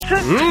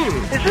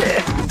Is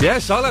it?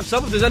 Yes, I'll have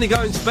some if there's any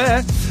going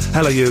spare.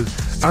 Hello, you.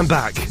 I'm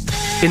back.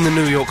 In the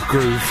New York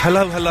groove.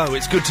 Hello, hello.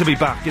 It's good to be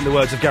back, in the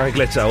words of Gary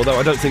Glitter, although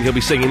I don't think he'll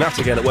be singing that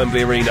again at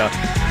Wembley Arena.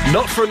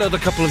 Not for another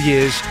couple of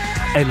years,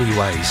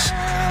 anyways.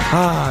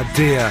 Ah,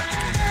 dear.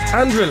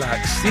 And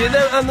relax.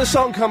 And the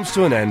song comes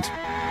to an end.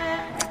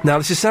 Now,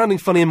 this is sounding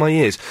funny in my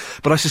ears,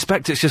 but I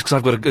suspect it's just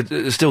because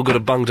I've still got a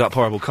bunged-up,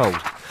 horrible cold.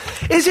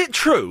 Is it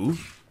true...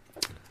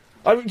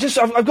 I've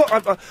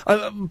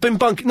been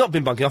bunking, not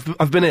been bunking,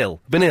 I've been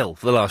ill. Been ill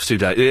for the last 2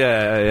 days.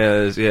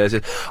 Yeah.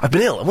 I've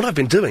been ill, and what I've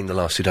been doing the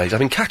last 2 days, I've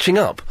been catching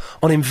up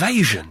on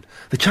Invasion,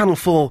 the Channel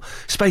 4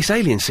 Space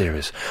Alien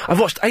series. I've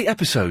watched 8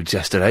 episodes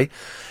yesterday.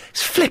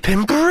 It's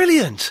flipping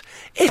brilliant!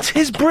 It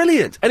is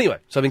brilliant! Anyway,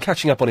 so I've been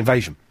catching up on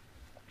Invasion.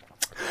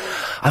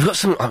 I'm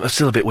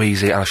still a bit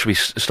wheezy, and I should be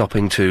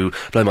stopping to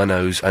blow my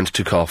nose and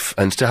to cough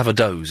and to have a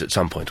doze at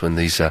some point when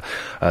this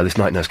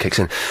night nurse kicks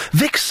in.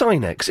 Vicks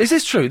Sinex, is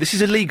this true? This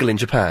is illegal in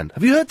Japan.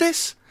 Have you heard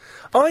this?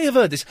 I have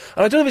heard this,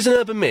 and I don't know if it's an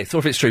urban myth or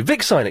if it's true.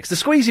 Vicks Sinex, the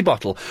squeezy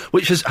bottle,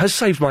 which has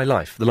saved my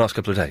life the last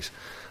couple of days.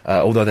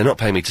 Although they're not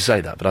paying me to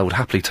say that, but I would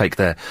happily take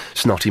their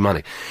snotty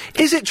money.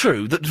 Is it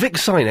true that Vicks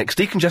Sinex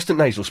decongestant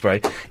nasal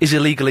spray is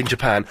illegal in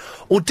Japan,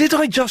 or did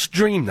I just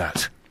dream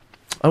that?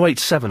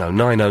 0870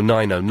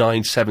 9090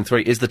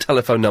 973 is the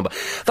telephone number.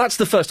 That's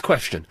the first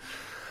question.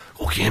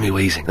 Oh, can you hear me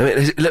wheezing?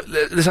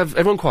 Let's have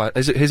everyone quiet.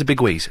 Here's a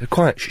big wheeze.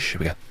 Quiet. Shh, here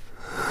we go.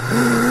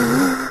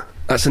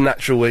 That's a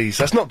natural wheeze.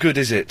 That's not good,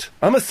 is it?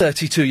 I'm a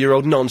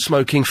 32-year-old,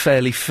 non-smoking,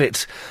 fairly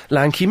fit,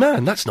 lanky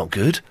man. That's not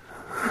good.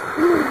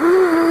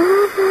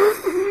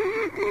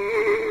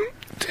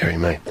 Dearie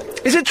me.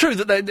 Is it true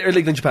that they're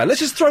illegal in Japan?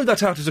 Let's just throw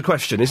that out as a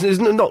question.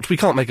 Isn't it not? We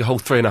can't make a whole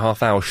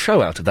 3.5-hour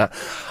show out of that.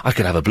 I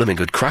could have a blooming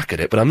good crack at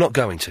it, but I'm not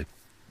going to.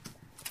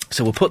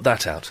 So we'll put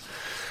that out.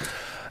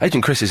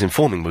 Agent Chris is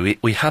informing me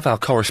we have our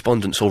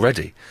correspondents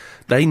already.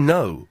 They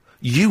know,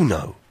 you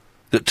know,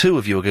 that 2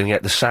 of you are going to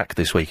get the sack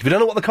this week. If you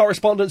don't know what the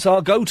correspondents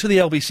are, go to the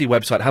LBC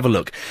website, have a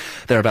look.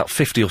 There are about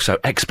 50 or so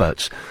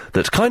experts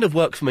that kind of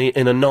work for me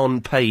in a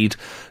non-paid,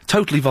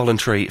 totally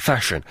voluntary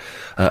fashion.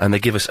 And they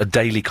give us a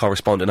daily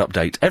correspondent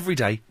update every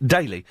day,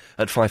 daily,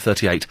 at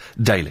 5:38,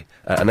 daily.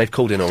 And they've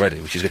called in already,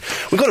 which is good.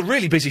 We've got a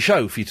really busy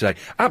show for you today.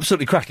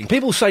 Absolutely cracking.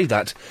 People say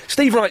that.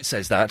 Steve Wright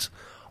says that.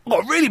 I've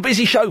got a really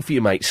busy show for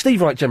you, mate.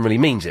 Steve Wright generally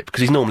means it,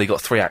 because he's normally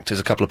got 3 actors,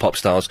 a couple of pop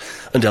stars,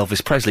 and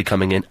Elvis Presley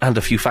coming in, and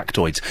a few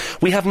factoids.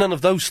 We have none of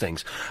those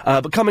things.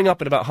 But coming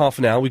up in about half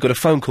an hour, we've got a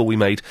phone call we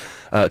made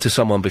to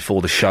someone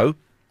before the show.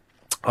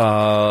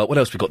 What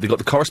else we got? We've got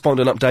the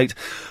correspondent update,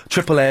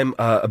 Triple M,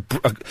 a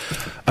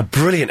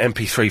brilliant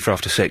MP3 for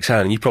After 6.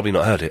 Helen, you've probably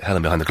not heard it,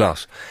 Helen Behind the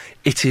Glass.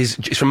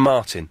 It's from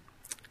Martin.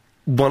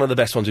 One of the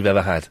best ones we've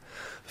ever had.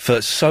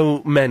 For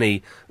so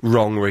many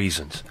wrong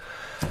reasons.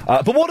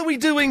 But what are we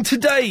doing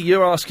today,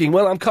 you're asking?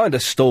 Well, I'm kind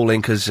of stalling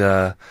because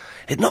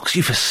it knocks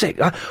you for sick.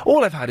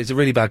 All I've had is a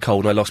really bad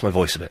cold and I lost my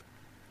voice a bit.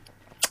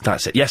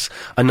 That's it. Yes,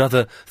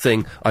 another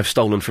thing I've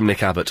stolen from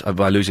Nick Abbott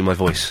by losing my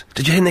voice.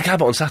 Did you hear Nick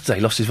Abbott on Saturday?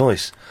 He lost his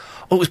voice.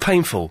 Oh, it was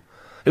painful.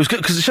 It was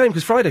good, because it's a shame,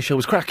 because Friday's show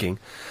was cracking.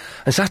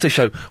 And Saturday's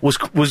show was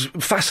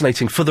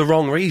fascinating for the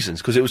wrong reasons,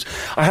 because it was...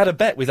 I had a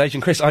bet with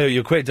Agent Chris. I owe you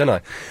a quid, don't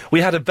I?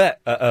 We had a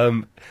bet. I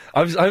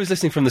was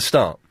listening from the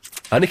start.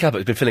 Nick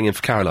Abbott's been filling in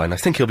for Caroline. I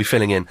think he'll be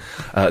filling in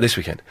this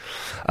weekend.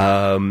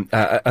 And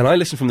I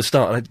listened from the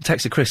start, and I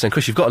texted Chris saying,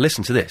 Chris, you've got to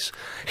listen to this.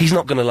 He's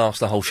not going to last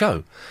the whole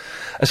show.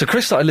 And so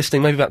Chris started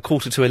listening maybe about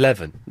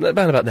 11:15,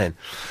 about then.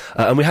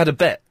 And we had a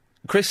bet.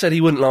 Chris said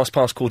he wouldn't last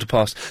past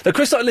 11:15. No,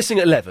 Chris started listening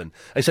at 11, and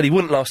he said he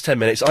wouldn't last 10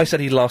 minutes. I said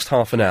he'd last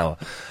half an hour.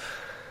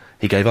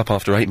 He gave up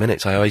after 8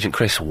 minutes. I owe Agent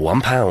Chris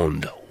 £1.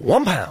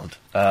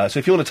 £1. So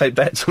if you want to take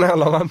bets on how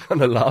long I'm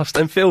going to last,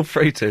 then feel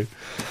free to.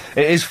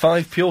 It is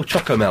 5 pure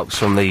Choco Melks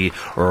from the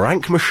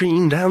rank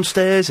machine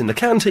downstairs in the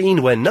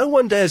canteen where no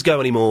one dares go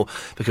anymore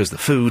because the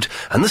food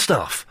and the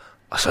staff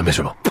are so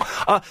miserable.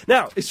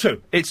 Now, it's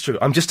true. It's true.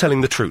 I'm just telling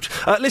the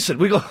truth. Listen,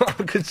 we got...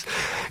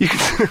 you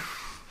can...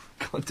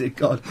 God, dear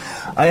God.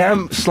 I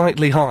am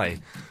slightly high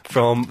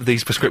from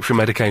these prescription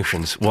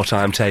medications, what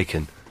I am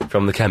taking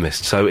from the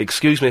chemist. So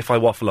excuse me if I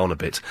waffle on a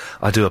bit.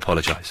 I do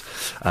apologise.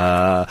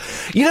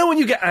 You know when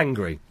you get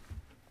angry?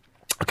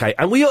 Okay,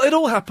 and it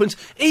all happens,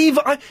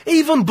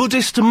 even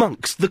Buddhist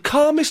monks, the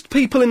calmest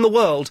people in the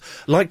world,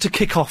 like to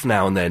kick off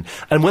now and then.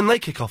 And when they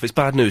kick off, it's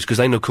bad news, because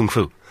they know Kung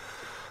Fu.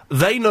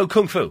 They know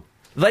Kung Fu.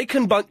 They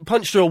can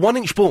punch through a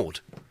 1-inch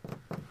board,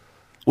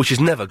 which is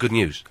never good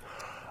news.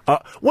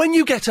 When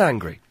you get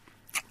angry,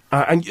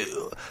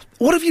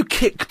 what have you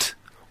kicked,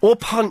 or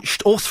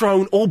punched, or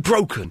thrown, or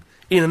broken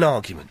in an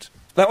argument?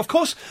 Now, of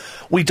course,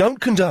 we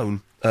don't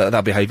condone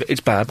that behaviour.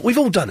 It's bad, but we've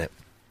all done it.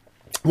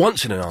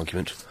 Once in an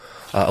argument,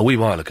 a wee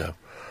while ago,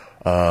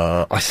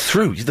 I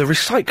threw the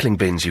recycling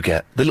bins you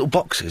get, the little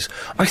boxes,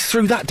 I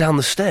threw that down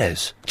the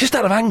stairs, just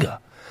out of anger.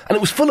 And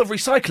it was full of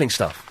recycling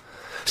stuff.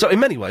 So, in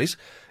many ways,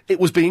 it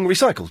was being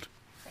recycled,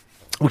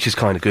 which is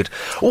kind of good.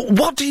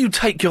 What do you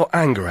take your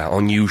anger out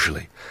on,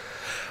 usually?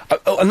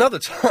 Another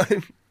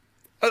time...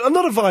 I'm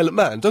not a violent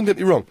man, don't get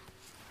me wrong.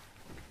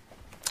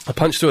 I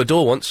punched through a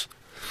door once.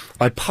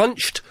 I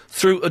punched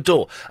through a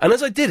door. And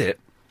as I did it,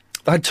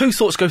 I had three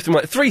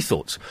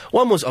thoughts.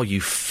 One was, oh, you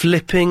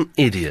flipping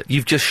idiot.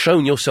 You've just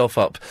shown yourself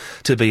up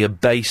to be a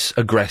base,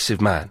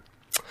 aggressive man.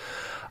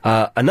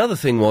 Another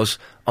thing was,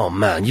 oh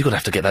man, you're going to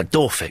have to get that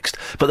door fixed.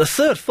 But the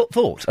third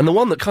thought, and the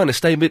one that kind of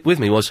stayed with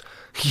me was,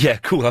 yeah,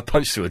 cool, I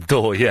punched through a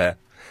door, yeah.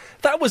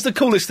 That was the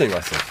coolest thing, I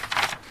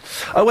thought.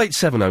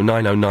 0870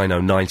 9090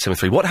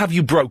 973. What have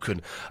you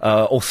broken,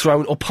 or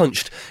thrown, or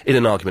punched in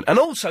an argument? And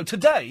also,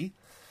 today,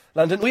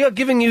 London, we are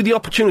giving you the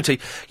opportunity.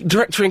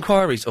 Directory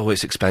inquiries, oh,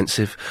 it's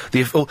expensive.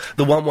 The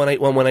 118,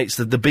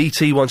 118s, the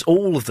BT ones,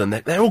 all of them,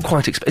 they're all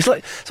quite expensive. It's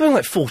like something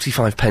like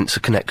 45 pence a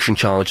connection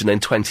charge and then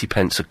 20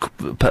 pence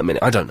per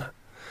minute. I don't know.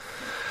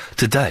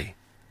 Today,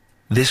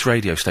 this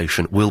radio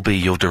station will be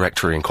your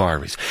directory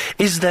inquiries.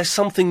 Is there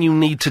something you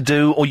need to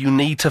do or you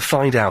need to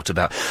find out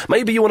about?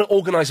 Maybe you want to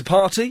organise a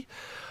party,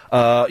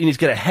 you need to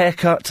get a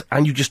haircut,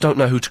 and you just don't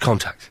know who to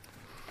contact.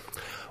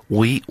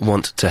 We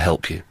want to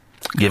help you.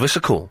 Give us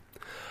a call.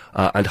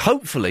 And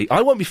hopefully,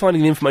 I won't be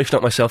finding the information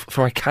out myself,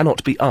 for I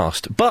cannot be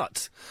asked.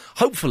 But,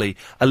 hopefully,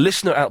 a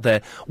listener out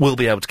there will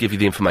be able to give you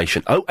the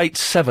information.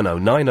 0870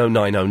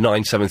 9090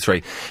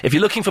 973. If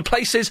you're looking for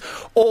places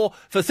or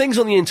for things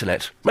on the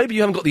internet, maybe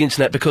you haven't got the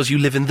internet because you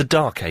live in the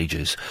dark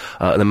ages,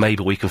 then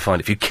maybe we can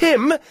find it for you.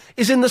 Kim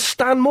is in the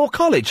Stanmore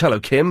College. Hello,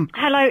 Kim.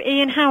 Hello,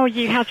 Ian. How are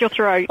you? How's your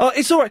throat?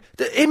 It's all right.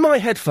 In my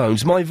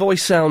headphones, my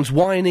voice sounds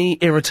whiny,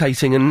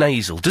 irritating and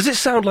nasal. Does it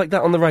sound like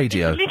that on the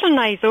radio? It's a little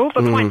nasal,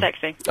 but quite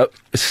sexy.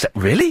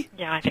 Really?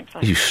 Yeah, I think so.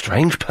 You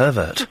strange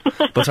pervert.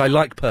 But I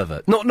like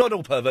pervert. Not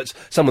all perverts.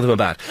 Some of them are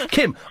bad.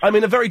 Kim, I'm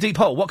in a very deep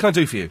hole. What can I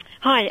do for you?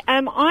 Hi.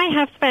 I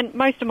have spent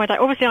most of my day...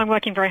 Obviously, I'm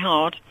working very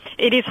hard.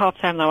 It is half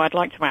term, though, I'd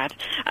like to add.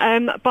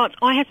 But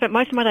I have spent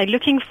most of my day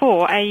looking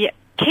for a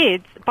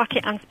kid's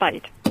bucket and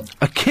spade.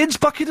 A kid's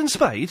bucket and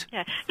spade?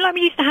 Yeah. Like we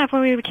used to have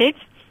when we were kids.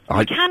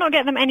 You cannot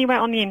get them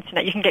anywhere on the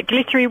internet. You can get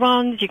glittery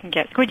ones, you can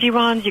get squidgy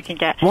ones, you can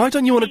get... Why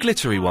don't you want a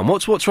glittery one?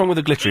 What's wrong with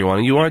a glittery one?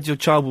 Are you worried your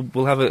child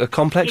will have a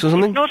complex or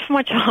something? It's not for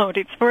my child.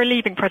 It's for a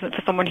leaving present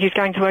for someone who's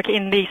going to work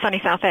in the sunny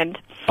South End.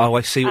 Oh,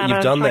 I see what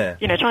you've done there.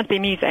 You know, trying to be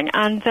amusing.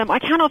 And I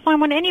cannot find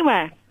one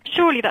anywhere.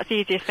 Surely that's the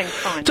easiest thing to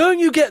find. Don't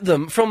you get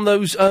them from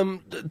those,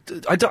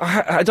 I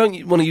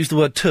don't want to use the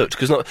word toot,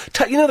 because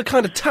you know the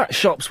kind of tat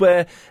shops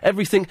where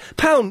everything...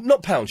 pound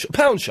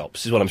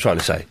shops is what I'm trying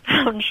to say.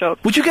 Pound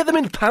shops. Would you get them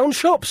in pound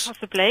shops?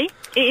 Possibly.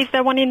 Is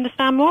there one in the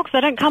Stanmore? Because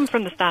I don't come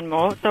from the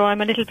Stanmore, so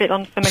I'm a little bit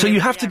unfamiliar. So you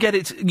have to get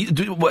it...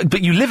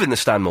 but you live in the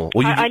Stanmore?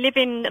 Or I live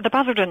in the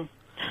Basildon.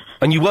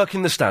 And you work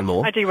in the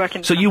Stanmore? I do work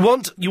in the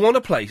Stanmore. So you want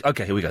a place...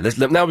 OK, here we go.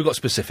 Now we've got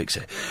specifics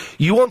here.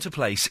 You want a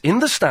place in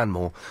the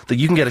Stanmore that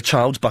you can get a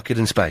child's bucket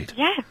and spade?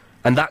 Yeah.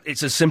 And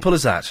it's as simple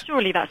as that?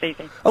 Surely that's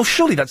easy. Oh,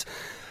 surely that's...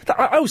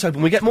 I was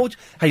hoping we get more...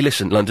 Hey,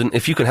 listen, London,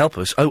 if you can help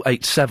us,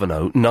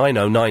 0870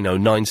 9090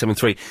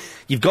 973.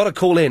 You've got to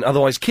call in,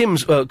 otherwise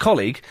Kim's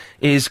colleague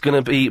is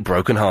going to be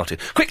broken-hearted.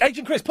 Quick,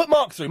 Agent Chris, put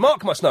Mark through.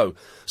 Mark must know.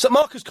 So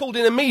Mark has called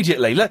in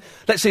immediately.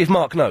 Let's see if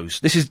Mark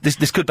knows.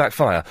 This could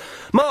backfire.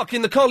 Mark,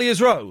 in the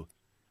Collier's Row.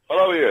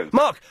 Hello, Ian.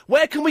 Mark,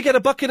 where can we get a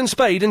bucket and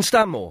spade in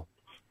Stanmore?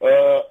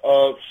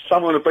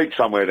 Somewhere on the beach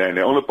somewhere down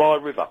there, on the Bye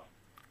River.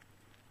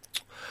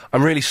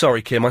 I'm really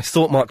sorry, Kim. I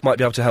thought Mark might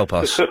be able to help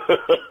us.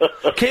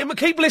 Kim,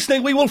 keep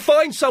listening. We will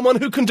find someone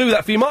who can do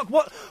that for you. Mark,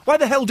 why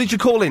the hell did you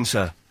call in,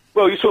 sir?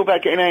 Well, you talk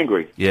about getting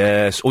angry.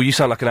 Yes. Or you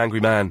sound like an angry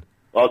man.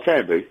 I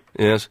can be.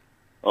 Yes.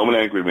 I'm an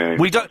angry man.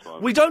 We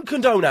don't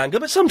condone anger,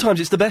 but sometimes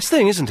it's the best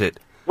thing, isn't it?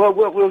 Well,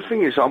 the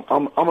thing is, I'm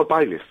a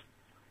bailiff.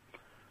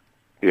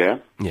 Yeah?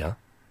 Yeah.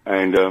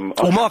 And,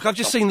 Mark, I've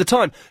just seen the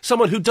time.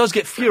 Someone who does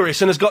get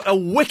furious and has got a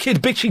wicked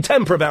bitchy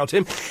temper about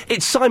him.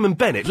 It's Simon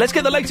Bennett. Let's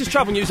get the latest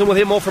travel news and we'll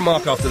hear more from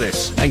Mark after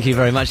this. Thank you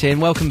very much, Ian.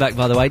 Welcome back,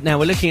 by the way. Now,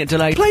 we're looking at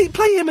delay...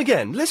 Play him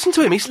again. Listen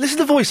to him. Listen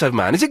to the voiceover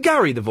man. Is it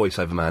Gary, the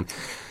voiceover man?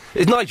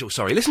 It's Nigel,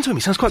 sorry. Listen to him.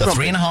 He sounds quite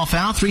grumpy. The 3.5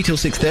 hour, 3 till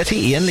 6:30,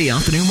 Ian Lee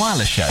Afternoon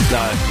Wireless Show.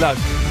 No.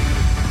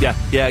 Yeah.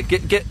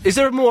 Is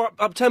there a more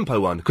up-tempo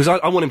one? Because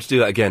I want him to do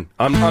that again.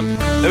 There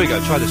we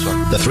go. Try this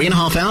one. The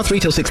 3.5 hour, 3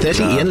 till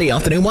 6:30, Ian Lee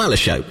Afternoon Wireless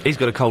Show. He's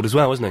got a cold as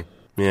well, hasn't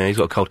he? Yeah, he's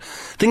got a cold.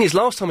 Thing is,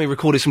 last time we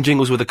recorded some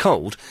jingles with a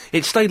cold,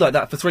 it stayed like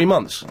that for 3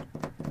 months.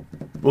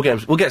 We'll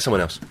get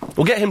someone else.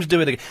 We'll get him to do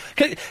it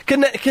again.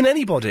 Can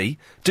anybody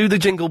do the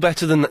jingle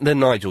better than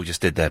Nigel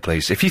just did there,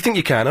 please? If you think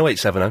you can,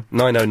 0870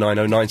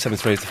 9090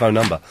 973 is the phone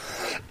number.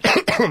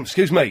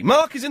 Excuse me.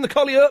 Mark is in the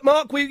Collier.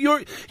 Mark, you're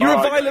a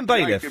violent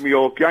bailiff.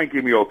 You ain't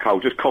give me your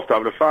cold, just coughed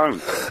over the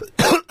phone.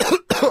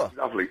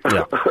 Lovely.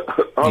 Yeah.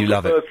 You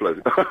love it. Bird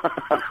flu.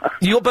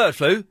 You got bird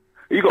flu?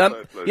 You got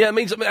bird flu? Yeah, it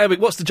means...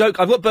 what's the joke?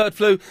 I've got bird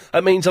flu.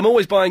 It means I'm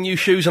always buying new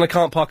shoes and I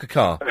can't park a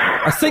car.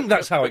 I think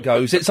that's how it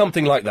goes. It's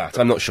something like that.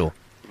 I'm not sure.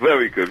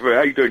 Very good.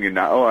 How you doing in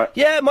that? All right.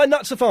 Yeah, my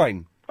nuts are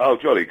fine. Oh,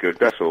 jolly good.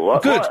 That's all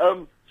right. Good.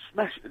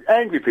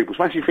 Angry people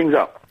smashing things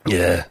up.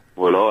 Yeah.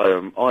 Well,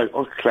 I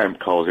clamp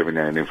cars every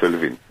now and then for a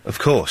living. Of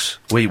course.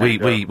 We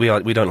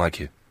don't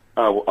like you.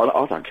 Oh, well,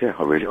 I don't care.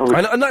 I really.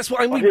 And that's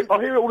what I mean. I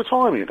hear it all the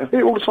time. Ian. I hear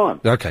it all the time.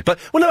 Okay, but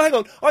well, no, hang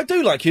on. I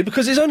do like you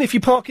because it's only if you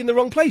park in the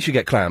wrong place you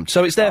get clammed.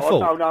 So it's their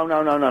fault. No.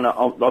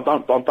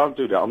 I don't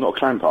do that. I'm not a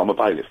clamper. I'm a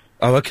bailiff.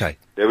 Oh, okay.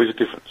 There is a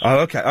difference. Oh,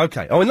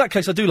 okay. Oh, in that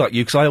case, I do like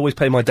you because I always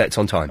pay my debts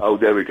on time. Oh,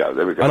 there we go.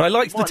 And I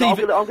liked the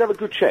TV. I'll have a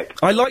good check.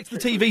 I liked the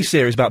TV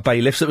series about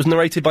bailiffs that was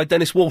narrated by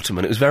Dennis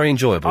Waterman. It was very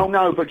enjoyable. Oh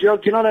no, but do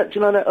you know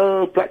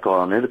that black guy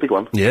on there, the big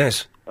one?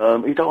 Yes.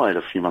 He died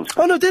a few months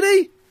ago. Oh no, did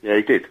he? Yeah,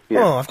 he did.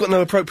 Yeah. Oh, I've got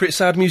no appropriate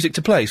sad music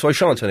to play, so I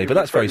shan't any. But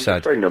that's very sad.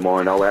 A friend of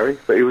mine, old Harry,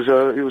 but he was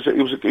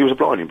a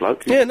blinding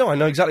bloke. Yeah, no, I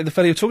know exactly the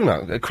fella you're talking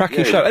about. A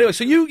cracking show. Anyway,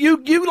 so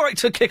you like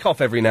to kick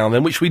off every now and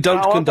then, which we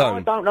don't condone.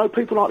 I don't know.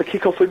 People like to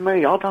kick off with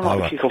me. I don't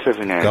like to kick off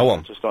every now and then. Go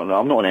on. Just don't know.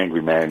 I'm not an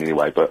angry man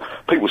anyway, but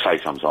people say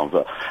sometimes.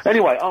 But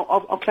anyway,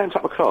 I clamped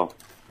up a car.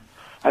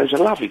 It was a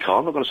lovely car.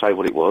 I'm not going to say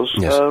what it was.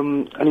 Yes.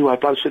 Anyway,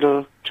 bloke said,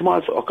 "Do you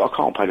mind if I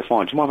can't pay the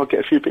fine? Do you mind if I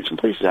get a few bits and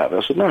pieces out of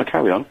it?" I said, "No,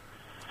 carry on."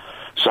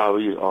 So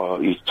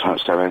he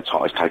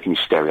started taking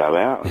his stereo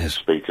out, and his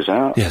speakers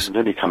out, and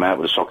then he come out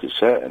with a socket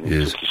set, and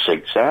he took his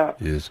seats out,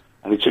 and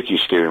he took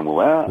his steering wheel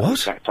out, and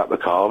he backed up the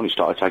car, and he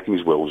started taking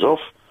his wheels off,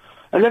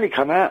 and then he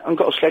come out and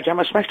got a sledgehammer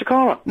and smashed the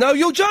car up. No,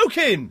 you're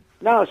joking!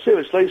 No,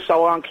 seriously,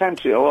 so I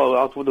unclamped it.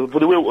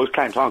 The wheel was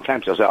clamped, I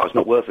unclamped it. I said, it's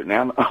not worth it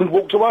now, and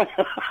walked away.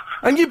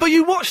 But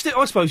you watched it,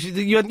 I suppose.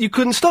 You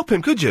couldn't stop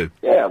him, could you?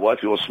 Yeah, well,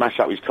 if you want to smash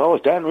up his car,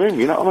 it's down to him,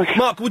 you know what I mean?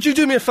 Mark, would you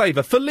do me a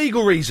favour? For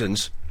legal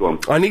reasons, go on.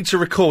 I need to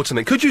record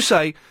something. Could you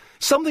say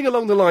something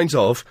along the lines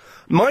of,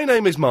 my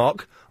name is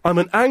Mark, I'm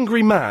an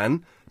angry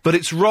man, but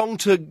it's wrong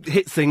to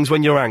hit things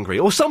when you're angry,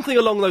 or something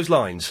along those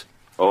lines?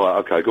 All right,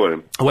 okay, go on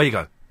then. Away you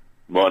go.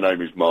 My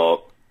name is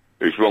Mark.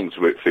 It's wrong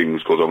to hit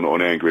things because I'm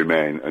not an angry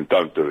man, and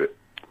don't do it.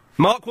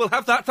 Mark, we'll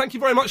have that. Thank you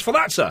very much for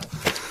that, sir.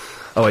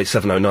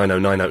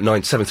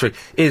 08709090973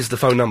 is the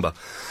phone number.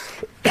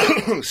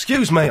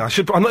 Excuse me, I'm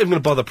not even going to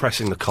bother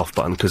pressing the cough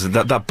button, because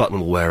that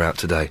button will wear out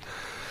today.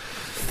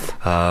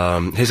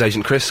 Here's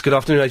Agent Chris. Good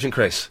afternoon, Agent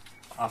Chris.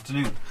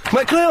 Afternoon.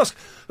 Mate, can I ask,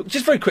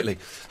 just very quickly,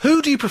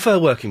 who do you prefer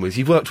working with?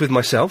 You've worked with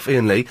myself,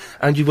 Ian Lee,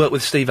 and you've worked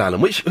with Steve Allen.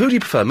 Who do you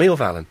prefer, me or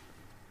Valen?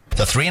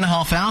 The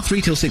 3.5 hour,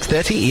 3 till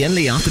 6:30 Ian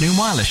Lee Afternoon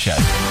Wireless Show.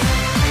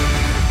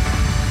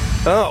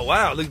 Oh,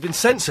 wow, they've been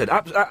censored.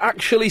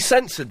 Actually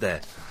censored there.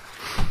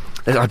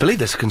 I believe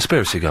there's a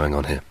conspiracy going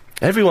on here.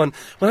 Everyone,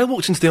 when I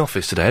walked into the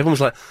office today, everyone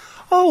was like,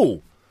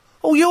 oh,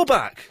 you're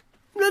back.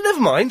 No, never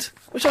mind.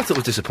 Which I thought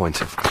was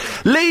disappointing.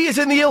 Lee is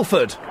in the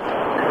Ilford.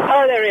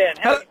 Hello there, Ian.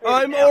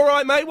 I'm all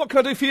right, mate. What can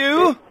I do for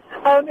you? Is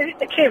it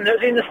the Kim that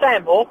was in the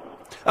Stanmore?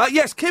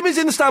 Yes, Kim is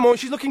in the Stanmore.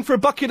 She's looking for a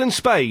bucket and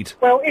spade.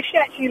 Well, if she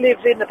actually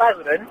lives in the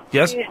Basildon,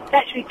 yes, she's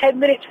actually 10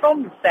 minutes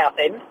from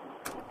Southend.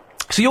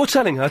 So you're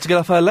telling her to get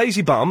off her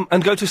lazy bum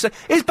and go to...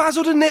 Is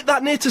Basildon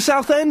that near to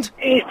Southend?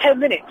 It is 10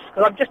 minutes,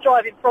 because I'm just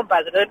driving from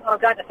Basildon, and I'm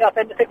going to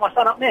Southend to pick my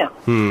son up now.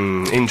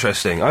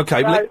 Interesting.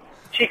 OK, so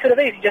she could have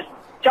easily just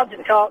jumped in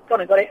the car, gone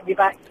and got it, and be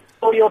back.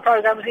 Or your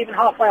programme was even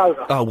halfway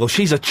over. Oh, well,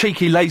 she's a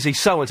cheeky, lazy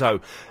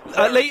so-and-so.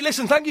 Lee,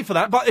 listen, thank you for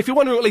that, but if you're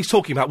wondering what Lee's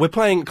talking about, we're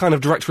playing kind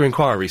of directory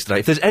inquiries today.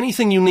 If there's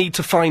anything you need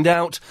to find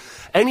out,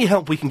 any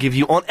help we can give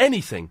you on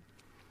anything,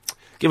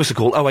 give us a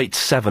call,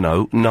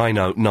 0870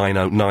 90 90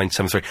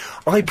 973.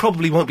 I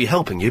probably won't be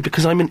helping you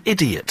because I'm an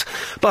idiot.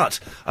 But,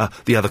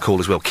 the other call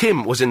as well.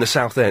 Kim was in the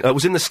South End,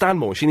 was in the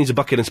Stanmore. She needs a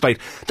bucket and spade.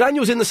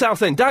 Daniel's in the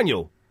South End.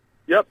 Daniel?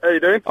 Yep, how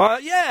you doing?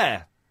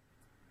 Yeah.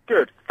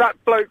 Good. That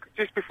bloke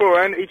just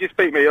beforehand, he just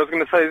beat me. I was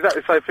going to say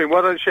exactly the same thing.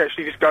 Why don't she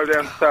actually just go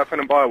down to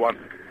Southend and buy one?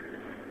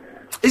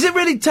 Is it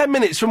really 10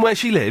 minutes from where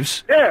she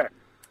lives? Yeah.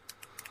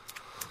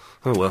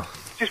 Oh, well.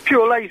 Just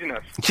pure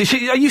laziness.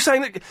 Are you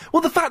saying that...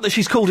 Well, the fact that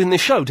she's called in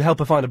this show to help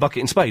her find a bucket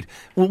and spade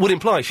would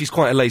imply she's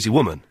quite a lazy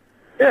woman.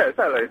 Yeah,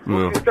 exactly.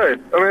 What can you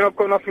do? I mean, I've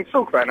got nothing to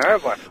talk about now,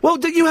 have I? Well,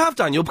 you have,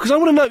 Daniel, because I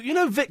want to know... You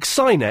know Vicks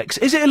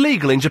Sinex? Is it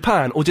illegal in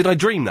Japan, or did I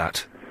dream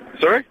that?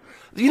 Sorry?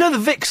 You know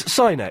the Vicks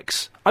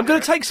Sinex? I'm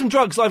going to take some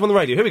drugs live on the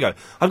radio. Here we go.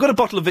 I've got a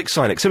bottle of Vicks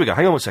Sinex. Here we go.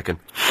 Hang on 1 second.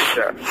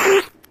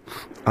 Yeah.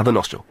 Other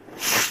nostril.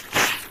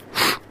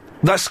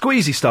 That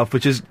squeezy stuff,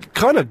 which is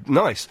kind of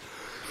nice.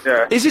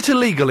 Yeah. Is it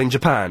illegal in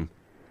Japan?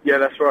 Yeah,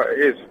 that's right,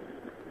 it is.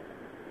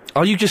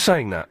 Are you just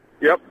saying that?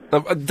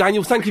 Yep.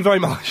 Daniel, thank you very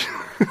much.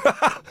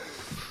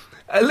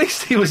 At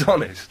least he was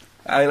honest.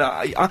 And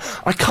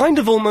I kind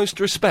of almost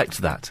respect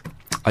that.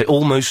 I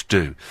almost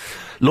do.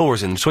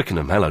 Laura's in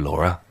Twickenham. Hello,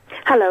 Laura.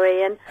 Hello,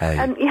 Ian. Hey.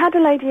 You had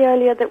a lady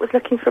earlier that was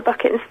looking for a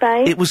bucket and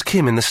spade. It was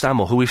Kim in the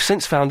Stanmore, who we've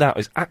since found out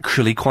is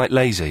actually quite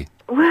lazy.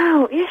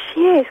 Well, yes,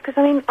 she is, because,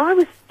 I mean, I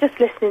was just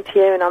listening to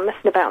you and I'm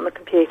messing about on the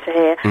computer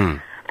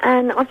here,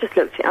 and I've just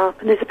looked it up,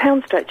 and there's a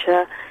pound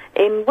stretcher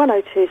in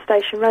 102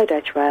 Station Road,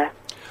 Edgware.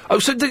 Oh,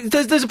 so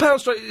there's a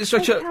pound stretcher... There's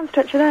a pound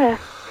stretcher there.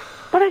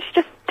 Why don't you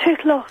just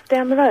tootle off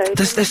down the road.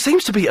 There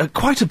seems to be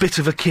quite a bit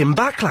of a Kim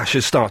backlash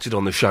has started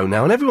on the show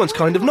now, and everyone's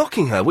kind of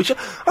knocking her, which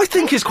I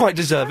think is quite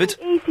deserved.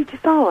 Easy to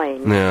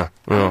find. Yeah,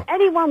 well.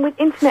 Anyone with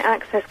internet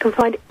access can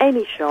find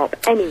any shop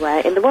anywhere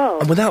in the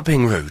world. And without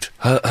being rude,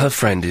 her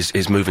friend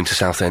is moving to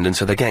Southend, and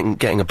so they're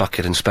getting a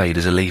bucket and spade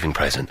as a leaving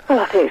present. Well,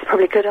 I think it's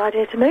probably a good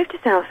idea to move to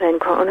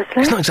Southend, quite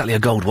honestly. It's not exactly a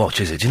gold watch,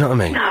 is it? Do you know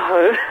what I mean?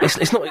 No.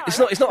 It's not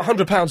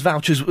 £100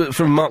 vouchers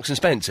from Marks and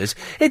Spencer's.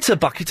 It's a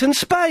bucket and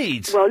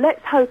spades. Well,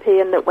 let's hope,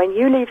 Ian, that when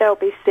you leave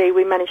LBC,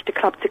 we manage to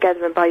club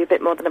together and buy you a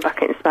bit more than a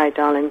bucket and spade,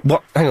 darling.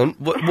 What? Hang on.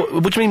 What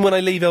do you mean when I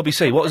leave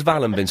LBC? What has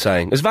Valen been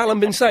saying? Has Valen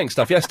been saying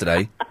stuff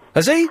yesterday?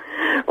 Has he?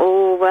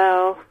 Oh,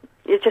 well,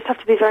 you just have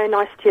to be very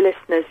nice to your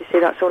listeners, you see,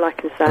 that's all I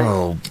can say.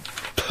 Oh,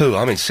 pooh,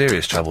 I'm in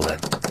serious trouble then.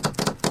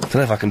 Don't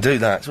know if I can do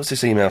that. What's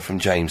this email from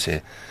James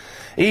here?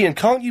 Ian,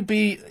 can't you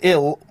be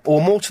ill,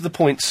 or more to the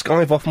point,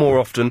 skive off more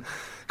often,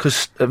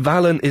 because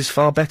Valen is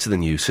far better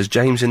than you, says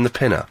James in the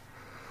Pinner.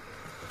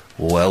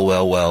 Well,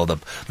 the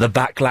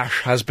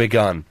backlash has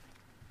begun.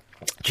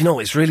 Do you know,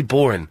 it's really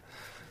boring.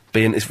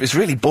 It's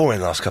really boring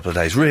the last couple of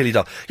days, really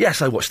dull.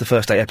 Yes, I watched the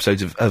first 8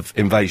 episodes of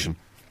Invasion.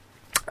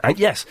 And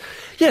yes,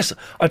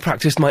 I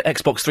practised my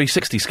Xbox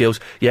 360 skills.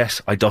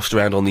 Yes, I dossed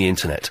around on the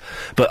internet.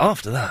 But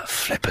after that,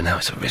 flipping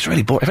out, it's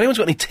really boring. If anyone's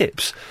got any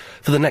tips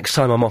for the next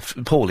time I'm off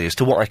poorly as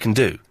to what I can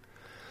do,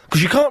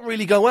 because you can't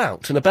really go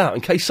out and about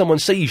in case someone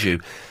sees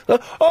you.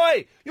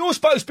 Oi, you're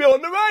supposed to be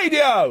on the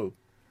radio!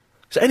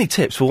 So any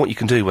tips for what you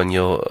can do when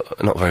you're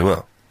not very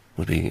well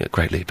would be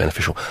greatly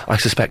beneficial. I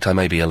suspect I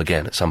may be ill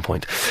again at some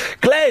point.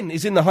 Glenn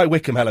is in the High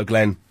Wycombe. Hello,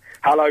 Glenn.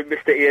 Hello,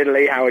 Mr. Ian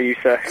Lee. How are you,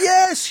 sir?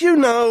 Yes, you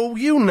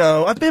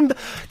know. I've been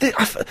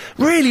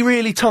really,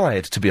 really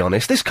tired, to be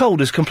honest. This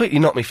cold has completely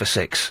knocked me for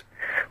 6.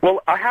 Well,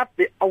 I have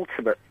the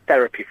ultimate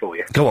therapy for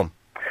you. Go on.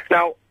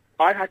 Now,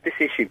 I've had this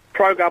issue.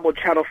 Programme on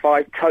Channel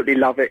 5, totally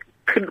love it.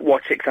 Couldn't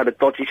watch it because I had a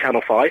dodgy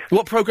Channel 5.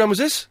 What programme was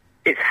this?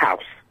 It's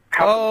House.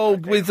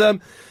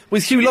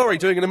 With Hugh Laurie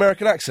doing an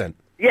American accent?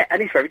 Yeah,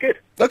 and he's very good.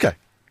 Okay.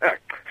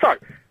 So,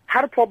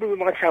 had a problem with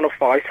my Channel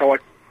 5, so I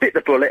bit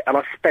the bullet and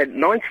I spent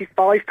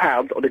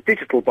 £95 on a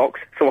digital box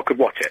so I could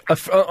watch it.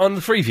 On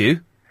the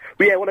Freeview?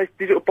 Well, yeah, one of those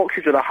digital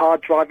boxes with a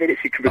hard drive in it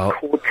so you can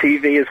record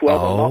TV as well.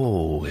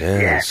 Oh,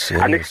 yes.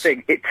 And this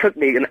thing, it took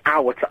me an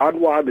hour to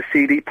unwind the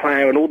CD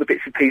player and all the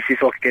bits and pieces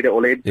so I could get it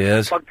all in.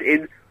 Yes. Plugged it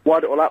in,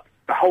 wired it all up,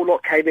 the whole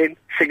lot came in,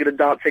 singing and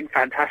dancing,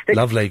 fantastic.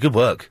 Lovely, good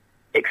work.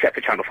 Except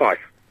for Channel 5.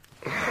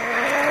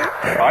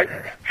 Right?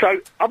 So,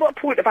 I'm at a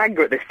point of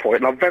anger at this point,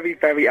 and I'm very,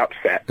 very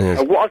upset. Yes.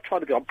 And what I'm trying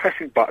to do, I'm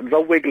pressing buttons,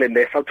 I'm wiggling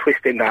this, I'm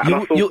twisting that, and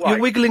I thought, you're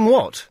wiggling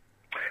what?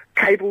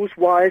 Cables,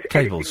 wires,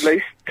 everything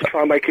loose to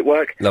try and make it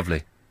work.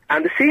 Lovely.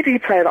 And the CD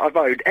player that I've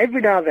owned,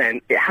 every now and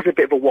then, it has a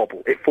bit of a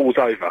wobble. It falls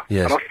over.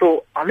 Yes. And I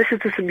thought, I'll listen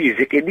to some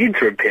music in the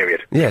interim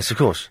period. Yes, of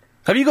course.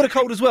 Have you got a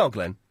cold as well,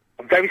 Glenn?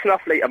 I'm very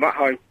snuffly, I'm at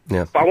home.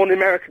 Yeah. But I'm on the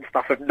American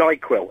stuff of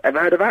NyQuil. Ever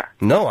heard of that?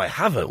 No, I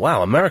haven't.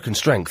 Wow, American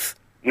strength.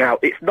 Now,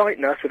 it's Night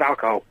Nurse with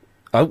alcohol.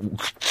 Oh,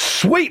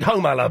 sweet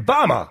home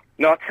Alabama!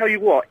 Now, I'll tell you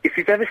what, if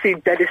you've ever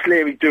seen Dennis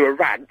Leary do a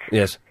rant...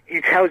 Yes.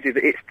 He tells you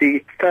that it's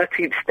the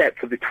 13th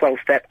step of the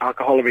 12-step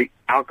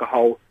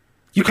alcohol...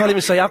 You can't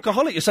even say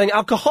alcoholic, you're saying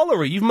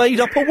alcoholery. You've made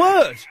up a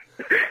word.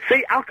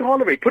 See,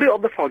 alcoholery, put it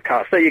on the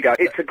podcast, there you go.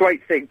 It's a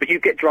great thing, but you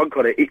get drunk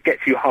on it, it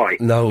gets you high.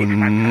 No,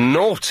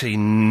 naughty.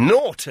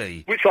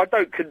 Which I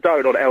don't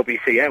condone on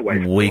LBC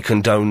Airwaves. We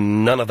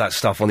condone none of that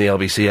stuff on the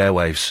LBC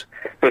Airwaves.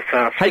 But,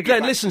 hey,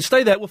 Glenn, listen,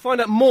 stay there. We'll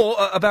find out more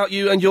about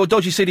you and your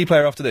dodgy CD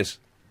player after this.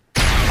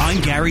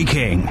 I'm Gary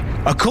King.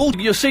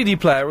 Your CD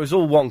player was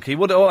all wonky.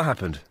 What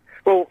happened?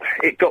 Well,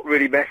 it got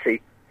really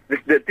messy.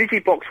 The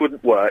Digibox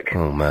wouldn't work.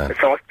 Oh, man.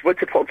 So I went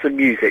to put on some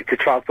music to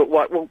try and thought,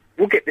 right, well,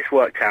 we'll get this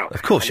worked out.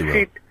 Of course you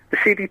will. The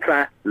CD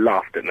player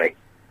laughed at me.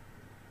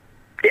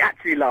 It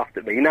actually laughed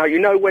at me. Now, you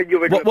know when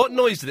you're in... What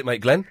noise did it make,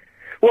 Glenn?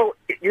 Well,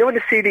 you know when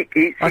the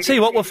CD... I'll tell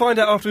you what, we'll find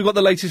out after we've got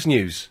the latest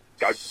news.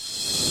 Go.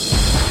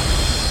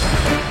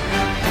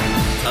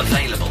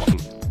 Available.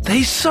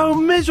 He's so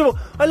miserable.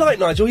 I like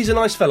Nigel, he's a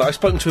nice fella. I've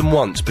spoken to him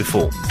once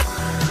before.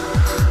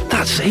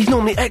 He's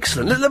normally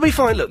excellent. Let me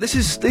find, look,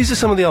 these are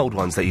some of the old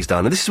ones that he's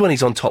done, and this is when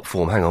he's on top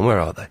form. Hang on, where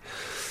are they?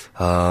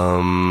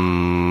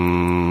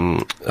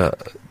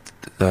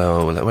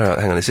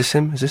 Hang on, is this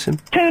him?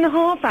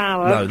 2.5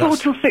 hours, No, 4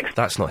 till 6.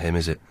 That's not him,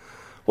 is it?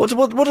 What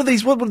are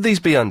these, what would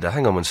these be under?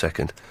 Hang on 1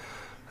 second.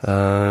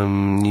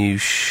 New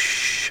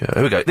show.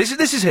 Here we go.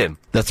 This is him.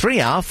 The 3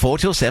 hour, 4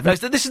 till 7. No,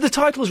 this is the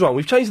title's wrong.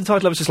 We've changed the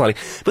title ever so slightly.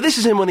 But this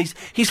is him when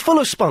he's full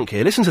of spunk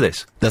here. Listen to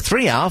this. The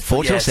 3 hour,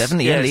 4 till 7,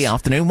 the early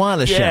afternoon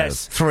wireless show.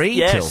 3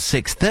 till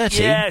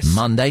 6:30,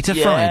 Monday to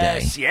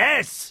Friday.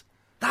 Yes!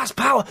 That's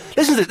power.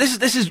 Listen to this.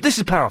 This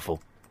is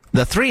powerful.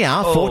 The 3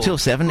 hour, 4 till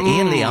 7,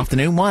 Ian Lee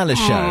afternoon wireless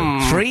show.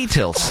 3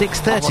 till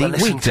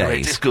 6:30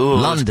 weekdays.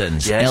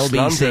 London's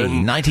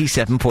LBC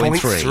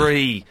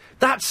 97.3.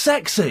 That's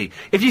sexy.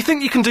 If you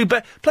think you can do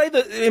better, play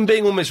him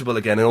being all miserable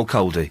again and all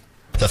coldy.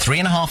 The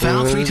 3.5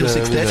 hour, 3 till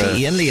 6:30,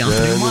 Ian Lee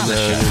afternoon wireless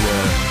show.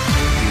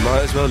 You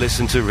might as well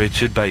listen to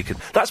Richard Bacon.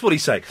 That's what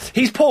he's saying.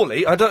 He's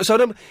poorly.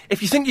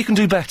 If you think you can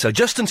do better,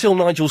 just until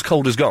Nigel's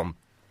cold has gone.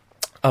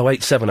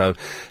 0870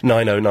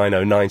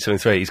 9090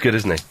 973. He's good,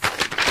 isn't he?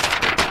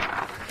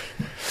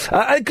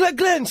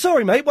 Glenn,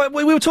 sorry, mate.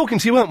 We were talking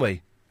to you, weren't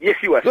we? Yes,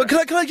 you were. Look,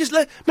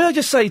 may I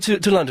just say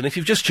to London, if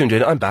you've just tuned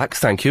in, I'm back,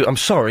 thank you. I'm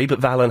sorry,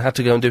 but Valen had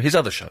to go and do his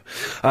other show.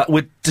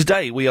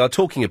 Today we are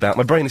talking about,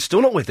 my brain is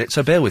still not with it,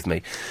 so bear with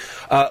me.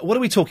 What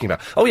are we talking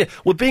about? Oh yeah,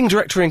 we're being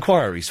directory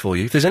inquiries for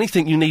you. If there's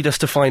anything you need us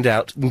to find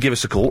out, then give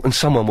us a call, and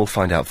someone will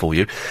find out for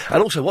you.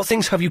 And also, what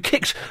things have you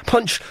kicked,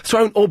 punched,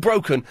 thrown, or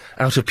broken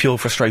out of pure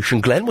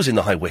frustration? Glenn was in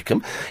the High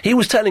Wycombe. He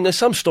was telling us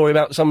some story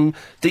about some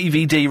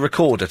DVD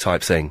recorder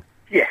type thing.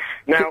 Yes.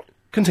 Now...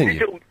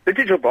 Continue. The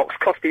digital box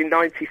cost me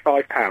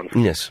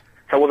 £95. Yes.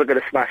 So I wasn't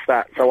going to smash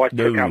that, so I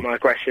took out my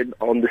aggression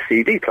on the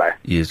CD player.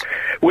 Yes.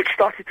 Which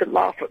started to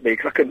laugh at me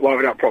because I couldn't wire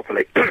it up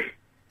properly.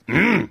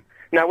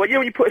 Now, when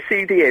you put a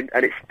CD in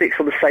and it sticks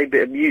on the same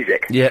bit of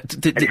music... Yeah. It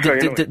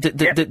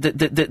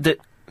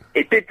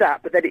did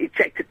that, but then it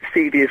ejected the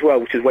CD as well,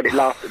 which is when it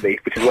laughed at me,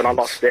 which is when I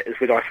lost it, is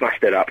when I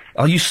smashed it up.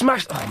 Oh, you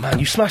smashed... Oh, man,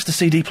 you smashed the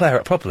CD player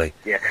up properly.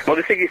 Yeah. Well,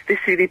 the thing is, this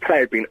CD player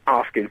had been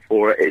asking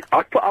for it.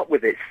 I put up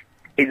with its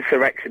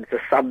insurrection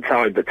for some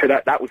time, but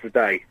that was the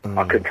day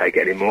I couldn't take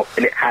it anymore,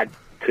 and it had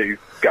to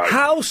go.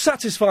 How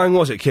satisfying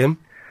was it, Kim?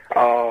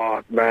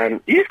 Oh,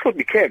 man. You just called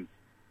me Kim.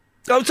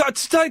 Oh,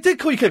 I did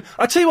call you Kim.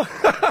 I tell you what...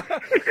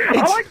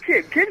 I like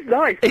Kim. Kim's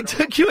nice. It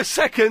took you a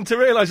second to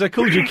realise I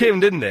called you Kim,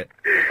 didn't it?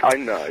 I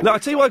know. No, I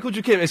tell you why I called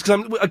you Kim. It's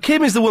because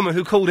Kim is the woman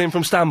who called in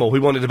from Stanmore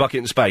who wanted a bucket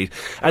and spade,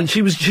 and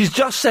she's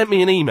just sent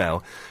me an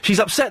email. She's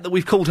upset that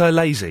we've called her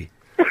lazy.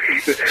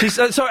 She's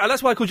sorry.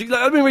 That's why I called you.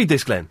 Let me read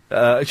this, Glenn.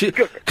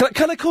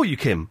 Can I call you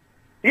Kim?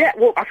 Yeah.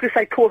 Well, I was going to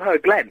say call her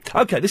Glenn.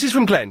 Okay, this is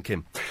from Glenn,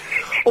 Kim.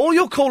 All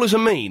your callers are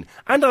mean,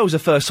 and I was a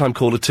first-time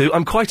caller too.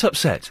 I'm quite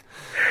upset.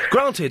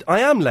 Granted, I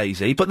am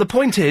lazy, but the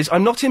point is,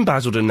 I'm not in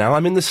Basildon now.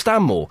 I'm in the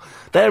Stanmore.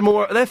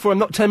 Therefore, I'm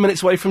not 10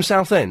 minutes away from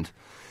Southend.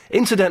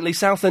 Incidentally,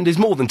 Southend is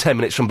more than 10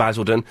 minutes from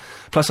Basildon,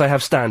 plus I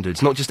have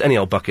standards, not just any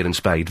old bucket and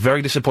spade.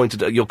 Very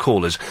disappointed at your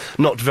callers.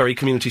 Not very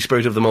community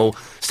spirit of them all.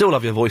 Still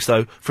love your voice,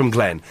 though, from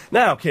Glenn.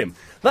 Now, Kim,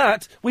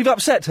 we've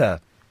upset her.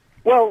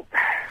 Well,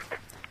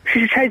 she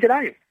should change her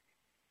name.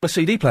 A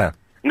CD player.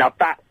 Now,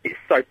 that is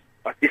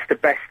it's the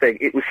best thing.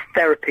 It was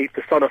therapy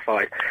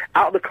personified.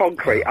 Out of the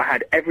concrete, I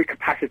had every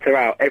capacitor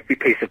out, every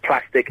piece of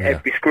plastic,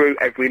 every screw,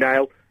 every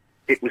nail.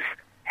 It was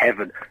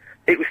heaven.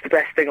 It was the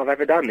best thing I've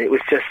ever done. It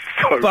was just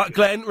so... But,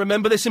 Glenn,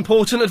 remember this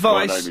important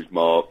advice. My name is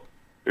Mark.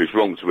 It's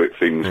wrong to hit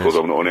things because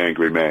I'm not an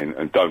angry man,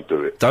 and don't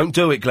do it. Don't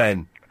do it,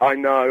 Glenn. I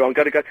know. I'm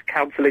going to go to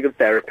counselling and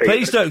therapy.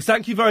 Please do.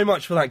 Thank you very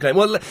much for that, Glenn.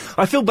 Well,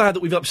 I feel bad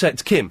that we've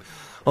upset Kim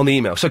on the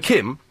email. So,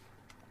 Kim,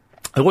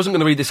 I wasn't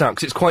going to read this out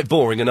because it's quite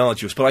boring and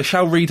arduous, but I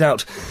shall read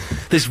out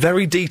this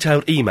very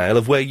detailed email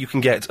of where you can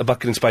get a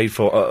bucket and spade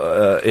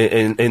for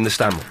in the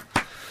Stanmore.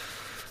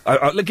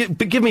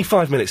 Give me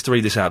 5 minutes to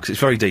read this out because it's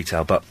very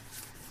detailed, but...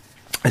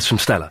 It's from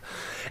Stella.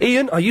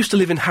 Ian, I used to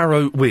live in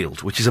Harrow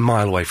Weald, which is a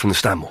mile away from the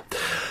Stanmore.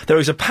 There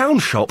is a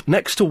pound shop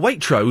next to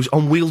Waitrose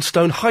on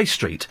Wealdstone High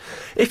Street.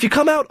 If you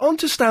come out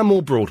onto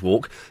Stanmore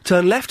Broadwalk,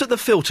 turn left at the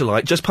filter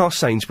light just past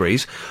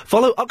Sainsbury's,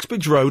 follow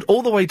Uxbridge Road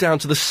all the way down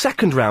to the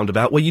second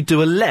roundabout where you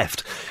do a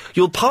left.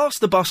 You'll pass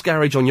the bus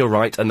garage on your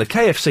right and the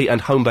KFC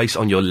and Homebase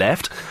on your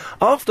left.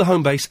 After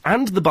Homebase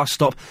and the bus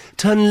stop,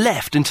 turn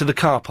left into the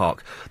car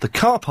park. The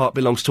car park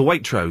belongs to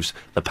Waitrose.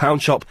 The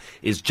pound shop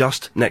is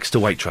just next to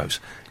Waitrose.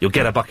 You'll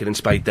get a bucket and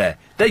spade there.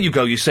 There you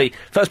go, you see.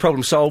 First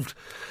problem solved.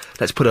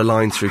 Let's put a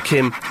line through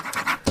Kim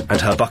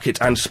and her bucket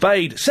and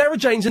spade. Sarah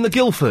Jane's in the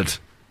Guildford.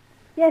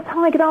 Yes,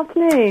 hi, good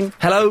afternoon.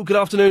 Hello, good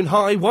afternoon.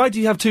 Hi, why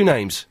do you have two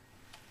names?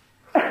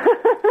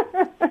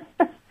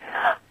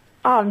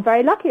 I'm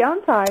very lucky,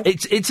 aren't I?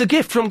 It's a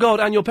gift from God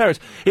and your parents.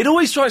 It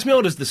always strikes me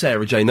odd as the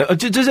Sarah Jane, though.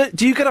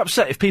 Do you get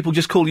upset if people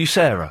just call you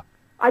Sarah?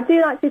 I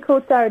do like to be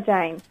called Sarah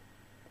Jane.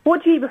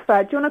 What do you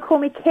prefer? Do you want to call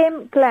me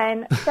Kim,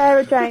 Glenn,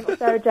 Sarah Jane, or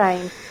Sarah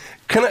Jane?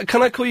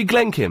 Can I call you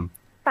Glenn Kim?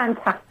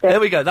 Fantastic. There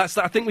we go. I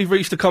think we've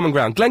reached a common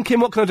ground. Glenn Kim,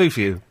 what can I do for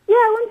you? Yeah,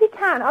 I wonder if you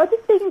can. I was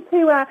just speaking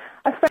to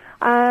a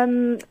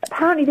friend.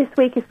 Apparently this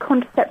week is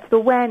Contraceptive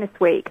Awareness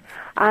Week,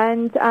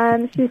 and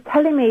she was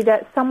telling me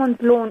that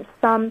someone's launched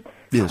some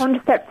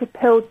contraceptive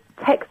pill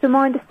text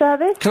reminder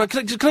service. Can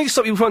I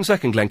stop you for 1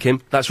 second, Glenn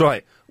Kim? That's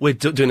right. We're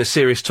doing a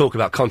serious talk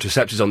about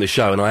contraceptives on this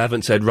show, and I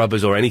haven't said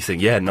rubbers or anything.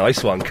 Yeah,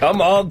 nice one.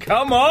 Come on!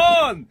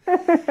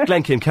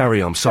 Glenn Kim,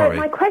 carry on. Sorry.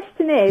 So my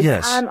question is,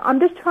 yes. I'm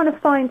just trying to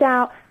find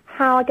out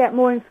how I get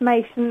more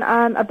information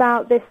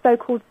about this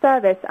so-called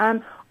service.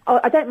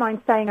 I don't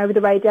mind saying over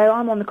the radio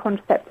I'm on the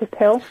contraceptive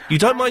pill. You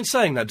don't mind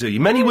saying that, do you?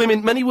 Many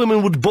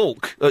women would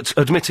balk at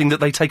admitting that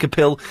they take a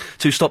pill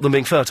to stop them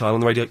being fertile on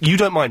the radio. You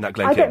don't mind that,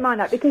 Glenn Kim? I don't mind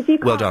that because you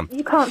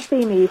can't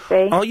see me, you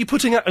see. Are you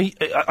putting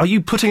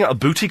out a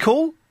booty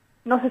call?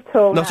 Not at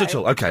all. Not at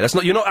all. Okay, that's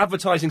not. You're not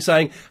advertising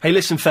saying, "Hey,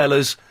 listen,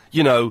 fellas,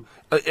 you know,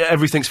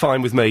 everything's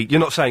fine with me." You're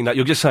not saying that.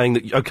 You're just saying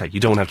that. Okay,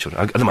 you don't want to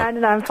have children.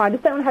 No, I'm fine. I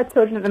just don't want to have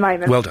children at the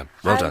moment. Well done.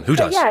 Who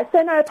does? Yeah.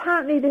 So no,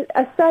 apparently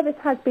a service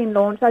has been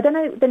launched. I don't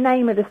know the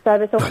name of the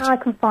service or how I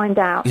can find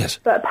out. Yes.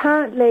 But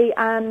apparently,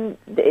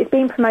 it's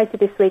being promoted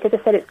this week. As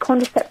I said, it's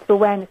Contraceptive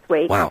Awareness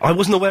Week. Wow, I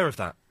wasn't aware of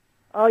that.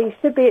 Oh, you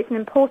should be. It's an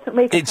important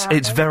week.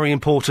 It's very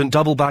important.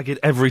 Double bag it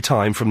every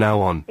time from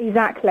now on.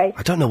 Exactly.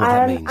 I don't know what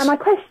that means. And my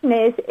question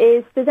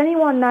is does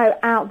anyone know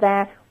out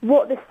there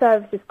what this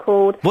service is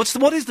called?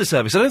 What is the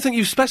service? I don't think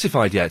you've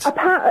specified yet.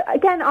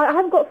 Again, I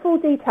haven't got full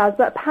details,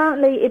 but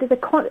apparently it is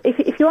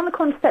if you're on the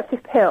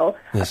contraceptive pill,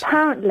 Yes.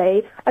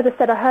 apparently, as I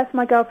said, I heard from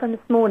my girlfriend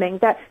this morning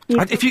that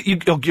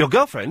Your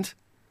girlfriend?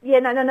 Yeah,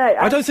 no.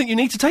 I don't think you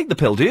need to take the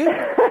pill, do you?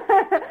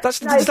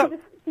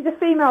 She's a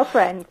female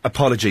friend.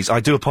 Apologies. I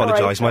do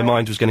apologise. My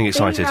mind was getting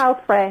excited. Female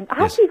friend. I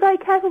have to be very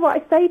careful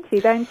what I say to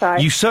you, don't I?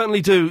 You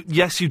certainly do.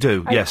 Yes, you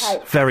do. Okay. Yes.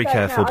 Very So,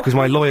 careful, now, because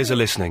my lawyers are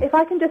listening. If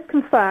I can just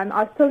confirm,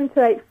 I was talking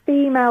to a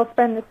female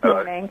friend this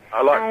morning,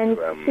 and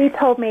she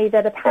told me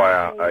that Try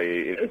apparently out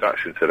a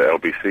introduction to the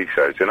LBC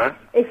show, do you know?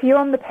 if you're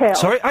on the pill...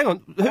 Sorry, hang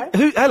on.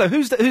 Hello,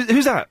 who's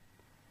that?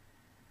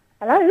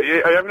 Hello? Are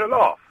you having a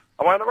laugh?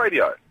 Am I on the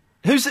radio?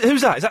 Who's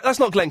that? That's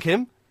not Glenn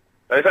Kim.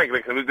 Thank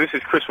you. This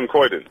is Chris from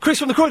Croydon. Chris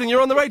from the Croydon,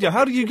 you're on the radio.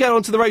 How do you get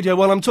onto the radio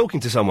while I'm talking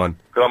to someone?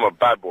 Because I'm a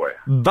bad boy.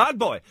 Bad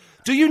boy.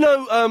 Do you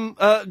know,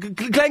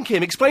 Glenn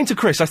Kim, explain to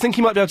Chris. I think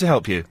he might be able to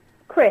help you.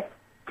 Chris,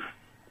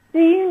 do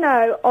you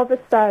know of a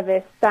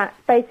service that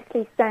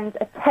basically sends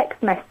a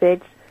text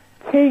message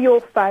to your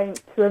phone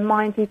to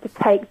remind you to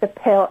take the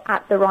pill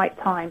at the right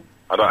time?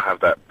 I don't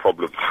have that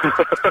problem.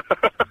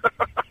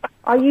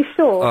 Are you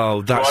sure?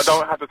 Oh, that's... Well,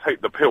 I don't have to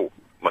take the pill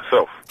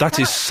myself. That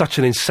is such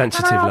an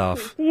insensitive Can I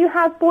ask laugh. you, do you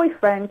have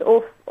boyfriends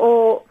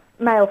or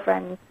male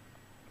friends?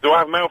 Do I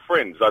have male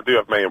friends? I do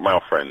have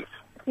male friends.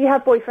 Do you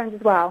have boyfriends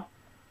as well?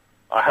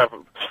 I have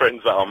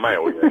friends that are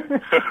male,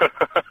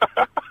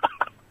 yeah.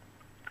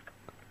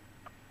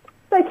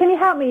 So can you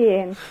help me,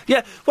 Ian?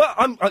 Yeah,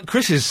 well,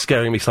 Chris is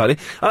scaring me slightly.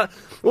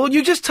 Well,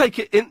 you just take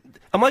it in...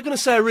 Am I going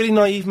to say a really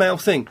naive male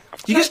thing?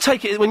 You just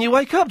take it when you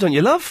wake up, don't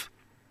you, love?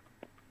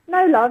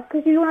 No, love,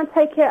 because you want to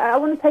take it. I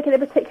want to take it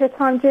at a particular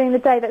time during the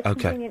day that's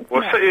convenient to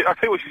Well, me. I'll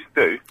tell you what she should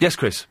do. Yes,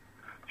 Chris.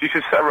 She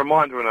should set a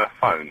reminder on her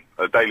phone,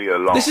 a daily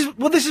alarm. This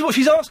is what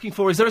she's asking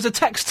for. Is there is a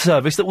text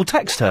service that will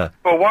text her?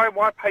 Well,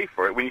 why pay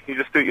for it when you can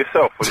just do it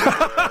yourself on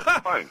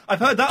your phone? I've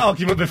heard that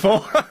argument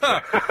before.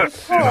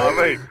 You know what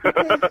I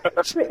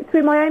mean?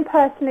 Through my own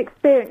personal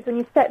experience, when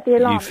you set the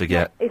alarm, You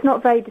forget. it's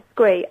not very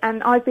discreet,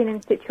 and I've been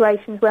in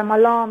situations where my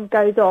alarm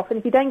goes off, and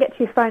if you don't get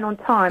to your phone on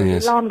time,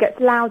 Yes. the alarm gets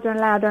louder and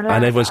louder and louder.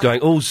 And everyone's going,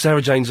 oh,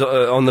 Sarah Jane's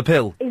on the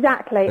pill.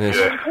 Exactly. Yes.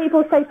 And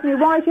people say to me,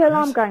 why is your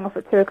alarm going off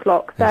at 2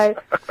 o'clock? So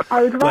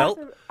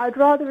I'd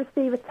rather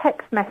receive a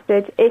text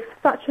message if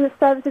such a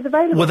service is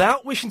available.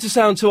 Without wishing to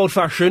sound too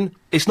old-fashioned,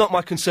 it's not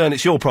my concern,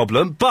 it's your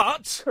problem,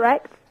 but...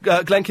 Correct.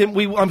 Glenn Kim,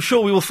 I'm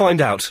sure we will find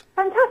out.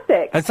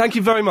 Fantastic. And thank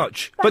you very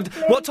much. But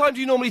what time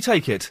do you normally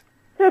take it?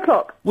 2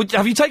 o'clock.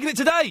 Have you taken it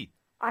today?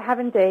 I have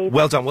indeed.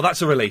 Well done. Well,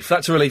 that's a relief.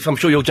 That's a relief. I'm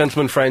sure your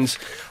gentlemen friends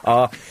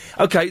are...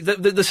 OK,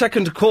 the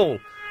second call...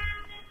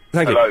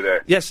 Thank you. Hello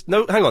there. Yes,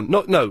 no, hang on.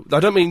 No, I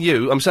don't mean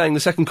you. I'm saying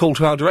the second call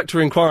to our director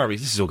of inquiries.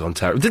 This has all gone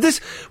terrible.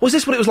 Was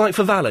this what it was like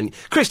for Valen?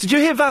 Chris, did you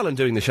hear Valen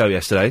doing the show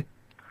yesterday?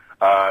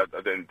 I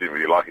didn't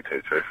really like it, to tell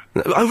you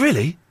the truth. Oh,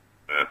 really?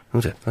 Yeah.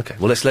 Oh, dear. OK,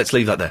 well, let's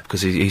leave that there,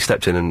 because he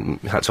stepped in and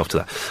hats off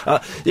to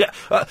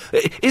that.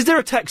 Is there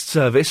a text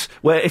service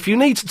where if you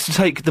need to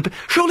take the...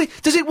 Surely,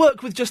 does it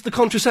work with just the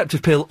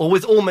contraceptive pill or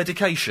with all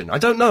medication? I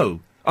don't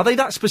know. Are they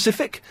that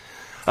specific?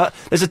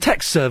 There's a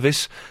text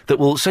service that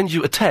will send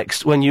you a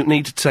text when you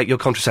need to take your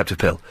contraceptive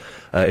pill.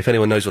 If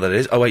anyone knows what that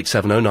is,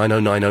 0870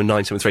 9090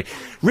 973.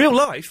 Real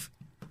life,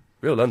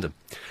 real London.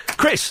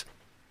 Chris!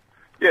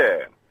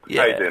 Yeah.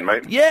 How you doing,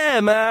 mate? Yeah,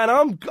 man,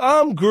 I'm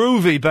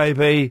groovy,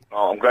 baby.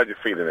 Oh, I'm glad you're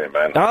feeling it,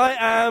 man. I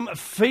am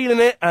feeling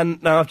it,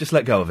 and now I've just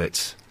let go of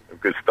it.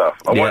 Good stuff.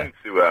 I wanted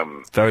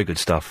to, Very good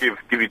stuff.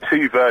 give you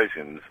two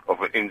versions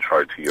of an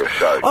intro to your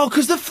show. Oh,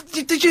 because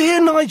did you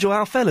hear Nigel,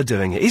 our fella,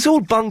 doing it? He's all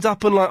bunged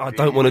up and like, I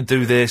don't want to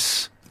do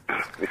this.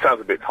 He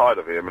sounds a bit tired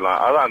of it. I mean,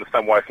 like, I don't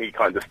understand why he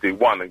can't just do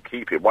one and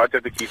keep it. Why do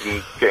you have to keep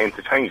him getting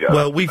to change it?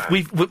 Well, we've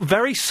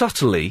very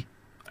subtly,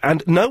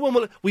 and no one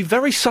will... We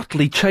very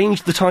subtly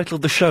changed the title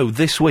of the show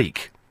this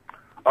week.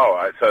 All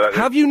right, so...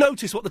 Have you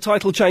noticed what the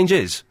title change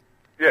is?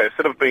 Yeah,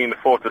 instead of being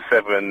 4 to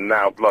 7,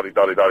 now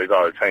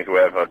bloody-dolly-dolly-dolly, change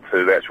whatever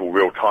to the actual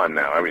real time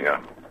now, haven't you?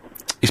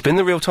 It's been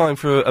the real time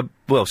for,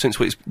 since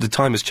the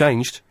time has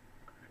changed.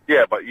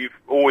 Yeah, but you've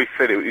always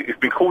said it's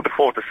been called the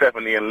 4 to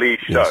 7 Ian Lee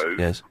show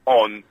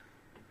on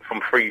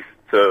from 3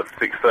 to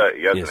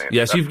 6:30, hasn't it?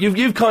 Yes,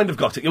 you've kind of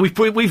got it.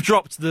 We've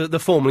dropped the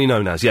formerly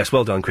known as. Yes,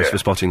 well done, Chris, for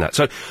spotting that.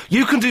 So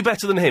you can do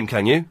better than him,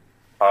 can you?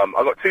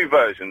 I've got two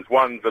versions.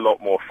 One's a lot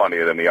more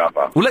funnier than the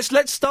other. Well,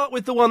 let's start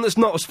with the one that's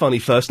not as funny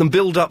first and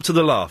build up to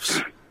the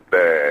laughs.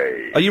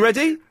 Hey. Are you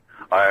ready?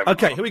 I am.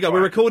 Okay, here we go.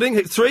 We're recording.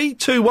 Hit 3,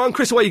 2, 1.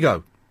 Chris, away you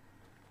go.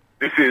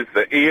 This is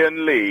the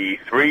Ian Lee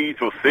 3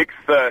 till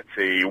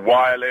 6:30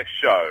 wireless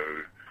show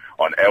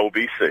on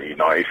LBC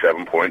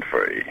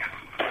 97.3.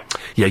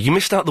 Yeah, you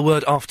missed out the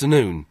word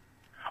afternoon.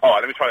 All right,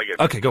 let me try it again.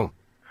 Okay, go on.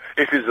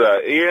 This is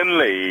Ian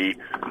Lee.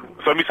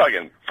 So let me start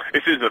again.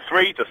 This is the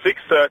 3 to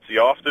 6:30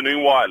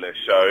 afternoon wireless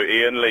show.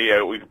 Ian Lee,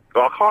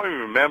 I can't even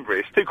remember it.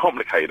 It's too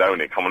complicated, don't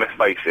it? Come on, let's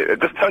face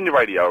it. Just turn your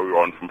radio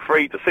on from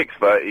 3 to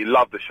 6:30.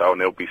 Love the show on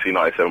LBC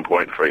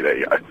 97.3. There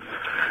you go.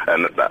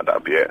 And that'll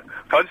be it.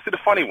 Can I just do the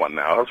funny one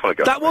now? I just want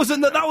to go. That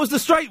was the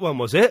straight one,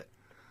 was it?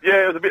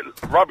 Yeah, it was a bit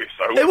rubbish,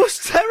 though. It was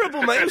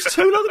terrible, mate. It was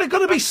too long. They've got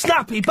to be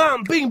snappy.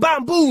 Bam, bing,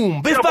 bam,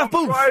 boom. Biff, baf,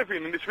 boom. I'm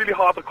driving, and it's really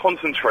hard to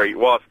concentrate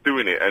whilst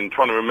doing it and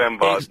trying to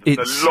remember. It's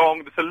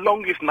the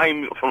longest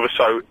name for a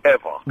show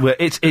ever. Well,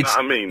 you know what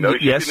I mean? It should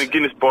be in the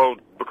Guinness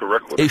Book of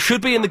Records. It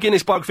should be in the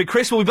Guinness biography.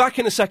 Chris, we'll be back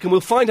in a second. We'll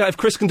find out if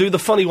Chris can do the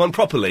funny one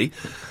properly.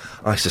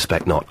 I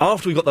suspect not.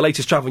 After we've got the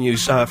latest travel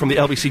news from the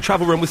LBC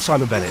Travel Room with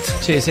Simon Bennett.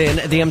 Cheers, Ian.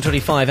 The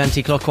M25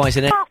 anti-clockwise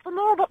in...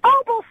 Afternoon, the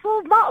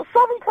LBC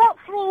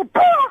 97.3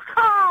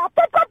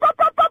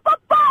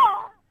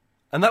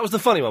 And that was the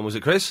funny one, was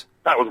it, Chris?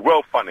 That was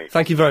well funny.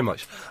 Thank you very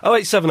much.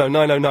 0870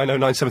 9090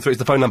 973 is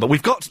the phone number.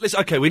 We've got...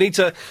 Listen, OK, we need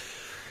to...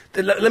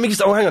 Let me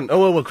just... Oh, hang on.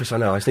 Oh, well, Chris, I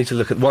know. I just need to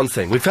look at one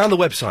thing. We found the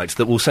website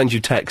that will send you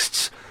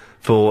texts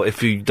for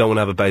if you don't want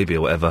to have a baby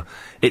or whatever.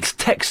 It's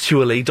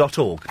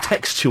textually.org.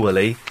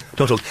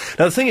 Textually.org.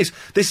 Now, the thing is,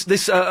 this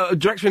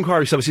Directory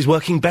Inquiry Service is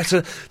working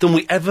better than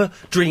we ever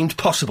dreamed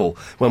possible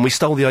when we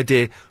stole the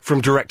idea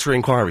from Directory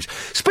Inquiries.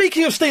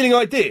 Speaking of stealing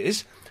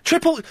ideas,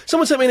 someone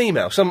sent me an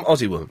email, some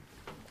Aussie woman.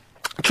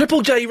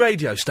 Triple J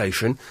radio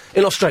station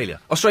in Australia.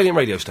 Australian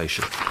radio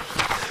station.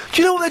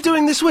 Do you know what they're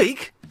doing this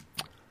week?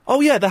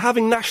 Oh, yeah, they're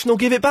having National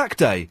Give It Back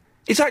Day.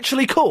 It's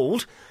actually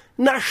called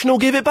National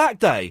Give It Back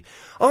Day.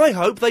 I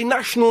hope they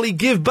nationally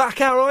give back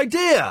our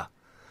idea.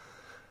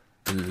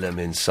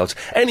 Lemon salts.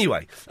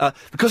 Anyway,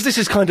 because this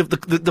is kind of...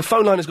 The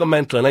phone line has gone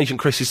mental and Agent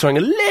Chris is throwing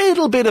a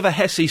little bit of a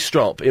Hesse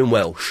strop in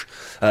Welsh.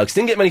 Because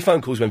he didn't get many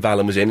phone calls when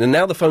Valen was in, and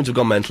now the phones have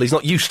gone mental. He's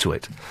not used to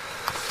it.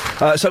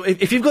 So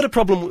if you've got a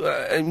problem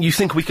and you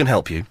think we can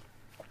help you,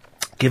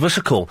 give us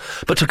a call.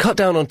 But to cut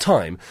down on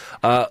time,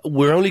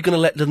 we're only going to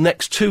let the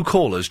next 2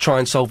 callers try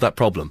and solve that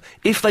problem.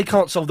 If they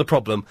can't solve the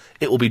problem,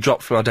 it will be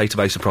dropped from our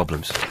database of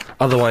problems.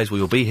 Otherwise, we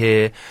will be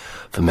here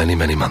for many,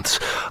 many months.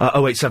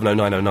 0870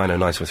 9090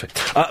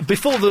 973.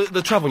 Before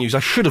the travel news, I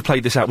should have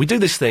played this out. We do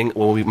this thing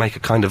where we make a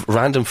kind of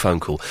random phone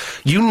call.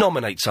 You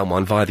nominate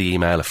someone via the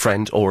email, a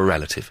friend or a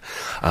relative,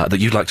 that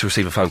you'd like to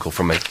receive a phone call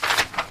from me.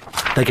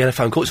 They get a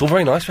phone call. It's all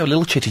very nice. We have a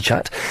little chitty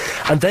chat.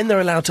 And then they're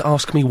allowed to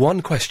ask me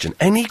one question.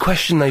 Any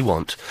question they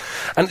want.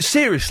 And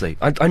seriously,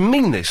 I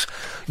mean this.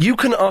 You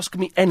can ask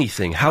me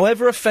anything.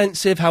 However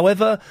offensive,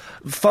 however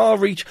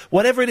far-reach,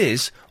 whatever it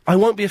is, I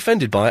won't be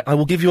offended by it. I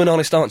will give you an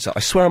honest answer. I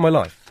swear on my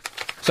life.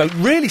 So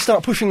really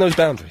start pushing those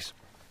boundaries.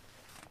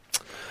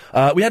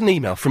 We had an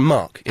email from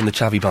Mark in the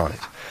Chavy Barnet.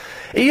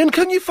 Ian,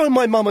 can you phone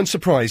my mum and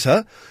surprise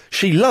her?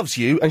 She loves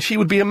you, and she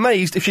would be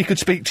amazed if she could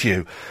speak to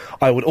you.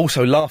 I would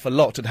also laugh a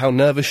lot at how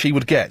nervous she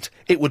would get.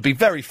 It would be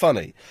very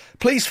funny.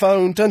 Please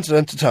phone,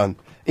 dun-dun-dun-dun-dun.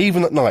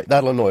 Even at night,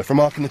 that'll annoy her. From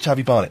Mark in the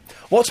Chavy Barnet.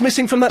 What's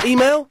missing from that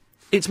email?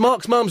 It's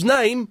Mark's mum's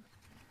name.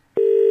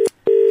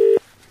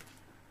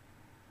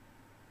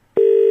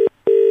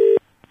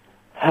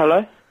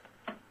 Hello?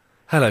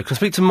 Hello, can I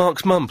speak to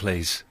Mark's mum,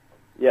 please?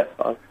 Yeah,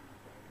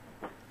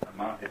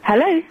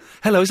 Hello?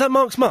 Hello, is that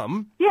Mark's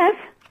mum? Yes.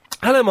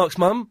 Hello, Mark's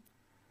mum.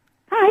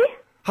 Hi.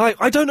 Hi,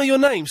 I don't know your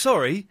name,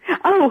 sorry.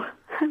 Oh,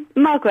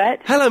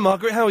 Margaret. Hello,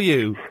 Margaret, how are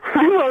you?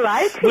 I'm all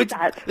right. Who's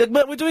that?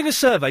 We're doing a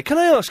survey. Can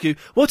I ask you,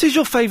 what is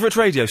your favourite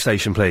radio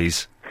station,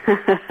 please?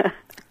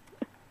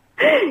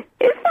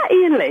 Is that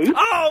Ian Lee?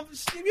 Oh,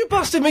 you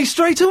busted me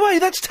straight away.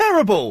 That's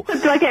terrible.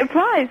 Do I get a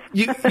prize?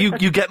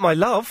 You get my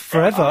love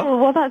forever. Oh,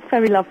 well, that's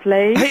very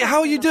lovely. Hey, how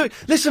are you doing?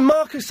 Listen,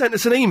 Mark has sent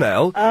us an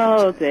email.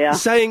 Oh, dear.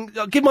 Saying,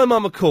 give my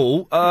mum a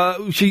call.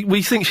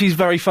 We think she's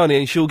very funny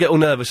and she'll get all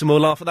nervous and we'll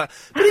laugh at that.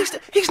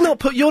 But he's not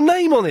put your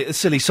name on it, the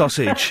silly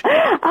sausage.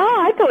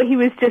 I thought he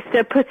was just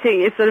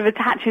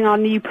attaching our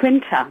new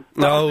printer.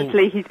 No.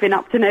 Obviously, he's been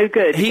up to no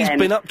good. He's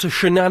been up to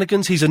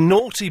shenanigans. He's a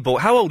naughty boy.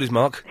 How old is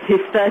Mark? He's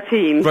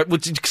 13. Right, well,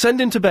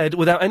 send him to bed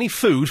without any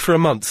food for a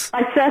month.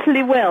 I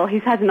certainly will.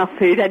 He's had enough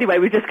food. Anyway,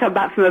 we've just come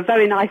back from a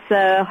very nice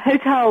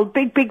hotel,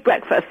 big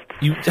breakfast.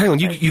 Hang on,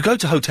 you go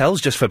to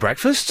hotels just for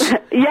breakfasts?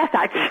 Yes,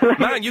 actually.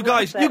 Man, you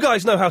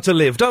guys know how to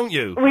live, don't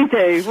you? We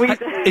do.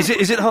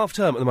 Is it half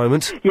term at the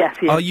moment? Yes.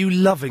 Are you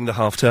loving the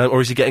half term,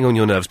 or is it getting on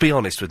your nerves? Be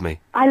honest with me.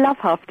 I love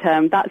half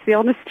term. That's the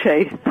honest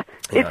truth.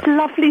 Yeah. It's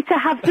lovely to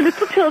have the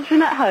little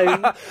children at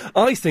home.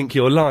 I think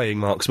you're lying,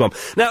 Mark's mum.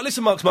 Now,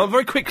 listen, Mark's mum,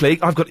 very quickly,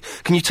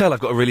 can you tell I've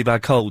got a really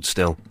bad cold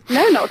still?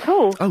 No, not at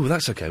all. Oh,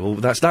 that's okay. Well,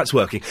 that's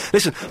working.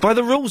 Listen, by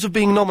the rules of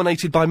being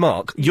nominated by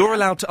Mark, you're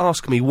allowed to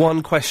ask me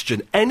one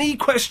question. Any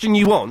question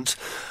you want,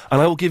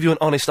 and I will give you an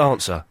honest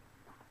answer.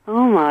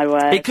 Oh, my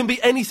word. It can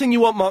be anything you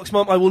want, Mark's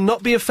mum. I will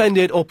not be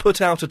offended or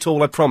put out at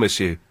all, I promise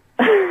you.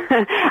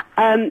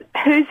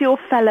 Who's your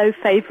fellow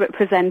favourite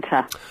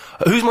presenter?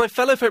 Who's my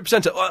fellow favourite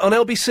presenter? On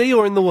LBC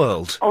or in the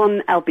world?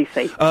 On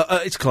LBC.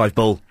 It's Clive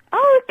Bull.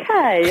 Oh, OK.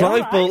 say?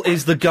 Clive Bull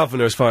is the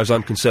governor, as far as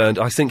I'm concerned.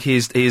 I think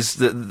he's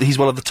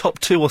one of the top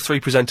 2 or 3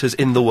 presenters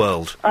in the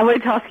world. I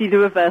won't ask you the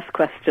reverse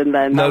question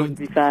then. No, that would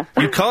be fair.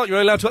 You can't. You're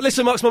only allowed to.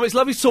 Listen, Mark's mum, it's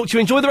lovely to talk to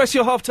you. Enjoy the rest of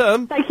your half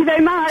term. Thank you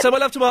very much. So my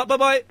love to Mark.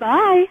 Bye-bye.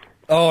 Bye.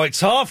 Oh,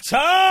 it's half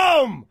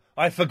term!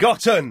 I've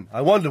forgotten.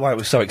 I wonder why it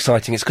was so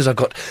exciting. It's because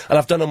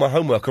I've done all my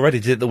homework already,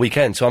 did it the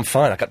weekend, so I'm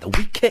fine. I got the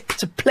weekend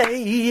to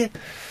play.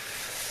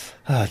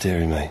 Ah,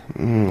 dearie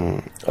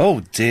me.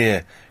 Oh,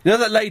 dear. You know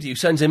that lady who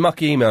sends in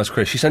mucky emails,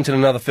 Chris? She sent in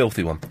another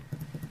filthy one.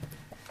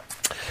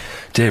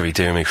 Dearie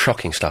me.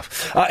 Shocking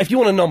stuff. If you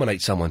want to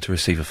nominate someone to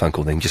receive a phone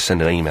call, then just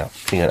send an email.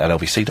 Ian at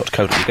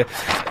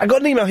lbc.co.uk. I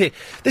got an email here.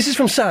 This is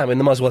from Sam in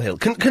the Muswell Hill.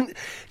 Can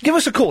give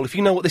us a call if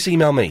you know what this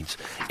email means.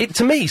 It,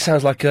 to me,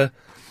 sounds like a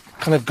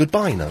kind of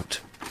goodbye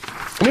note.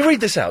 Let me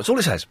read this out. It's all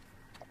it says.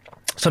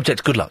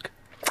 Subject, good luck.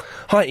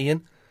 Hi,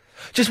 Ian.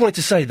 Just wanted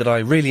to say that I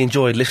really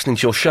enjoyed listening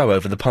to your show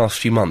over the past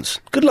few months.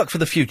 Good luck for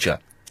the future.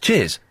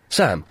 Cheers.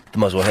 Sam, the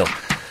Muswell Hill.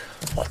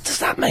 What does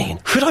that mean?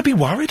 Should I be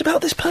worried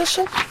about this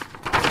person?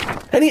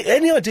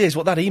 Any ideas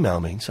what that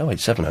email means?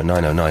 0870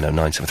 9090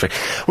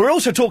 973. We're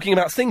also talking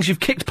about things you've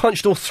kicked,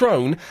 punched or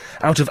thrown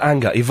out of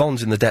anger.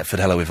 Yvonne's in the Deptford.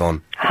 Hello,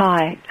 Yvonne.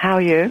 Hi, how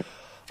are you?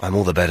 I'm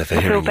all the better for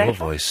hearing your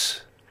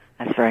voice.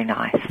 That's very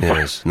nice.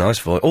 Yes, nice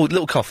voice. Oh,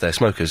 little cough there,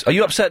 smokers. Are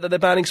you upset that they're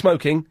banning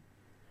smoking?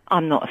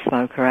 I'm not a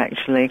smoker,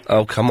 actually.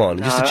 Oh, come on.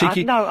 No, Just a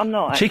cheeky... no, I'm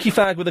not. Cheeky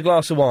fag with a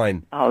glass of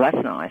wine. Oh,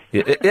 that's nice.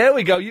 Yeah, there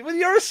we go.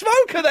 You're a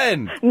smoker,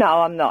 then! No,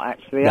 I'm not,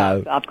 actually.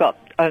 No. I've got...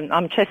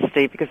 I'm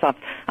chesty because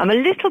I'm a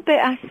little bit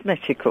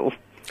asthmatical.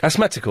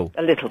 Asthmatical?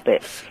 A little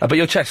bit. But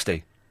you're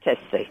chesty?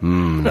 Chesty.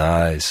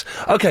 Nice.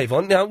 OK,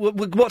 Yvonne, now,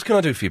 what can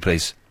I do for you,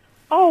 please?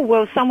 Oh,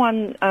 well,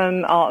 someone,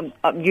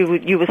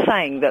 you were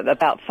saying that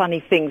about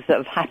funny things that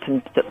have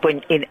happened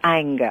when in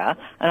anger,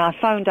 and I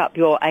phoned up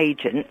your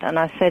agent, and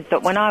I said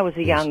that when I was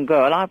a young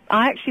girl, I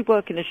actually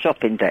work in a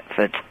shop in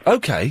Deptford.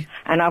 OK.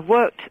 And I've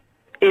worked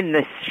in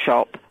this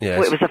shop. Yes.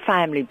 Well, it was a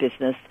family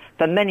business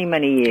for many,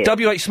 many years.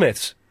 W.H.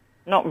 Smith's?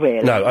 Not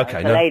really. No, OK,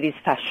 it's a ladies'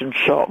 fashion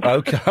shop.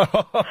 OK.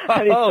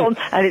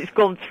 and it's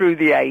gone through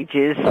the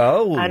ages.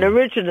 Oh. And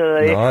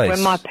originally, nice.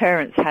 when my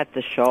parents had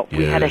the shop,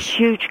 we had a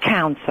huge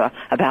counter,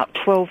 about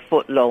 12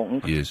 foot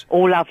long,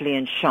 all lovely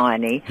and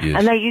shiny. Yes.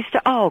 And they used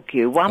to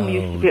argue. One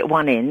used to be at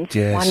one end,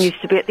 yes. one used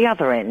to be at the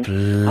other end.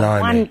 And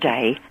one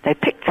day, they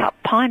picked up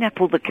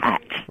Pineapple the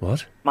cat.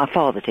 What? My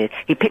father did.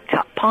 He picked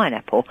up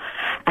Pineapple,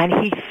 and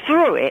he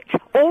threw it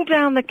all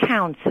down the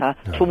counter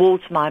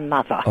towards my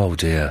mother. Oh,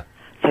 dear.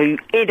 So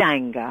in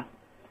anger,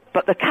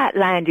 but the cat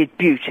landed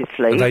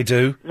beautifully. They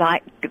do?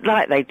 Like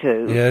they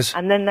do. Yes.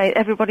 And then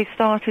everybody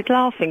started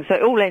laughing, so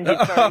it all ended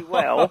very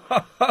well.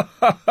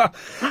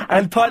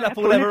 And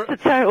Pineapple never... to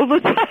tell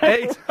the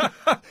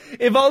tale.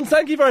 Yvonne,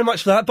 thank you very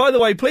much for that. By the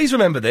way, please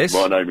remember this.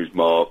 My name is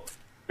Mark.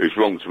 It's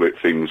wrong to hit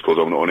things because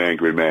I'm not an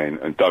angry man,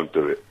 and don't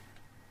do it.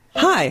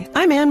 Hi,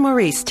 I'm Anne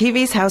Maurice,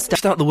 TV's House...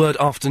 Start the word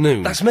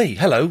afternoon. That's me.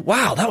 Hello.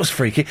 Wow, that was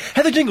freaky.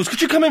 Heather Jingles,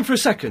 could you come in for a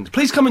second?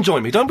 Please come and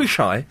join me. Don't be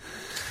shy.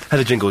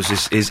 Heather Jingles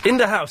is in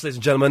the house, ladies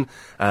and gentlemen,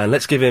 and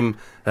let's give him,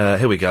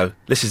 here we go.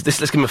 Let's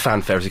give him a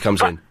fanfare as he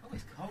comes in.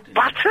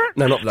 Butter?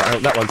 No, not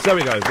that one. There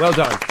we go. Well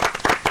done.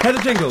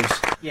 Heather Jingles.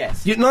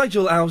 Yes.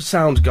 Nigel, our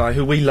sound guy,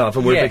 who we love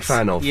and we're a big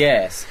fan of.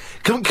 Yes.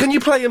 Can you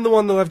play him the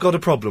one that I've got a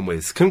problem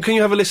with? Can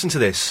you have a listen to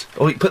this?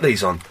 Or put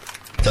these on.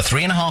 The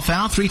 3.5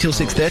 hour, 3 till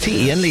 6:30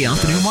 Ian Lee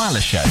Afternoon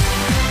Wireless Show.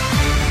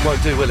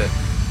 Won't do, will it?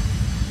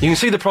 You can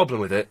see the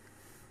problem with it.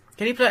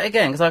 Can you play it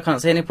again? Because I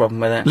can't see any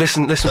problem with it.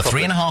 Listen. The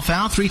 3.5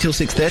 hour, 3 till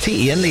 6:30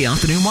 Ian Lee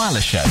Afternoon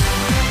Wireless Show.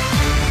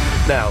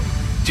 Now,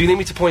 do you need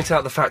me to point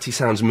out the fact he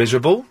sounds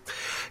miserable?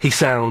 He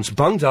sounds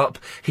bunged up.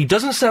 He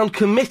doesn't sound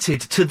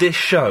committed to this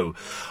show.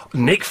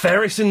 Nick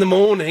Ferris in the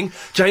morning,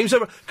 James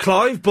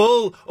Clive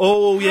Bull.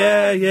 Oh,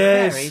 yeah,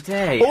 yes. Very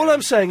day. All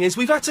I'm saying is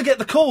we've had to get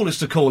the callers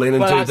to call in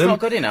and do them. Well, that's not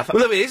good enough.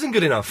 Well, no, it isn't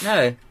good enough.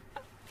 No.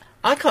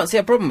 I can't see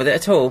a problem with it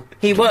at all.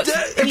 He works...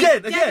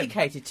 Again.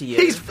 dedicated to you.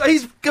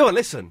 He's... Go on,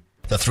 listen.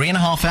 The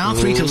 3.5 hour,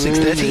 3 till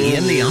 6:30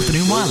 Ian Lee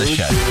Afternoon Wireless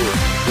Show.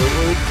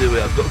 Don't do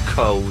it. I've got a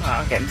cold. Oh,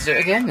 I'll get him to do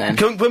it again, then.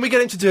 When we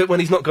get him to do it when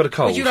he's not got a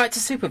cold... Would you like to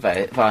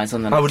supervise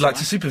on the I would like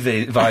to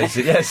supervise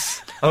it,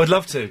 yes. I would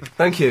love to.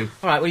 Thank you.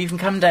 All right, well, you can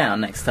come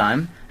down next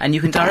time, and you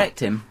can direct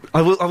him.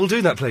 I will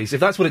do that, please, if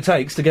that's what it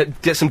takes to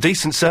get some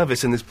decent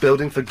service in this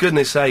building, for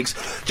goodness sakes.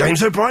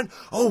 James O'Brien?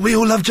 Oh, we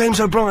all love James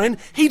O'Brien.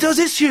 He does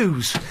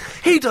issues.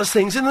 He does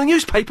things in the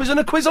newspapers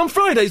and a quiz on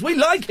Fridays. We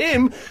like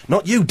him.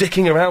 Not you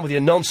dicking around with your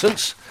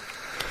nonsense.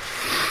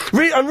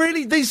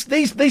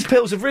 These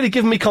pills have really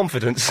given me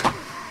confidence.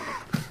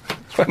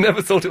 I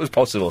never thought it was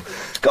possible.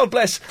 God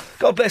bless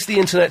the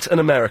internet and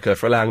America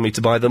for allowing me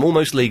to buy them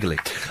almost legally.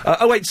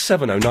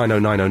 0870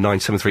 9090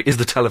 973 is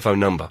the telephone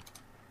number.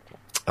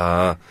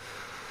 Dearie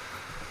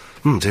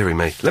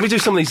me. Let me do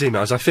some of these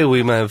emails. I feel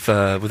we may have,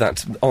 with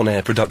that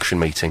on-air production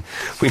meeting,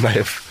 we may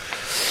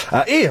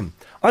have... Ian,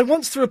 I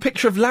once threw a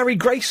picture of Larry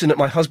Grayson at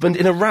my husband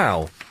in a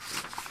row.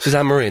 Says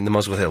Anne-Marie in the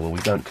Muswell Hill. Well, we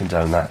don't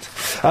condone that.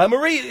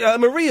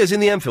 Maria's in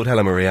the Enfield.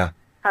 Hello, Maria.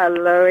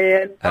 Hello,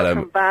 Ian. Hello.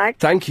 Welcome back.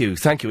 Thank you.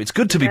 It's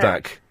good to be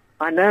back.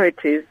 I know it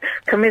is.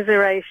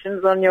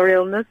 Commiserations on your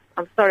illness.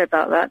 I'm sorry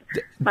about that.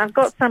 I've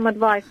got some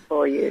advice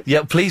for you.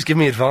 Yeah, please give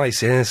me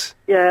advice, yes.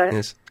 Yeah.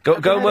 Yes. Go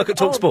and work at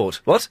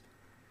TalkSport. What?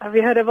 Have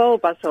you heard of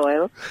Olbas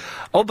oil?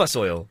 Olbas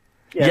oil?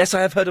 Yes. Yes,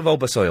 I have heard of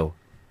Olbas oil.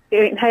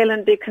 You inhale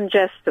and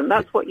decongestant.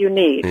 That's what you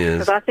need. Yes.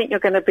 Because I think you're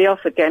going to be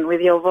off again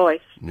with your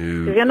voice.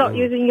 No. Because you're not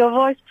using your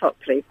voice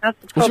properly.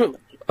 That's the problem.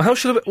 How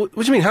should I... What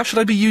do you mean? How should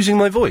I be using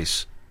my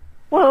voice?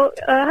 Well,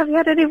 have you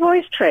had any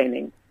voice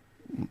training?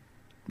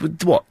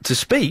 What? To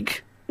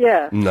speak?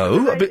 Yeah.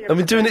 No, I've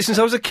been doing it since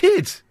I was a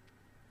kid.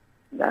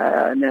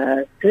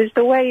 No. Because it's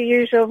the way you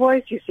use your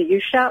voice, you see. You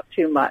shout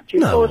too much.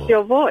 You force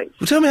your voice.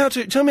 Well, tell me how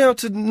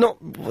to not...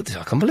 I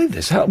can't believe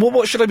this.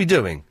 What should I be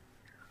doing?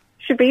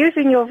 You should be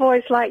using your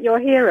voice like your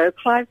hero,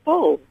 Clive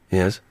Ball.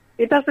 Yes.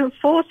 He doesn't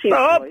force his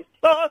voice.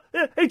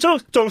 He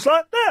talks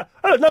like that.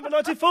 Number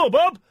 94,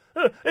 Bob.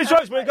 His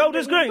rosemary gold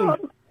is green.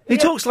 He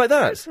talks like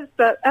that.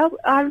 But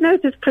I've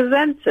noticed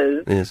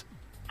presenters Yes.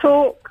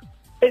 talk.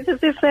 It's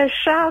as if they're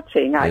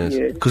shouting at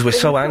you. Because we're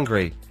so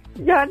angry.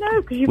 Yeah, I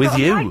know, because you've With got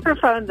you. a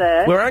microphone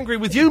there. We're angry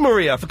with you,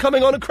 Maria, for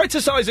coming on and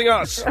criticising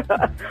us.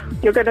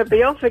 You're going to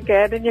be off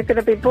again, and you're going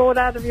to be bored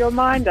out of your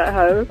mind at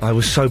home. I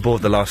was so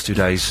bored the last 2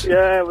 days.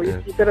 Yeah, well,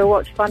 you're going to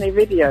watch funny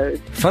videos.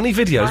 Funny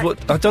videos? Right.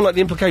 What? I don't like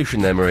the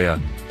implication there, Maria.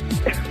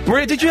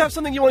 Maria, did you have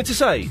something you wanted to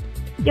say?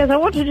 Yes, I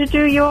wanted to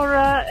do your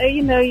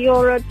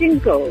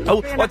jingle.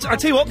 Oh, I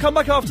tell you what, come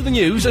back after the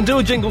news and do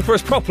a jingle for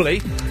us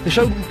properly and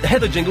show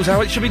Heather Jingles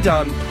how it should be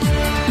done.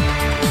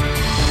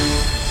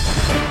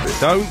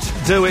 Don't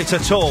do it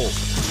at all.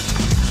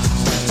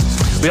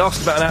 We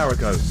asked about an hour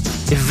ago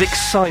if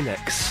Vicks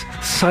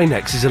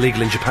Sinex is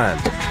illegal in Japan.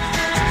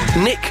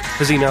 Nick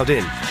has emailed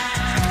in.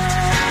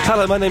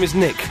 Hello, my name is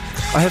Nick.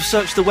 I have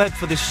searched the web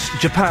for this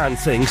Japan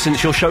thing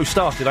since your show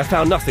started. I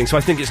found nothing, so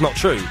I think it's not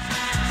true.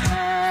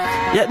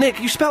 Yeah, Nick,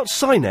 you spelt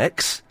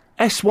Sinex,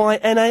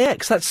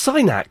 S-Y-N-A-X. That's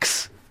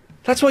Sinax.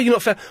 That's why you're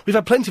not fair. We've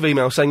had plenty of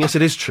emails saying, yes,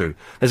 it is true.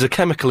 There's a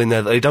chemical in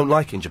there that they don't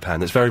like in Japan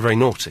that's very, very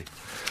naughty.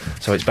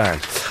 So it's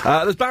banned.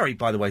 There's Barry,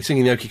 by the way,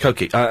 singing the Okie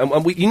Kokie.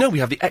 And we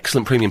have the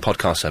excellent premium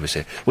podcast service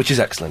here, which is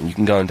excellent. You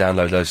can go and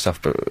download loads of stuff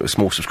for a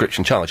small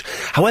subscription charge.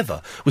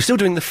 However, we're still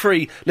doing the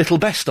free little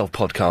best-of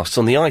podcasts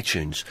on the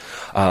iTunes.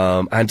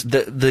 And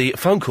the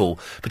phone call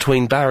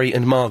between Barry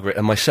and Margaret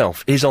and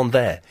myself is on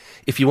there.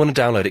 If you want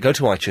to download it, go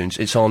to iTunes.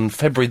 It's on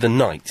February the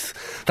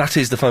 9th. That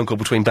is the phone call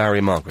between Barry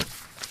and Margaret.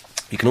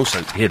 You can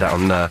also hear that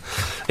on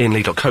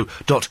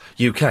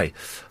ianlee.co.uk.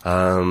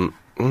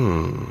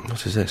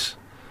 What is this?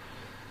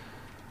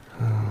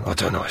 I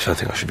don't know. I don't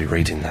think I should be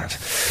reading that.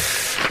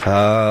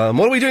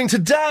 What are we doing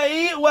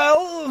today?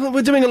 Well,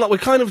 we're doing a lot. We're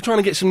kind of trying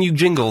to get some new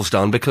jingles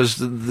done because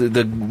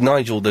the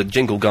Nigel, the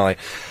jingle guy,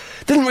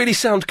 didn't really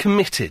sound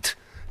committed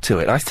to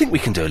it. I think we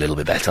can do a little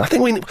bit better. I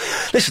think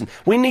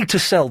we need to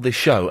sell this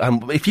show.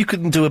 If you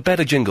can do a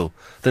better jingle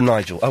than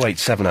Nigel,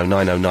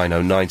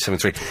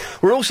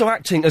 08709090973. We're also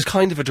acting as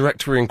kind of a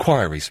directory of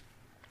inquiries.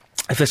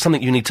 If there's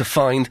something you need to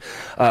find,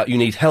 you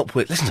need help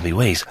with... Listen to me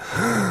wheeze.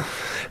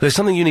 If there's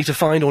something you need to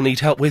find or need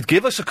help with,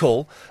 give us a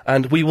call,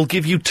 and we will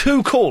give you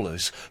 2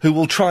 callers who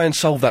will try and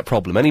solve that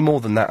problem. Any more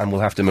than that, and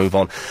we'll have to move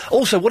on.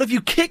 Also, what have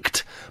you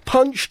kicked,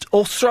 punched,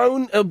 or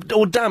thrown,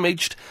 or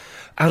damaged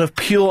out of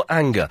pure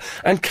anger?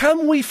 And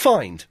can we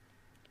find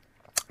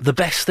the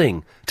best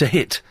thing to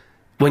hit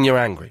when you're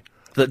angry?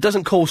 That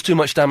doesn't cause too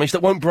much damage,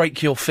 that won't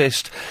break your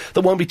fist, that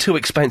won't be too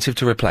expensive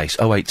to replace.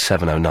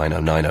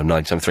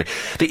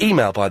 08709090973. The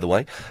email, by the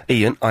way,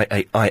 Ian,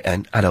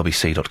 I-A-I-N,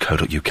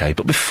 @lbc.co.uk.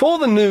 But before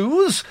the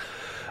news,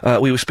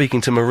 we were speaking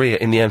to Maria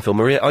in the Enfield.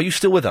 Maria, are you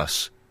still with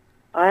us?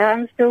 I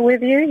am still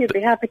with you. You'd be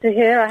happy to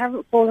hear. I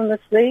haven't fallen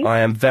asleep. I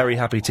am very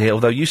happy to hear,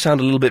 although you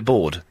sound a little bit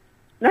bored.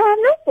 No,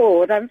 I'm not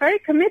bored. I'm very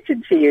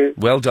committed to you.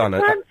 Well done.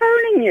 That's why I'm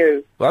phoning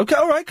you. Okay,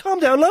 all right, calm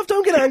down, love.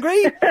 Don't get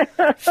angry.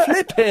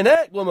 Flipping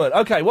heck, woman.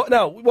 Okay, what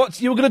now?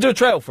 You were going to do a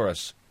trail for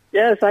us?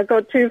 Yes, I've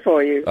got 2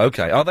 for you.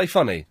 Okay, are they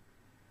funny?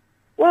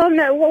 Well,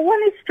 no. Well,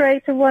 one is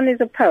straight and one is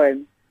a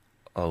poem.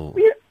 Oh.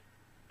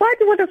 Why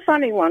do you want a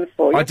funny one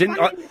for? I didn't...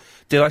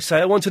 did I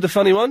say I wanted a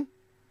funny one?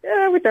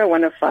 Yeah, we don't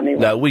want a funny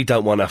one. No, we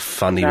don't want a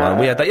funny one.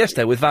 We had that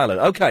yesterday with Valen.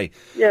 Okay.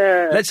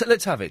 Yeah.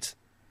 Let's have it.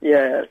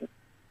 Yeah.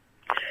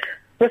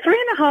 For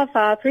 3.5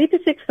 hours, 3 to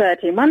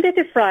 6:30, Monday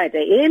to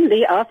Friday, Ian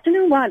Lee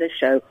Afternoon Wireless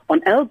Show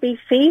on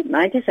LBC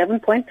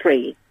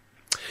 97.3.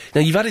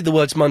 Now, you've added the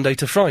words Monday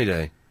to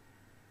Friday.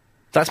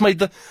 That's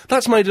made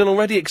an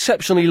already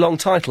exceptionally long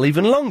title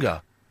even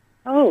longer.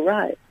 Oh,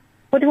 right.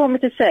 What do you want me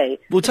to say?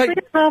 We'll take...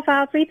 3.5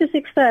 hours, 3 to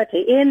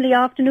 6:30, Ian Lee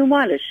Afternoon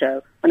Wireless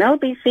Show on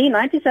LBC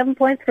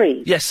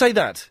 97.3. Yes, say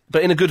that,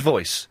 but in a good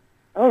voice.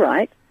 All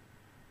right.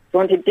 You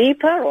want it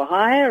deeper or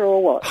higher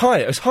or what?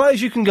 Higher, as high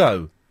as you can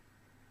go.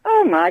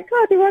 Oh, my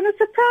God, you want a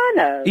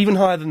soprano? Even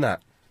higher than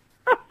that.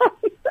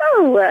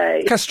 No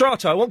way.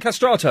 Castrato, I want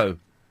castrato.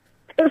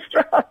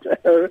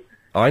 Castrato.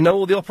 I know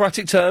all the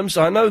operatic terms,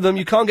 I know them,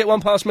 you can't get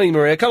one past me,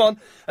 Maria, come on.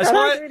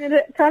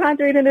 Can I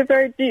do it in a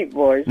very deep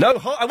voice?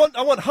 No, I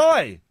want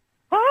high.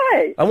 High?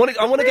 high. I want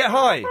to get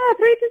high. 3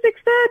 to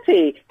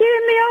 6:30 here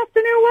in the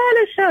Afternoon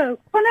Wireless Show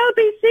on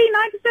LBC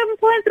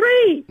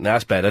 97.3.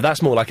 That's better.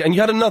 That's more like it. And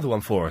you had another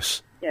one for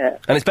us. Yeah.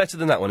 And it's better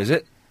than that one, is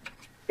it?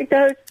 It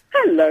goes,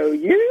 hello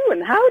you,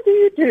 and how do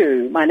you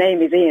do? My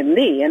name is Ian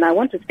Lee, and I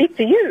want to speak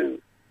to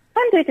you.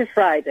 Monday to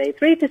Friday,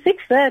 3 to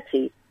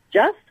 6:30,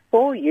 just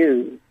for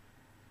you.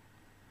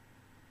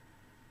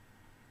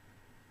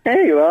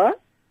 There you are.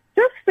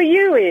 Just for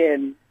you,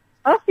 Ian.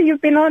 After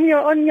you've been on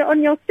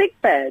your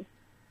sick bed.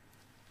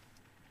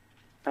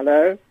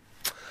 Hello?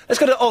 Let's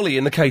go to Ollie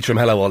in the caterum.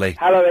 Hello, Ollie.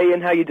 Hello, Ian.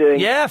 How you doing?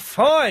 Yeah,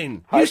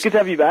 fine. Hi, it's good to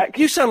have you back.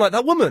 You sound like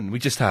that woman we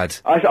just had.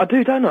 I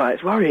do, don't I?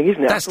 It's worrying,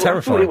 isn't it? That's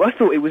terrifying. I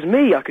thought it was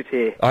me I could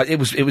hear.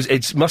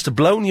 It must have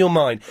blown your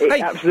mind. Hey,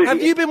 absolutely.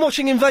 have you been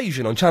watching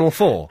Invasion on Channel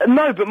 4?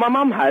 No, but my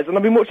mum has, and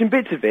I've been watching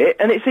bits of it,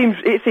 and it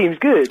seems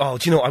good. Oh,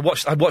 do you know,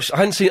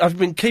 I've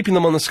been keeping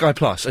them on the Sky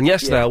Plus, and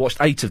yesterday I watched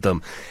 8 of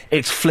them.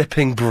 It's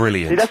flipping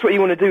brilliant. See, that's what you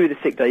want to do with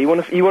a sick day. You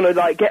want to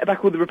like, get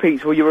back all the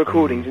repeats, all your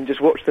recordings, and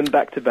just watch them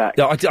back to back.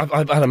 Yeah,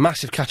 I've had a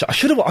massive catch-up.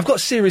 I've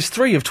got Series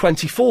 3 of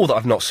 24 that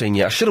I've not seen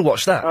yet. I should have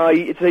watched that.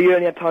 So you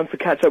only had time for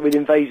catch-up with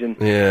Invasion?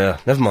 Yeah,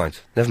 never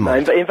mind. No,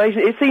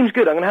 Invasion, it seems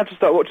good. I'm going to have to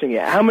start watching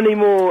it. How many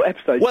more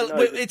episodes? Well,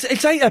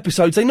 it's 8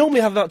 episodes. They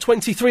normally have about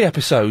 23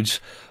 episodes.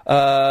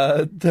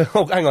 Hang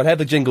on,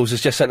 Heather Jingles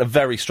has just sent a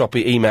very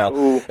stroppy email.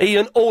 Ooh.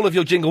 Ian, all of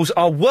your jingles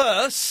are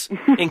worse,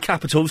 in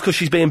capitals, because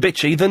she's being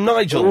bitchy, than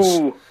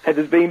Nigel's. Ooh,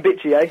 Heather's being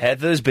bitchy, eh?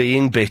 Heather's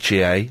being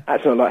bitchy, eh?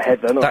 That's not like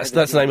Heather, That's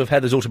the name of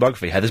Heather's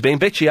autobiography. Heather's being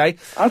bitchy, eh?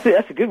 I think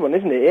that's a good one,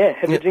 isn't it? Yeah,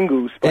 Heather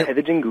Jingles by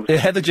Heather Jingles. Yeah,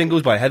 Heather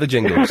Jingles by Heather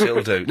Jingles.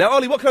 It'll do. Now,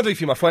 Ollie, what can I do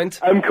for you, my friend?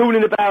 I'm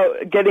calling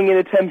about getting in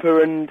a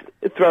temper and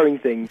throwing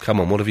things.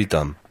 Come on, what have you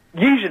done?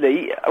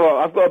 Usually, well,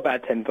 I've got a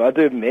bad temper, I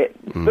do admit,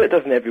 but it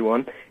doesn't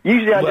everyone.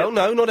 Usually I no,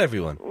 not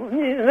everyone.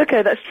 Yeah,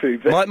 okay, that's true.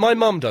 But my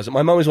mum doesn't.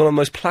 My mum is one of the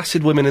most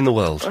placid women in the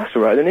world. That's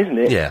all right then, isn't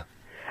it? Yeah.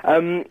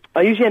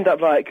 I usually end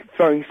up, like,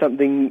 throwing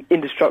something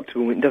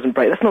indestructible and it doesn't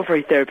break. That's not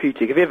very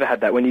therapeutic. Have you ever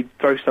had that, when you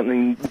throw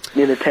something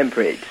in a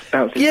temper, it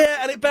bounces? Yeah,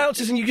 and it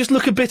bounces and you just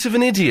look a bit of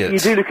an idiot. You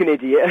do look an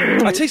idiot.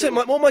 I tell you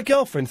something, what my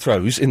girlfriend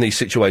throws in these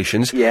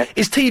situations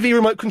is TV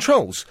remote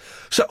controls.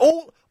 So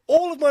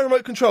all of my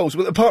remote controls,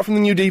 apart from the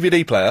new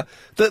DVD player,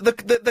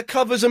 the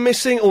covers are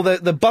missing, or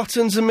the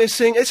buttons are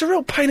missing. It's a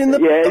real pain in the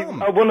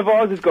bum. One of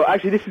ours has got,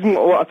 actually this isn't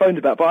what I phoned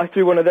about, but I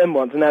threw one of them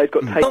once and now it's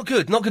got tape. Not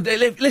good.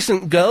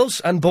 Listen,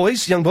 girls and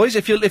boys, young boys,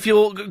 if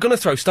you're gonna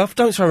throw stuff,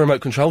 don't throw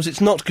remote controls, it's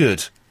not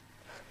good.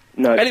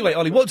 No. Anyway,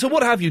 Ollie,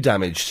 what have you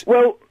damaged?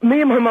 Well, me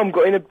and my mum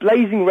got in a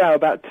blazing row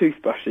about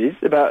toothbrushes.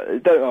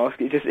 Don't ask.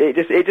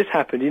 It just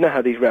happened. You know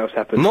how these rows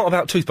happen. Not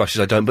about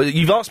toothbrushes, I don't. But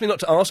you've asked me not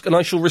to ask, and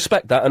I shall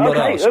respect that and not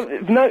ask.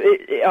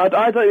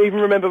 I don't even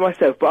remember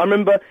myself, but I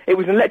remember it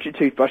was an electric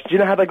toothbrush. Do you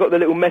know how they got the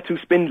little metal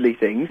spindly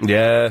things?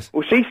 Yes.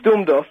 Well, she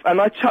stormed off,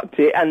 and I chucked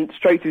it and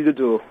straight through the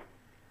door.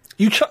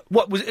 You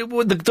what was it?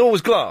 The door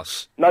was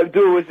glass. No,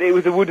 it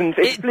was a wooden,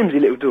 flimsy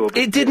little door.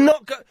 It did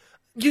not go.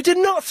 You did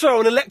not throw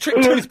an electric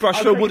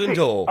toothbrush through a wooden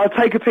door. I'll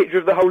take a picture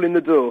of the hole in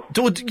the door.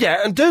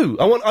 Yeah, and do.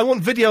 I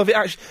want video of it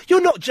actually. You're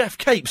not Jeff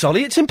Capes,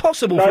 Ollie. It's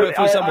impossible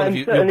for someone of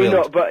you. Certainly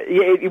not, but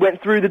yeah, it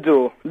went through the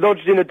door,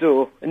 lodged in a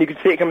door, and you could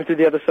see it coming through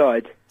the other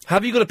side.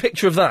 Have you got a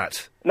picture of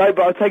that? No,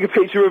 but I'll take a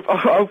picture of...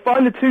 I'll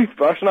find the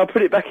toothbrush and I'll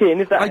put it back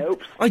in, if that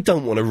helps. I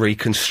don't want a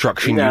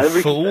reconstruction,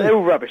 you fool. They're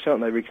all rubbish,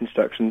 aren't they,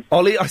 reconstructions?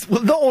 Ollie,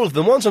 well, not all of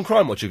them. Ones on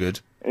Crime Watch are good.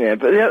 Yeah,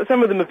 but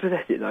some of them are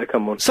pathetic, though,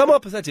 come on. Some are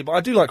pathetic, but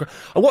I do like...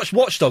 I watched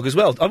Watchdog as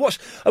well. I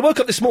woke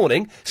up this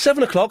morning,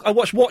 7 o'clock, I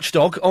watched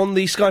Watchdog on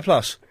the Sky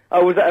Plus.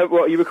 Oh, was that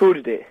what, you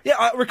recorded it? Yeah,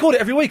 I record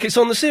it every week. It's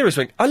on the series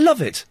thing. I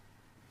love it.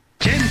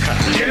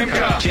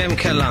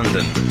 Jimka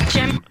London.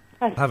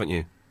 Haven't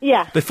you?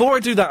 Yeah. Before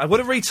I do that, I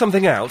want to read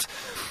something out.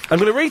 I'm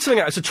going to read something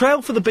out. It's a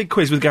trail for the big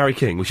quiz with Gary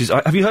King, which is...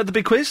 have you heard the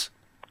big quiz?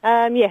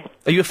 Yes.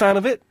 Are you a fan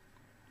of it?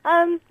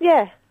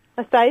 Yeah,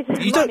 I suppose.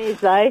 You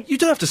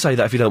don't have to say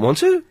that if you don't want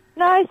to.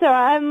 No, it's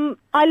alright.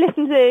 I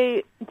listen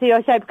to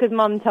your show because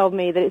Mum told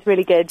me that it's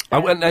really good.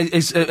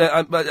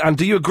 And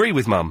do you agree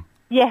with Mum?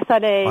 Yes, I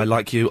do. I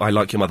like you, I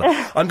like your mother.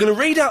 I'm going to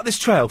read out this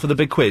trail for the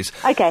big quiz.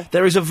 Okay.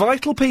 There is a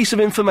vital piece of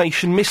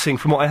information missing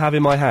from what I have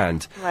in my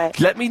hand. Right.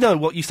 Let me know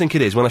what you think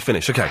it is when I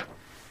finish, okay?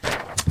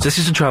 So this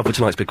is the trail for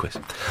tonight's big quiz.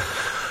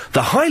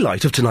 The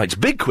highlight of tonight's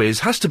big quiz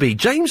has to be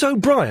James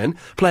O'Brien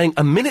playing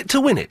A Minute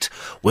to Win It.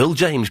 Will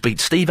James beat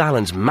Steve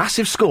Allen's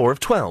massive score of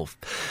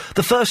 12?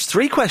 The first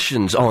 3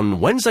 questions on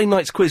Wednesday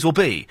night's quiz will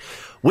be,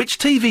 which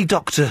TV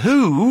Doctor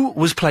Who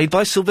was played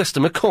by Sylvester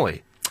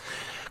McCoy?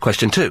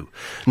 Question 2.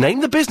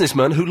 Name the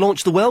businessman who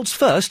launched the world's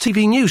first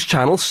TV news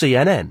channel,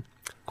 CNN.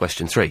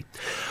 Question 3.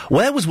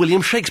 Where was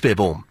William Shakespeare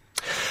born?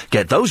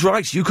 Get those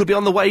right, you could be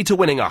on the way to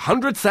winning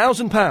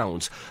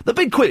 £100,000. The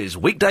big quiz,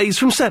 weekdays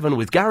from 7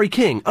 with Gary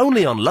King,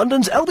 only on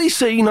London's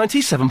LBC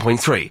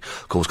 97.3.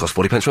 Calls cost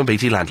 40 pence from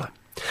BT Landline.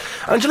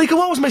 Angelica,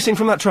 what was missing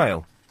from that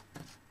trail?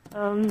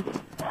 I'm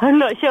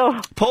not sure.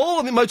 Paul,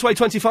 on the Motorway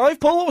 25.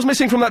 Paul, what was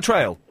missing from that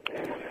trail?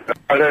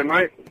 Hello,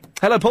 mate.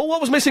 Hello, Paul,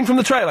 what was missing from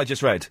the trail I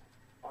just read?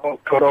 Oh,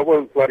 God, I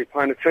wasn't bloody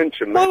paying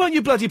attention, mate. Why weren't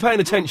you bloody paying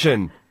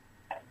attention?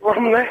 Well,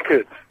 I'm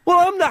knackered. Well,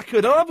 I'm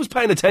knackered. I was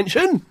paying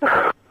attention.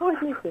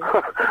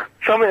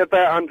 Something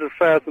about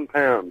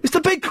 £100,000. It's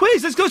the big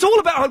quiz. It's all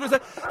about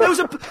 100. There was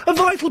a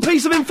vital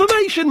piece of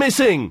information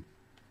missing.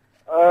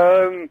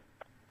 I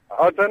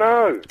don't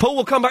know. Paul,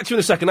 we'll come back to you in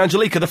a second.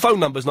 Angelica, the phone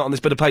number's not on this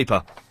bit of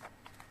paper.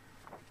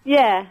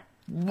 Yeah.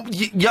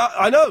 Yeah,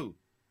 I know.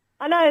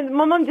 I know,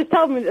 my mum just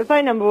told me that the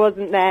phone number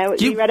wasn't there,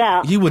 which you read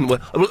out. You wouldn't...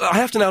 Well, I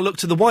have to now look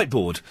to the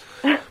whiteboard,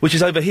 which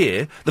is over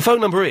here. The phone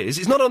number is...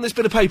 It's not on this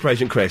bit of paper,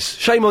 Agent Chris.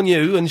 Shame on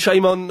you, and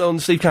shame on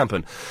Steve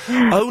Campen.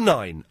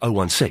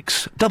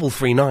 09016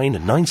 339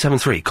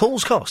 973.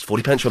 Calls cost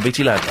 40 pence from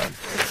BT Landline.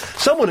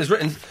 Someone has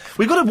written...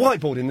 We've got a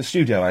whiteboard in the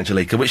studio,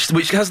 Angelica, which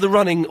has the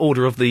running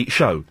order of the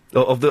show,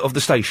 of the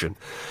station.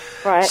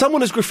 Right.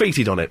 Someone has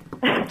graffitied on it.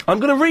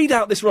 I'm going to read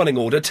out this running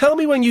order. Tell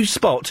me when you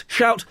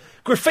shout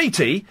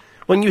graffiti...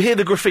 when you hear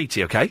the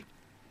graffiti, OK?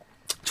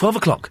 12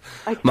 o'clock,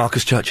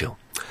 Marcus Churchill.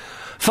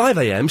 5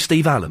 a.m,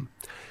 Steve Allen.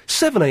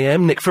 7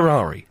 a.m, Nick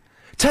Ferrari.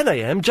 10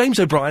 a.m, James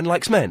O'Brien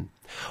Likes Men.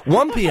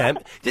 1 p.m...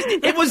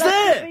 it was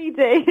there!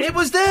 It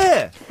was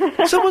there!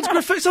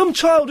 Some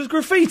child has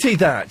graffitied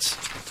that.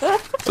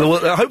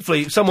 Well,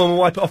 hopefully someone will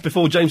wipe it off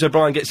before James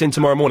O'Brien gets in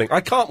tomorrow morning.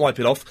 I can't wipe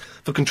it off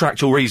for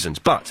contractual reasons,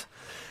 but...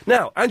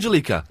 Now,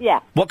 Angelica. Yeah.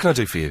 What can I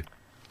do for you?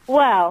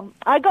 Well,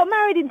 I got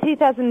married in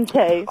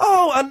 2002.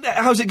 Oh, and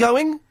how's it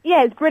going?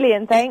 Yeah, it's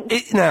brilliant,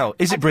 thanks. Now,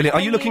 is it brilliant?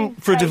 Are you looking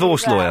for a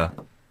divorce lawyer?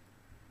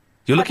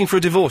 You're looking for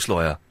a divorce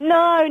lawyer? No.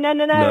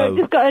 I've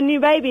just got a new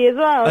baby as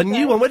well. A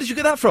new one? Where did you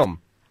get that from?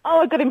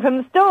 Oh, I got him from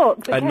the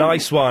stalk. A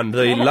nice one,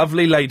 the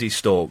lovely lady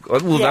stalk.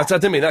 Well, Yeah. I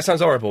didn't mean that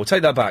sounds horrible.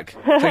 Take that back.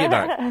 Take it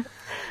back.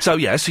 So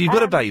you've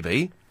got a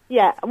baby.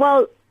 Yeah,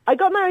 well, I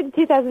got married in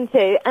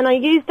 2002, and I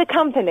used the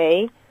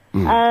company,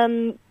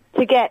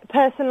 to get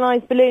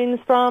personalised balloons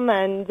from,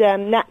 and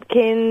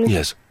napkins.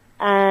 Yes.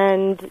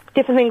 And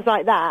different things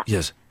like that.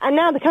 Yes. And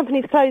now the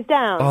company's closed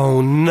down. Oh,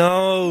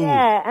 no.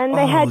 Yeah, and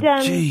they had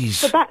jeez.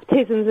 for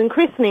baptisms and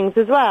christenings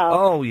as well.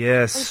 Oh,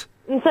 yes.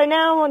 And so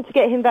now I want to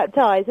get him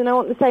baptised, and I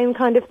want the same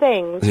kind of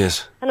things.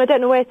 Yes. And I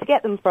don't know where to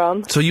get them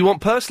from. So you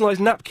want personalised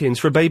napkins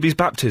for a baby's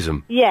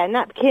baptism? Yeah,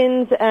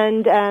 napkins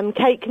and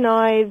cake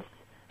knives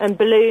and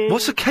balloons.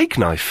 What's a cake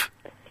knife?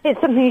 It's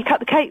something you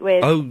cut the cake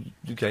with. Oh,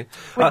 okay.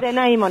 With their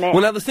name on it.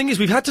 Well, now, the thing is,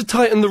 we've had to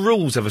tighten the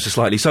rules ever so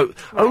slightly, so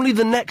only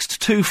the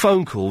next 2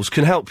 phone calls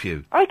can help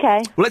you.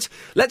 Okay. Well,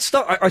 let's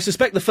start... I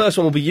suspect the first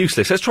one will be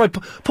useless. Let's try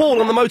Paul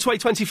on the motorway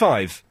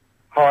 25.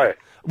 Hi.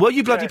 Were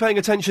you bloody paying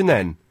attention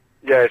then?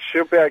 Yeah,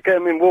 she'll be able to get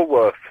them in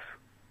Woolworths.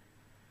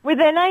 With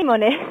their name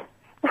on it?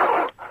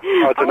 I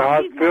don't know,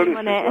 I'll be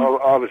honest,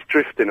 I was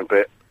drifting a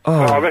bit. Oh,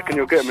 I reckon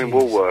you'll get them in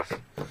Woolworths.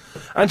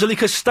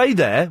 Angelica, stay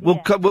there. We'll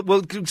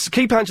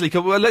keep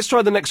Angelica. Well, let's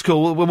try the next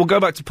call. We'll go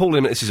back to Paul in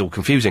a minute. This is all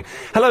confusing.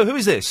 Hello, who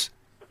is this?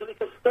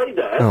 Angelica, stay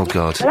there. Oh,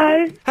 God.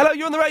 Hello? Hello,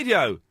 you're on the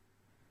radio.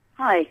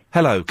 Hi.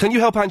 Hello, can you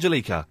help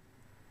Angelica?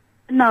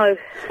 No.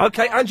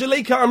 OK,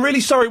 Angelica, I'm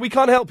really sorry, we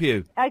can't help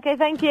you. Okay,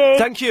 thank you.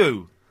 Thank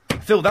you. I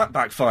feel that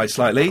backfired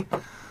slightly.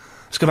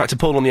 Let's go back to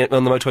Paul on the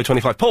motorway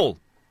 25. Paul.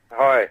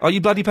 Hi. Are you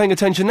bloody paying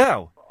attention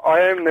now? I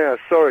am now,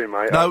 sorry,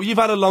 mate. No, you've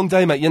had a long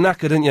day, mate. You're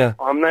knackered, aren't you?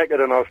 I'm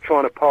knackered and I was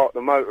trying to park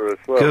the motor as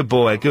well. Good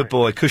boy,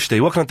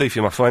 Kushti. What can I do for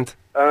you, my friend?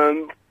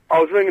 I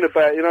was ringing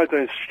about,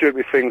 doing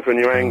stupid things when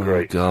you're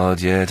angry. Oh,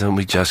 God, yeah, don't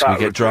we just? We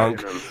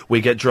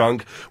get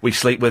drunk, we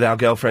sleep with our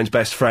girlfriend's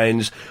best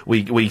friends,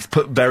 we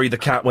bury the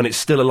cat when it's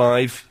still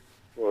alive.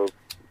 Well,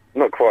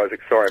 not quite as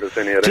excited as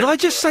any of that. Did I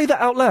just say that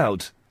out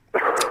loud?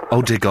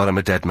 Oh, dear God, I'm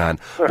a dead man.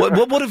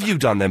 What have you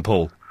done then,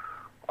 Paul?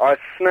 I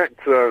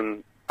snapped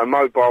a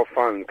mobile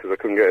phone because I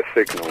couldn't get a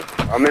signal.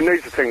 I mean,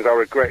 these are things I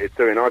regretted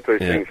doing. I do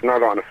things,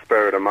 like on a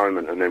spur of the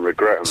moment and then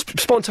regret them.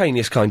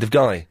 Spontaneous kind of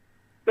guy.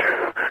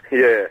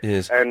 Yeah.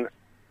 Yes. And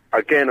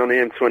again, on the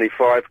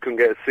M25, couldn't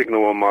get a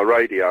signal on my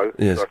radio.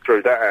 Yes. So I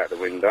threw that out the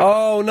window.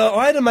 Oh, no,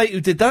 I had a mate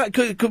who did that.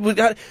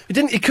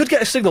 He could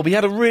get a signal, but he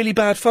had a really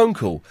bad phone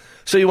call.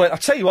 So he went, I'll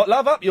tell you what,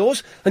 love up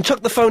yours, and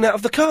chucked the phone out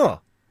of the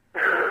car.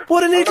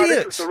 What an idiot!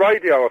 It was the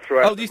radio I threw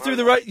out. Oh, you threw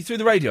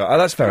the radio? Oh,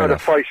 that's fair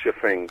enough. The fascia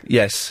thing.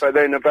 Yes. But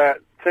then about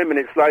 10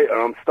 minutes later,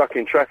 I'm stuck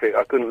in traffic.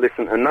 I couldn't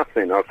listen to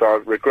nothing. So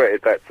I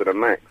regretted that to the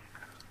max.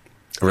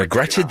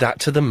 Regretted that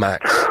to the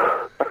max.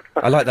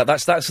 I like that.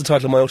 That's the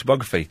title of my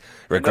autobiography.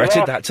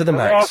 Regretted that to the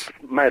max. The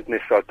last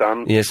madness I've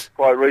done. Yes.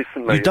 Quite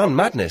recently. You've done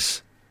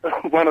madness?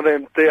 One of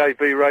them DAB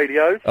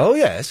radios. Oh,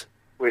 yes.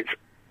 Which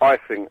I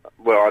think,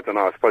 well, I don't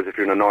know, I suppose if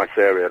you're in a nice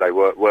area they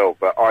work well,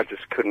 but I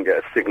just couldn't get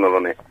a signal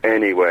on it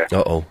anywhere.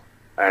 Uh-oh.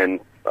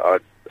 And I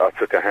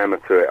took a hammer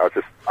to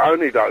it.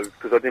 Only though,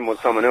 because I didn't want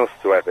someone else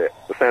to have it.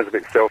 It sounds a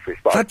bit selfish,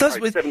 but I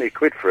paid 70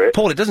 quid for it.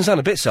 Paul, it doesn't sound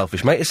a bit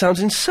selfish, mate. It sounds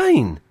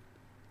insane.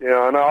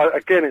 Yeah, and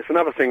again, it's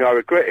another thing I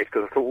regretted,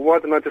 because I thought, well, why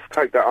didn't I just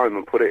take that home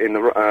and put it in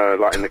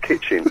the, in the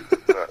kitchen?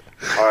 But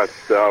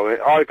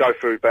I go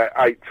through about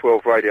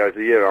 8-12 radios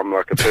a year. I'm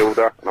like a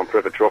builder, and I'm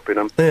forever dropping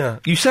them. Yeah.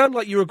 You sound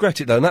like you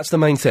regret it, though, and that's the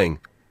main thing.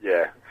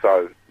 Yeah,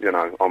 so,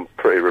 I'm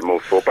pretty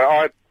remorseful.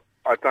 But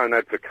I don't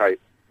advocate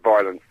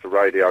violence to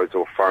radios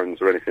or phones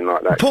or anything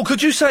like that. Paul,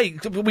 could you say...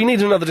 We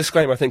need another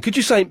disclaimer, I think. Could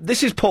you say,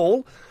 this is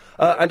Paul...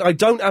 and I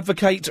don't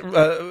advocate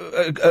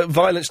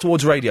violence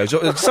towards radios.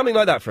 Something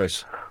like that for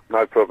us.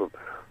 No problem.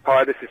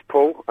 Hi, this is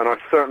Paul, and I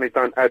certainly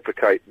don't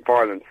advocate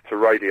violence to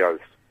radios.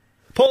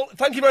 Paul,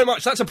 thank you very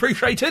much. That's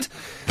appreciated.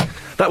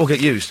 That will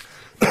get used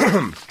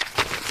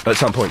at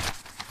some point.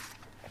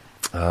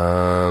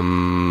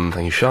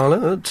 Thank you,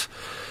 Charlotte.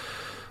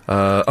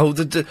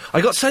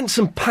 I got sent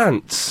some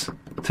pants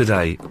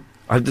today.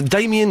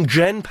 Damien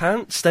Jen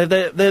pants.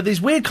 They're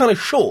these weird kind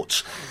of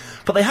shorts,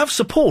 but they have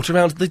support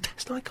around the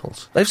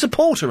testicles. They have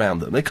support around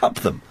them. They cup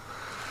them.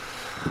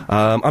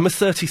 I'm a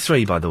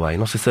 33, by the way,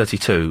 not a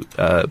 32.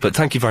 But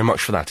thank you very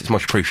much for that. It's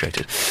much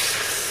appreciated.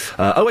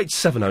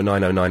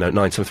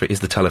 08709090973 is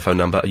the telephone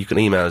number. You can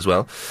email as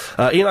well.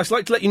 Ian, I'd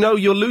like to let you know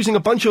you're losing a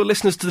bunch of your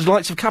listeners to the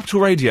delights of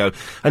Capital Radio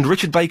and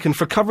Richard Bacon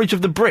for coverage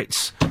of the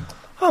Brits.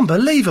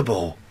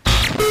 Unbelievable.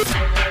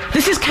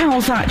 This is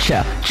Carol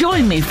Thatcher.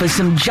 Join me for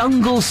some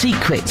jungle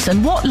secrets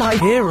and what life...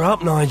 Cheer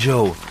up,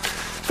 Nigel.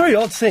 Very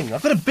odd thing.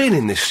 I've got a bin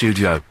in this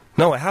studio.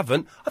 No, I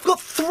haven't. I've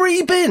got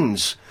 3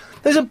 bins.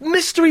 There's a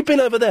mystery bin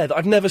over there that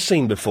I've never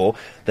seen before.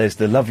 There's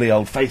the lovely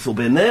old faithful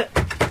bin there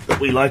that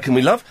we like and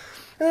we love.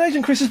 And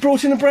Agent Chris has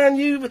brought in a brand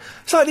new,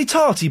 slightly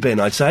tarty bin,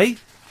 I'd say.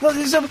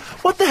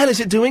 What the hell is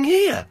it doing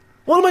here?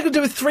 What am I going to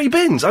do with 3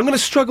 bins? I'm going to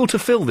struggle to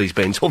fill these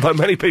bins, although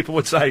many people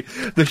would say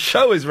the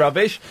show is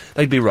rubbish.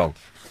 They'd be wrong.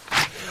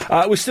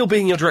 We're still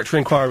being your directory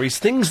inquiries,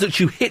 things that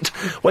you hit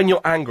when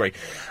you're angry.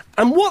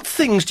 And what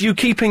things do you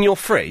keep in your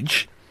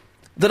fridge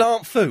that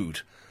aren't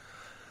food?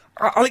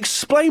 I'll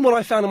explain what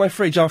I found in my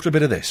fridge after a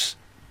bit of this.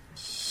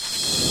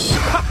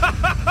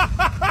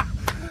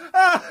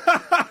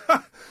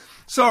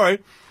 Sorry.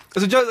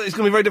 There's a joke that it's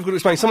going to be very difficult to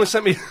explain. Someone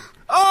sent me...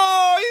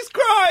 Oh, he's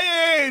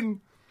crying!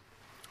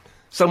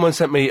 Someone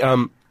sent me,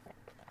 one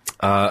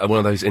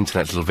of those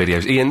internet little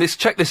videos. Ian,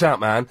 check this out,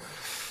 man.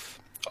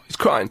 Oh, he's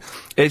crying.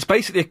 It's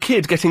basically a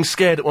kid getting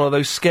scared at one of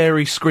those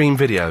scary Scream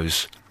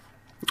videos.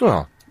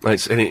 Oh.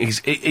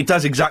 It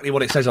does exactly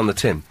what it says on the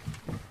tin.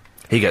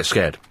 He gets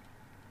scared.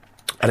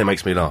 And it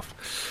makes me laugh.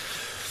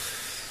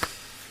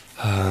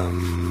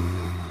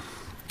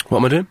 What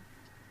am I doing?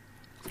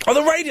 Oh,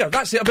 the radio!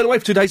 That's it. I've been away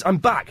for 2 days. I'm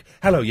back.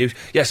 Hello, you.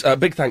 Yes,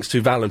 big thanks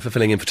to Valen for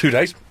filling in for 2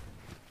 days.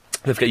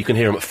 Don't forget you can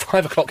hear him at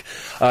 5 o'clock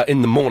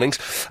in the mornings.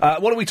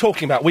 What are we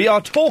talking about? We are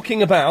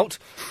talking about...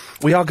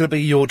 We are going to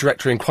be your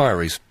directory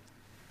inquiries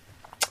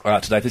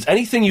today. If there's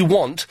anything you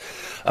want,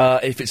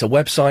 if it's a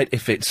website,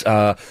 if it's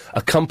a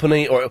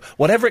company, or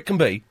whatever it can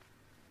be,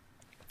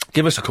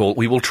 give us a call.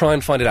 We will try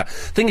and find it out.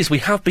 Thing is, we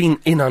have been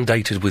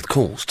inundated with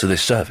calls to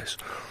this service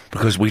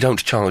because we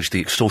don't charge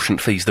the extortionate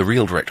fees the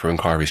real directory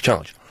inquiries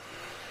charge.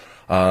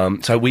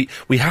 So we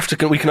have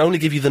to. We can only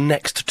give you the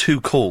next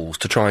 2 calls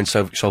to try and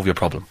solve your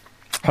problem.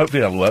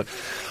 Hopefully that'll work.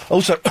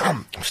 Also,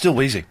 I'm still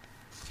wheezy.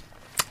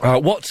 By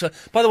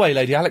the way,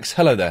 Lady Alex,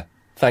 hello there.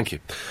 Thank you.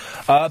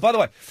 By the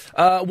way,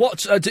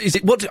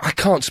 I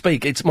can't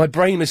speak. My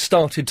brain has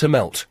started to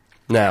melt.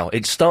 Now,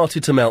 it's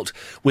started to melt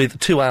with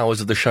 2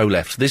 hours of the show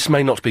left. This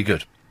may not be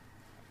good.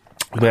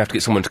 We may have to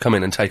get someone to come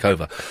in and take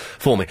over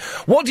for me.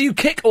 What do you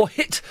kick or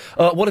hit?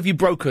 What have you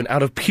broken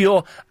out of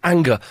pure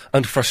anger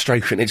and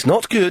frustration? It's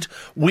not good.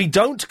 We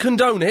don't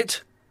condone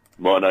it.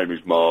 My name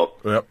is Mark.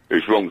 Yep.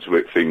 It's wrong to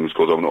hit things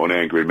because I'm not an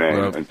angry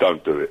man, and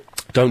don't do it.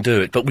 Don't do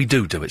it, but we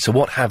do it. So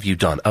what have you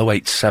done?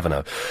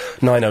 0870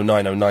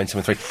 9090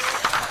 973.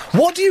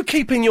 What do you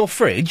keep in your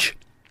fridge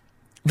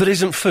that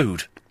isn't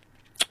food?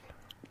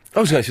 I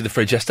was going through the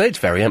fridge yesterday. It's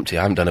very empty.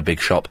 I haven't done a big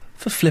shop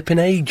for flipping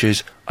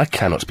ages. I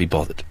cannot be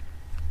bothered.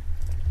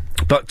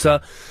 But, I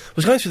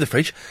was going through the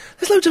fridge.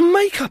 There's loads of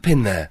makeup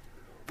in there.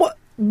 What?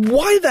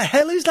 Why the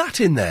hell is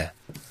that in there?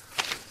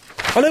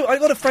 I know, I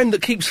got a friend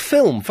that keeps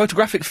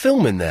photographic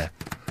film in there.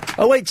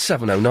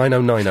 0870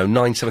 9090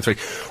 973.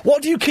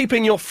 What do you keep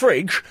in your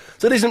fridge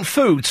that isn't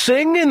food?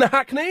 Sing in the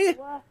Hackney?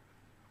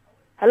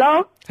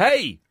 Hello?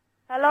 Hey!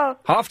 Hello?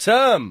 Half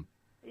term?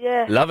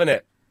 Yeah. Loving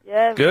it?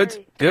 Yeah, Good?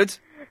 very. Good?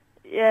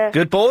 Yeah.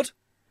 Good bored?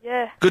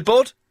 Yeah. Good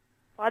bored?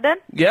 Pardon?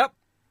 Yep.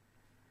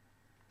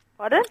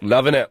 Pardon?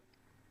 Loving it.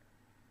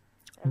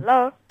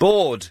 Hello?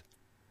 Bored?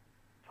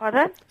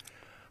 Pardon?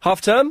 Half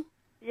term?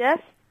 Yes?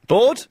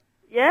 Bored?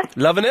 Yes?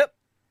 Loving it?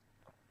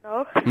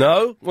 No?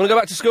 No? Want to go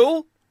back to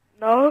school?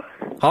 No?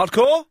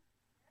 Hardcore?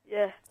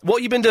 Yeah.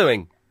 What you been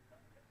doing?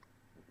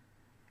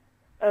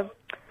 Yeah,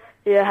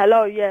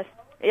 hello, yes.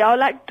 Yeah, I would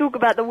like to talk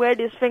about the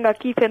weirdest thing I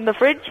keep in the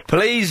fridge.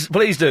 Please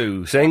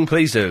do. Sing,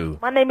 please do.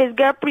 My name is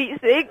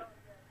Gurpreet Singh.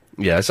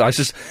 Yes, I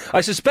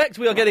suspect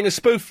we are getting a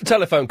spoof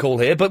telephone call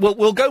here, but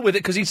we'll go with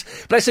it because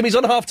bless him, he's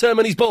on half term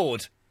and he's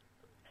bored.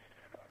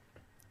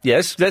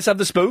 Yes, let's have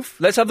the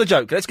spoof. Let's have the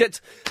joke. Let's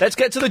get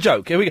to the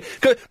joke. Here we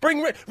go.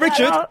 Bring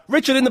Richard. Hello?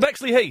 Richard in the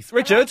Bexley Heath.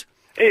 Richard.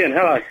 Ian,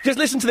 hello. Just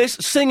listen to this.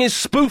 Sing is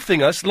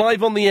spoofing us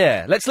live on the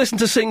air. Let's listen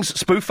to Sing's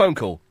spoof phone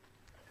call.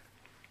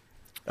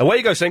 Away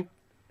you go, Sing.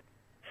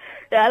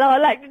 Yeah, hello,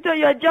 I'd like to tell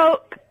you a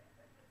joke.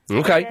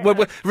 Okay. Yeah.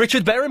 Well,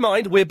 Richard, bear in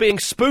mind, we're being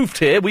spoofed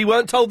here. We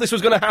weren't told this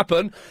was going to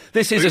happen.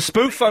 This is a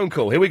spoof phone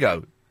call. Here we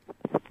go.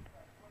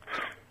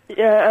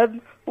 Yeah,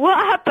 what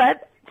happened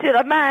to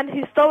the man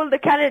who stole the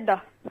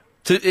calendar?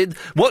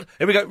 What?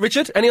 Here we go.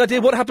 Richard, any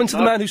idea what happened to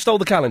the man who stole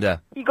the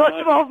calendar? You got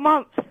 12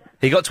 months.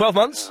 He got 12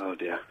 months? Oh,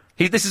 dear.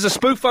 This is a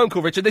spoof phone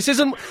call, Richard. This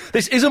isn't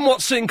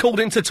what Singh called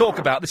in to talk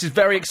about. This is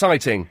very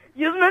exciting.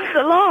 You was meant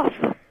to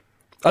laugh.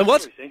 Oh,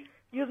 what?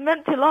 You was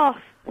meant to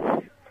laugh.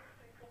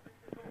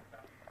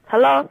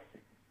 Hello?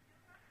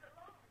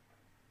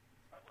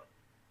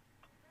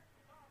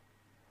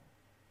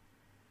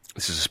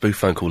 This is a spoof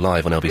phone call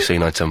live on LBC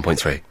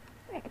 97.3.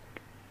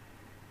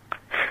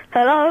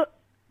 Hello?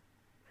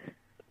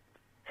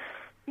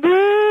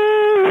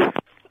 Boo!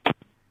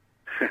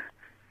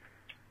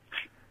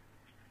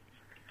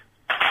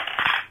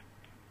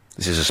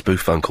 This is a spoof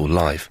phone call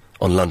live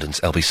on London's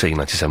LBC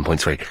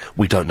 97.3.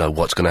 We don't know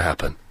what's going to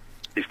happen.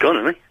 He's gone,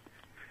 hasn't he?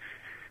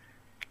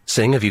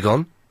 Singh, have you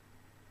gone?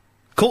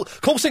 Call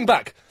Singh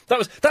back.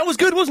 That was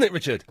good, wasn't it,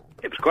 Richard?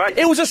 It was great.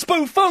 It was a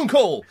spoof phone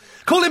call.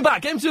 Call him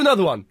back. Get him to do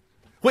another one.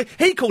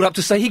 He called up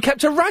to say he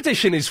kept a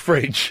radish in his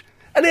fridge.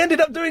 And he ended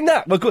up doing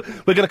that. We're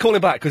going to call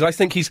him back because I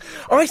think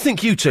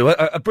you two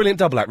are a brilliant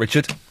double act,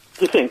 Richard.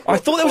 You think? I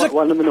thought there was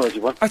one of the noisy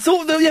one. I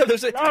thought there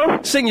was a... Hello?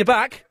 Sing, you're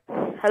back.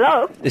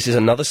 Hello? This is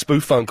another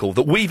spoof phone call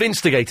that we've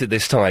instigated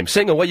this time.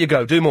 Sing, away you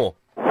go. Do more.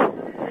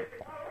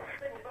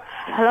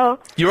 Hello?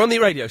 You're on the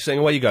radio, Sing,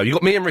 away you go. You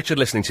got me and Richard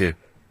listening to you.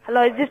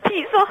 Hello, is this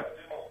pizza?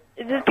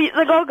 Is this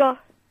Pizza Go-Go?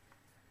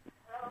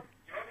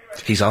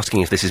 He's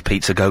asking if this is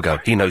Pizza Go-Go.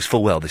 He knows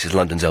full well this is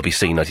London's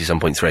LBC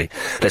 97.3.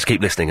 Let's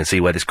keep listening and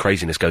see where this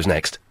craziness goes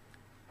next.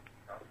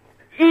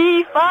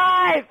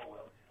 E5!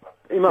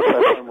 He must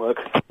have homework.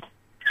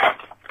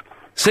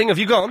 Sing, have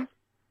you gone?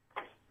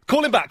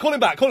 Call him back. One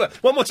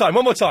more time.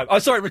 I'm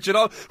sorry, Richard.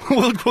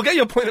 We'll get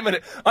your point in a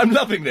minute. I'm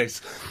loving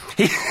this.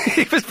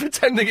 He was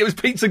pretending it was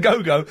Pizza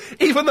Go-Go,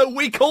 even though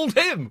we called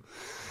him.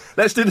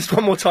 Let's do this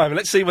one more time, and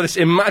let's see where this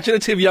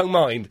imaginative young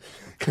mind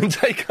can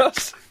take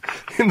us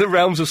in the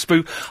realms of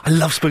spoof. I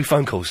love spoof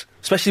phone calls,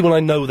 especially when I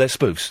know they're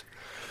spoofs.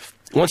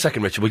 1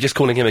 second, Richard. We're just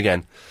calling him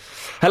again.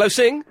 Hello,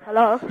 Singh?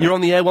 Hello? You're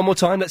on the air one more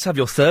time. Let's have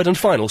your third and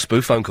final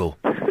spoof phone call.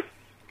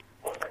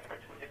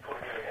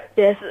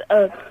 Yes,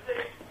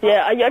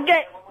 yeah, are you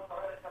okay?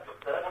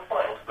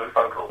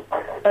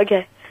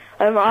 Okay.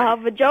 I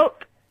have a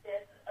joke.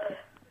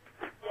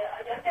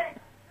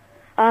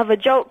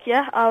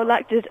 Yeah, I would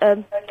like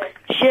to,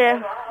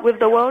 share with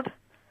the world.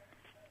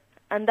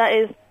 And that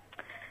is,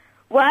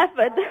 what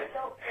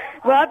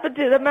happened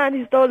to the man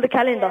who stole the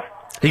calendar?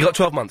 He got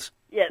 12 months.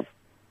 Yes.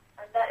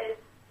 And that is,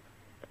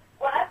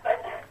 what happened?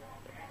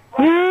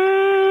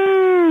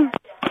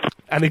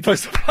 And he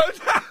puts the phone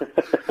down.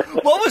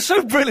 What was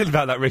so brilliant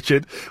about that,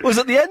 Richard, was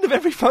at the end of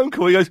every phone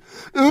call he goes,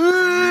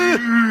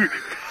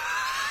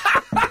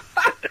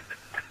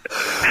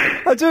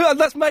 I do, and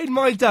that's made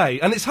my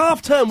day. And it's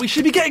half term. We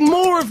should be getting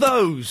more of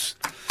those.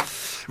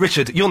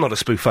 Richard, you're not a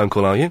spoof phone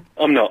call, are you?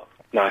 I'm not,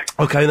 no.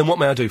 Okay, then what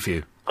may I do for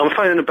you? I'm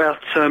phoning about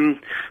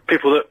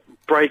people that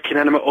break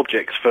inanimate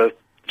objects for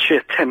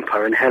sheer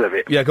temper and hell of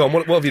it. Yeah, go on,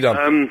 what have you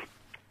done?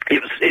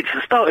 It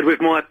started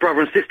with my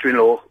brother and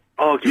sister-in-law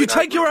arguing. You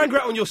take your anger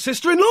out on your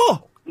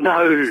sister-in-law?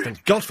 No.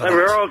 Thank God for that. They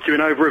were arguing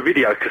over a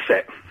video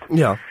cassette.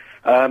 Yeah.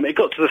 It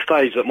got to the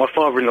stage that my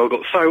father-in-law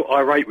got so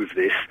irate with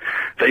this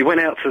that he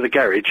went out to the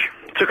garage,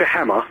 took a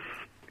hammer,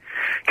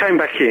 came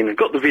back in,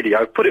 got the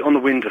video, put it on the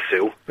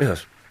windowsill.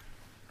 Yes.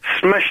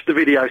 Smashed the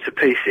video to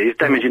pieces,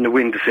 damaging the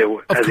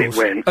windowsill as it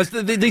went.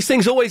 These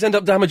things always end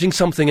up damaging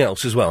something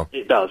else as well.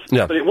 It does.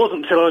 Yeah. But it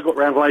wasn't until I got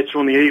round later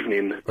on the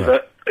evening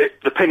that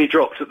the penny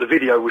dropped that the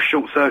video was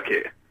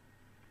short-circuit.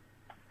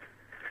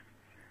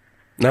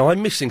 Now,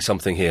 I'm missing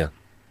something here.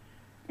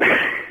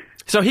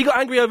 So he got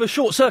angry over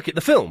Short Circuit,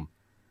 the film?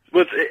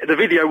 Well, the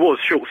video was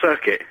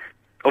short-circuit.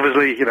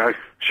 Obviously,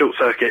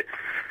 short-circuit.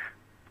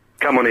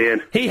 Come on,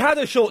 Ian. He had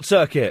a short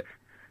circuit.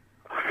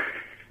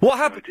 What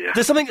happened?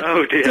 Does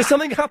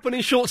something happen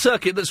in Short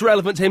Circuit that's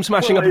relevant to him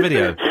smashing up a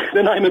video?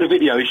 The name of the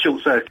video is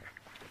Short Circuit.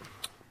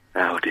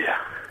 Oh dear.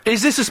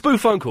 Is this a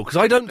spoof phone call? Because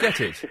I don't get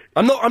it.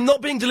 I'm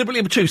not being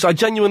deliberately obtuse. I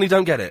genuinely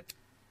don't get it.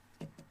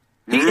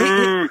 He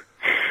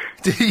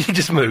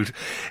just moved.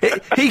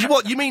 He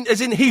what? You mean as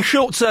in he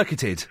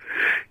short-circuited?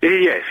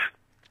 Yes.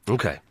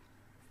 Okay.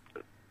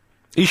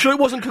 Are you sure it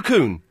wasn't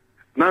Cocoon?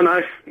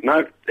 No.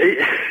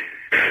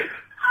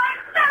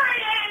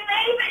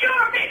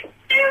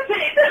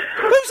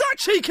 Who's that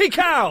cheeky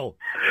cow?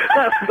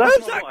 That's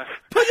Who's my that? wife.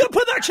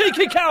 Put that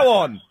cheeky cow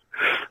on.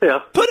 Yeah.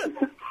 Why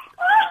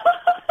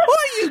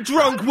are you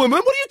drunk, woman?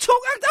 What are you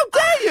talking? How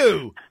dare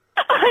you?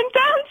 I'm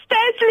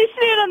downstairs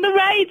listening on the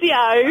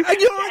radio. And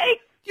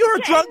you're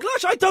a drunk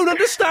lush. I don't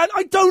understand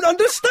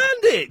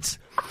it.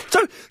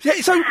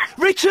 So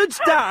Richard's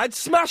dad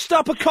smashed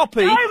up a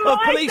copy of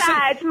Police.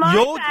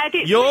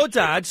 Your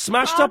dad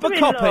smashed up a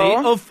copy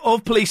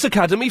of Police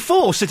Academy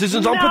 4,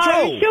 Citizens on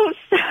Patrol. Short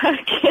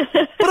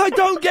circuit. But I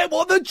don't get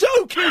what the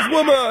joke is,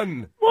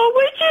 woman. Well,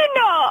 would you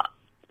not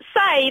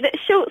say that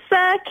short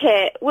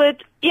circuit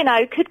would,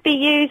 could be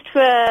used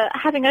for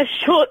having a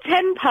short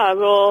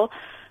temper or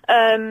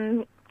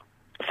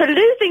for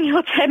losing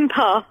your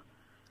temper?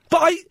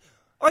 But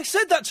I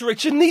said that to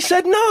Richard and he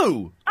said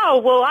no. Oh,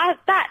 well,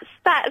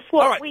 that's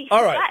what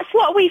all right. That's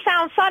what we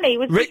found funny.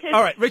 Was because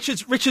All right,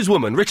 Richard's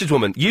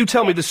woman. You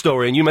tell me the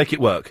story and you make it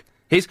work.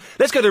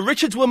 Let's go to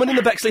Richard's woman in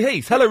the Bexley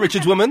Heath. Hello,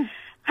 Richard's woman.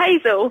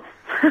 Hazel.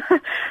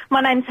 My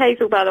name's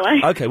Hazel, by the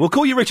way. Okay, we'll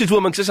call you Richard's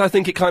woman because I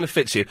think it kind of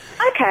fits you.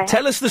 Okay.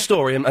 Tell us the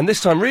story and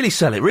this time really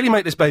sell it. Really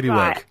make this baby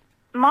Right. work.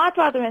 My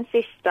brother and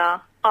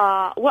sister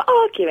were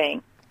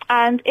arguing,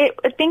 and it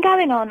had been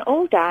going on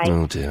all day.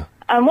 Oh, dear.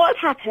 And what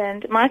had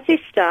happened, my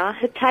sister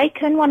had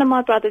taken one of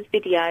my brother's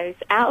videos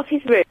out of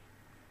his room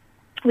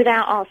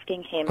without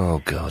asking him.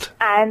 Oh, God.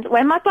 And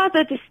when my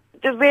brother just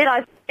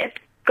realised it's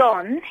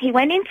gone, he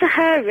went into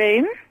her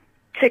room,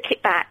 took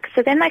it back.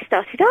 So then they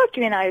started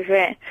arguing over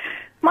it.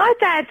 My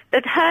dad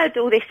had heard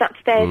all this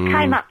upstairs,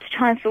 came up to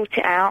try and sort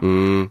it out.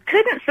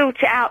 Couldn't sort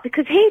it out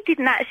because he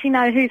didn't actually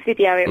know whose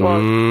video it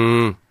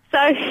was.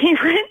 So he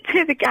went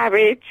to the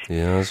garage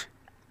Yes.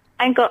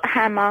 and got a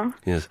hammer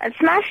Yes. and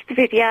smashed the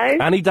video.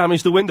 And he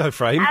damaged the window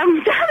frame.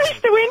 And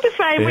damaged the window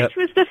frame, Yeah. which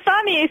was the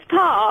funniest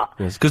part.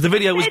 Yes, because the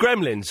video was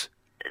Gremlins.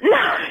 No,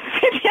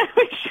 the video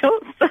was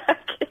Short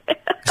Circuit.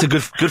 It's a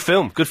good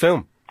film. Good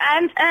film.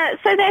 And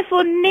so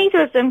therefore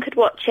neither of them could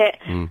watch it.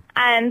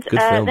 And Good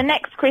film. the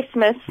next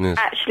Christmas, Yes.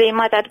 actually,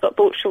 my dad got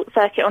bought Short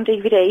Circuit on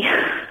DVD.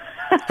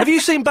 Have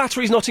you seen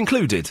Batteries Not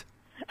Included?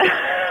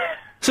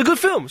 It's a good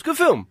film. It's a good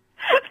film.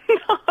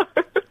 No.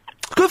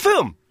 It's a good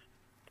film.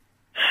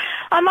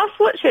 I must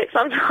watch it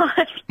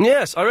sometime.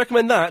 Yes, I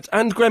recommend that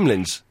and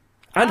Gremlins.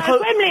 And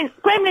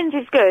Gremlins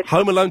is good.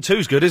 Home Alone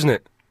 2's good, isn't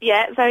it?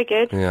 Yeah, very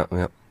good. Yeah.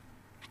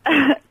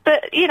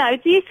 But, you know,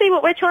 do you see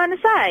what we're trying to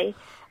say?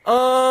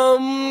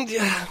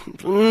 Yeah,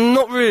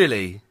 not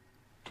really.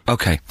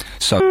 Okay,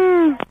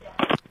 so...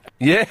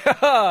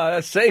 Yeah,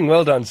 Sing,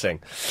 well done,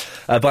 Sing.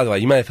 By the way,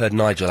 you may have heard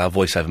Nigel, our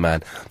voiceover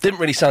man. Didn't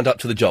really stand up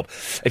to the job.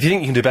 If you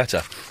think you can do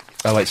better,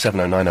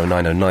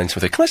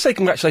 08709090973. Can I say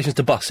congratulations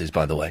to buses,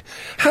 by the way?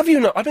 Have you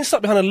not? I've been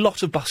stuck behind a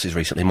lot of buses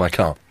recently in my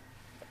car.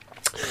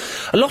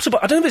 I don't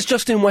know if it's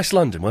just in West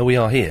London, where we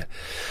are here.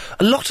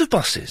 A lot of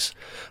buses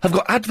have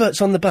got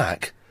adverts on the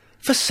back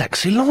for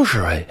sexy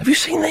lingerie. Have you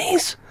seen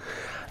these?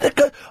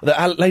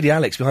 Lady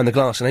Alex behind the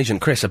glass and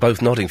Agent Chris are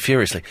both nodding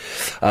furiously.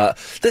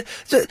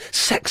 The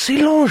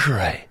sexy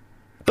lingerie.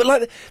 But,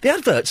 like, the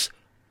adverts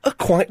are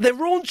they're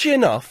raunchy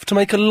enough to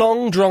make a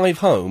long drive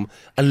home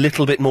a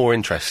little bit more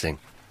interesting.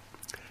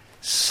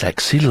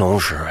 Sexy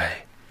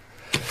lingerie.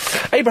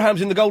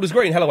 Abraham's in the Golders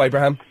Green. Hello,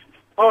 Abraham.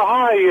 Oh,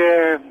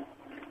 hi,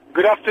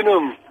 good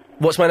afternoon.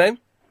 What's my name?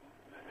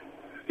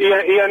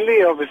 Ian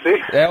Lee, obviously.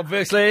 Yeah,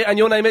 obviously. And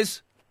your name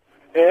is?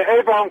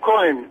 Abraham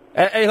Coyne.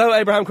 Hello,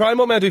 Abraham Crime.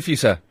 What may I do for you,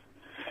 sir?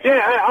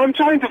 Yeah, I'm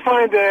trying to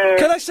find...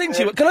 Can I sing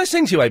to you? Can I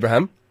sing to you,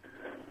 Abraham?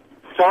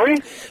 Sorry?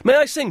 May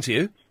I sing to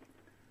you?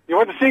 You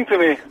want to sing to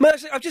me? May I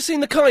I've just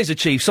seen the Kaiser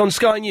Chiefs on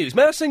Sky News.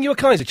 May I sing you a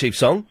Kaiser Chiefs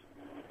song?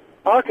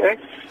 Okay.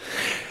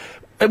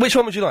 Which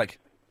one would you like?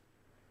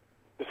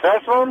 The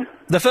first one?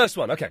 The first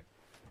one, okay.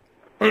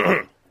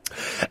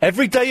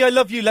 Every day I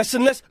love you less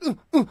and less.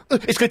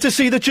 It's good to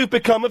see that you've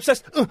become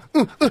obsessed.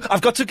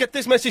 I've got to get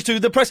this message to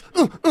the press.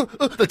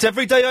 That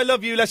every day I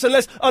love you less and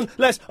less.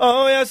 Unless,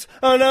 oh yes,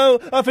 I know,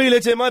 I feel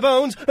it in my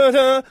bones.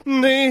 And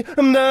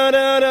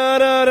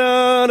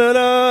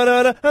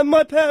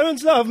my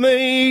parents love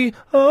me.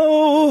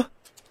 Oh.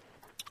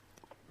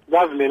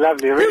 Lovely,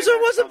 lovely. Really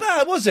it wasn't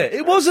bad, was it?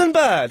 It wasn't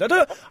bad. I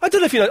don't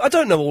know if you know. I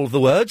don't know all of the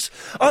words.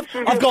 I've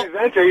got.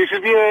 You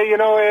should be a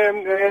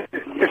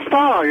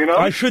star. You know.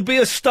 I should be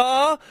a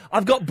star.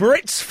 I've got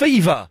Brits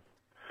fever.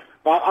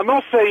 I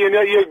must say,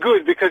 you're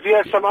good because you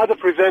have some other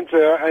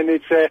presenter, and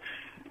it's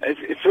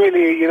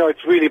really,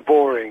 it's really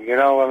boring.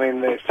 I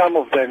mean, some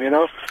of them,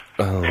 Oh.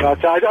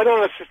 But I don't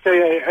want to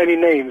say any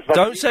names. But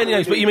Don't say any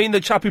names. But you mean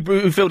the chap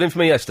who filled in for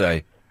me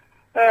yesterday?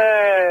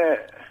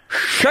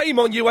 Shame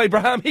on you,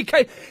 Abraham.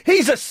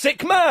 He's a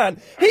sick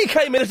man. He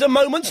came in at a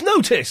moment's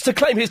notice to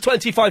claim his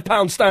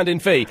 £25 stand-in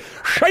fee.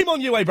 Shame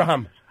on you,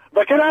 Abraham.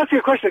 But can I ask you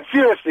a question?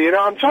 Seriously,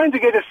 I'm trying to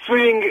get a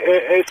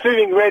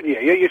swimming radio.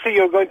 You see,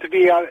 you're going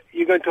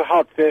to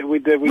help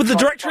with the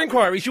director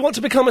inquiries. You want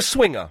to become a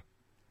swinger,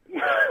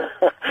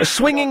 a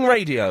swinging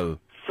radio.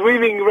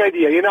 Swimming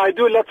radio. I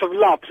do lots of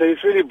laps, and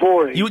it's really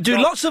boring. You do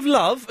lots of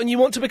love, and you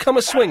want to become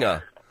a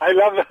swinger. I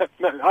love.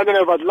 I don't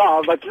know about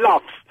love, but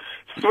laps.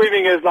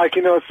 Swimming is like,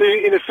 in a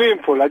swimming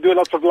pool. I do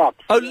lots of laps.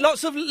 Oh,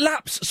 lots of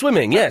laps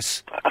swimming,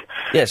 yes.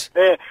 Yes.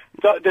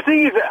 So the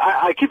thing is,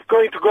 I keep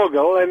going to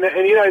Google, and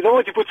the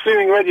moment you put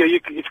swimming radio,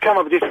 it's come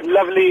up with this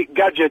lovely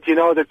gadget,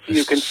 that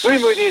you can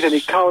swim with it, and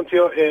it counts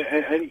your,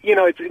 and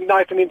it's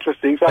nice and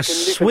interesting. So I can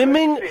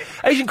swimming...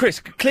 Agent Chris,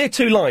 clear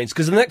 2 lines,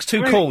 because the next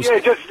 2 calls... Yeah,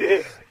 just...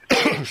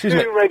 Excuse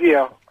swimming me.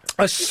 radio.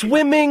 A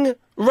swimming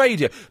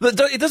radio.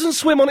 It doesn't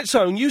swim on its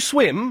own. You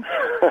swim,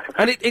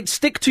 and it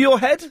stick to your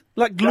head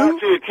like glue.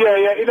 That's it.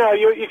 Yeah.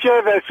 If you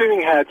have a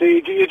swimming hat,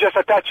 you just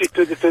attach it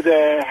to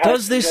the head.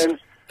 Does this,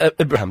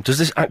 Abraham? Does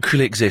this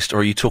actually exist, or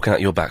are you talking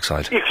out your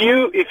backside? If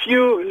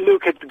you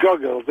look at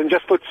goggles and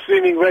just put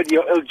swimming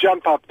radio, it'll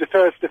jump up the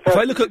first. If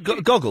I look at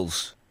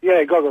goggles.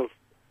 Yeah, goggles.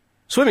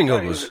 Swimming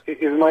goggles.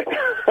 Is my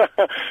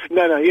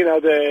no.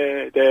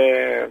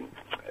 The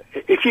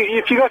If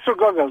you go through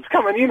goggles,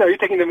 come on, you're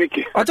taking the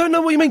mickey. I don't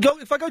know what you mean.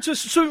 If I go to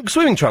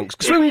swimming trunks,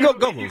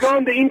 goggles. You go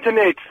on the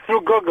internet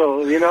through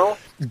Google,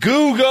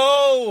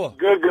 Google!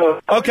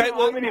 Okay,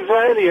 I'm an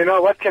Israeli,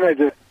 what can I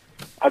do?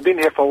 I've been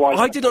here for a while.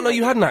 I did not know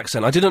you had an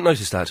accent. I didn't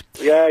notice that.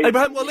 Yeah.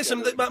 Abraham, well,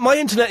 listen, my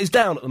internet is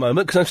down at the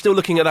moment because I'm still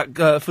looking at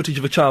that footage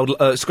of a child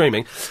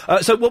screaming.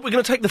 So we're going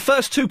to take the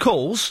first 2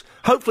 calls.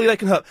 Hopefully they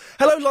can help.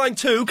 Hello, line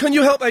 2. Can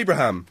you help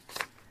Abraham?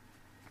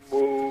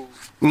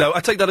 No,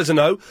 I take that as a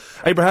no.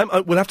 Abraham,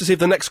 we'll have to see if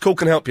the next call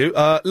can help you.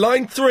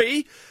 Line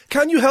 3,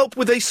 can you help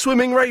with a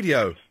swimming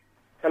radio?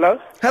 Hello?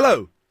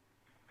 Hello?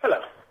 Hello.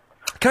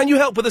 Can you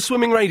help with a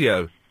swimming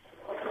radio?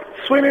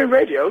 Swimming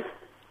radio?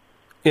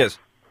 Yes.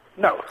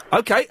 No.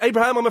 Okay,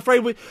 Abraham, I'm afraid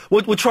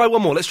we'll try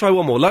one more. Let's try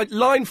one more.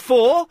 Line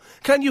 4,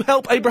 can you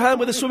help Abraham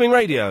with a swimming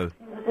radio?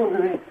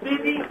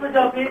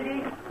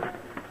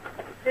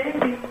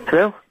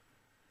 Hello?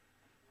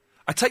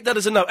 I take that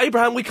as a no.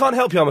 Abraham, we can't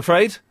help you, I'm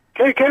afraid.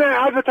 Can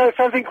I advertise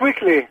something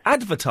quickly?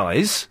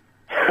 Advertise?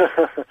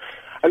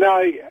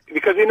 No,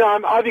 because,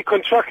 I'm Avi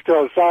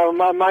contractor, so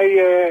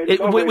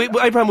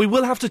Abraham, we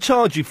will have to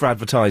charge you for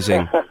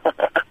advertising.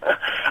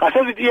 I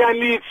thought that Ian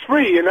Lee, it's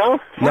free, No.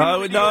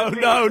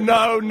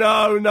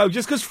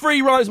 Just because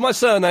free rhymes my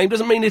surname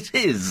doesn't mean it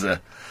is.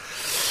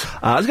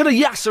 Let's go to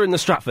Yasser in the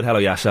Stratford. Hello,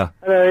 Yasser.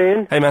 Hello,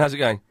 Ian. Hey, man, how's it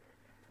going?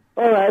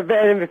 All right,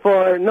 better than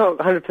before. Not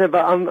 100%,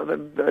 but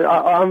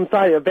I'm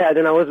sorry, better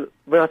than I was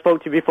when I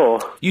spoke to you before.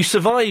 You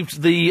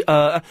survived the...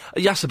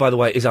 Yasser, by the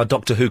way, is our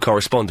Doctor Who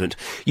correspondent.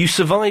 You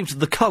survived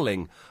the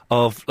culling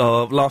of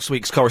last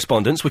week's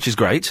correspondence, which is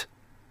great.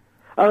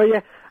 Oh,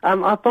 yeah.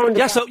 I found...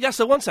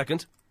 Yasser, 1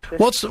 second.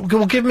 Well,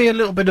 give me a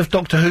little bit of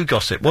Doctor Who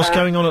gossip. What's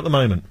going on at the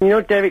moment? You know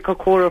David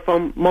Kokora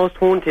from Most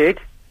Haunted?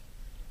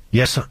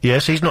 Yes,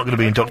 he's not going to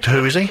be in Doctor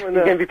Who, is he? He's going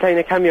to be playing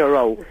a cameo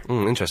role.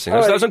 Interesting.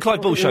 That was on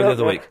Clive Bull's show the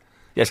other week.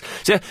 Yes.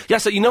 So,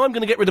 I'm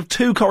going to get rid of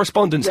 2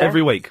 correspondents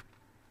every week.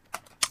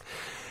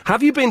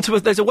 Have you been to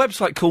there's a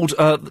website called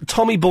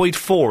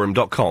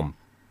TommyBoydForum.com?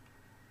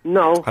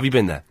 No. Have you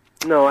been there?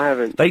 No, I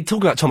haven't. They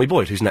talk about Tommy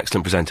Boyd, who's an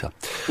excellent presenter.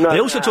 They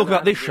also talk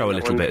about this show a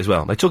little bit as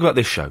well. They talk about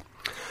this show.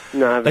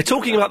 No, they're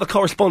talking about the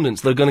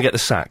correspondents that are going to get the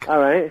sack. All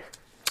right.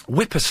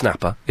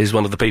 Whippersnapper is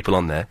one of the people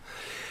on there.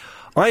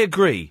 I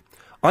agree.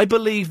 I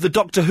believe the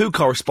Doctor Who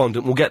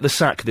correspondent will get the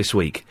sack this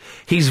week.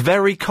 He's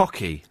very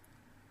cocky.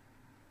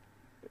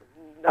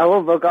 I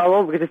won't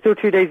because there's still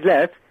 2 days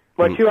left.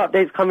 My 2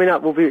 updates coming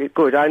up will be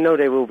good. I know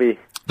they will be.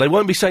 They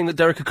won't be saying that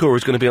Derek Akura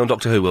is going to be on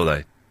Doctor Who, will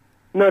they?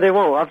 No, they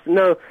won't.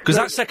 No. Because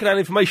that's second-hand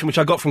information which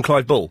I got from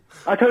Clive Bull.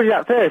 I told you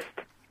that first.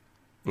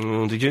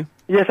 Did you?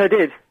 Yes, I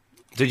did.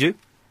 Did you?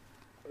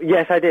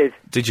 Yes, I did.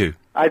 Did you?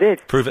 I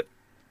did. Prove it.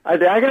 I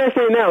did. I can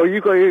say it now.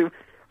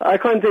 I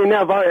can't say it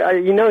now, but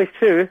it's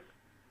true.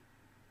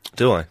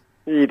 Do I?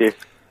 You do.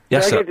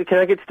 Yes, sir. Can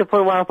I get to the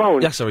point where I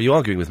phone? Yes, sir. Are you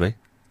arguing with me?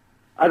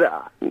 I'm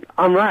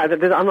right. I'm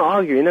not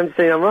arguing. I'm just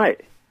saying I'm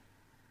right.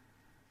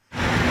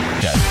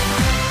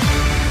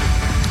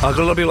 I've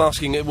got a lot of people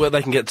asking where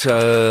they can get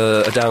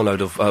a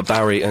download of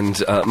Barry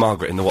and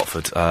Margaret in the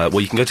Watford.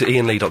 Well, you can go to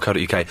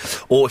ianlee.co.uk,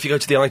 or if you go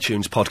to the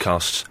iTunes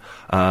podcasts,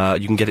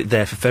 you can get it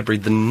there for February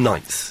the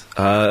 9th.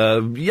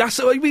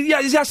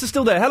 Yasser, is Yasser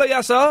still there? Hello,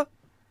 Yasser?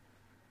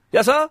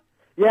 Yasser?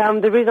 Yeah,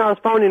 the reason I was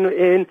phoning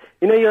in,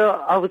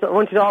 I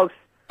wanted to ask...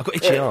 I've got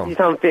itchy arm.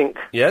 Something.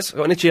 Yes, I've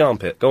got an itchy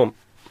armpit. Go on.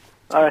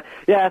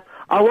 Yeah,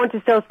 I want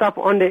to sell stuff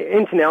on the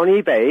internet, on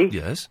eBay.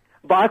 Yes.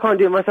 But I can't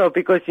do it myself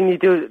because you need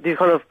to do these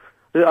kind of...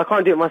 I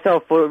can't do it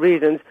myself for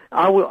reasons.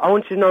 I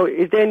want to know,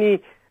 is there any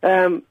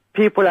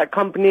people at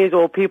companies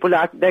or people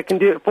that can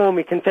do it for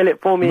me, can sell it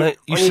for me on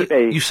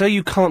eBay? You say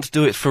you can't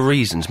do it for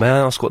reasons. May I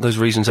ask what those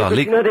reasons are?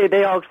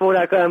 They ask for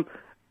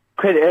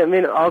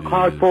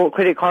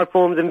credit card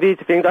forms and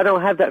Visa things. I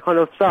don't have that kind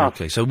of stuff.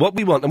 Okay, so what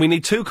we want, and we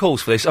need 2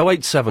 calls for this,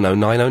 0870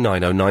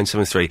 9090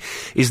 973.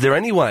 Is there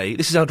any way,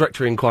 this is our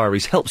Directory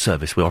Inquiries Help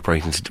Service we're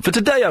operating for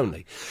today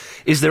only,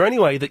 is there any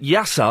way that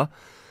Yasser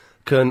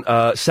can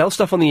sell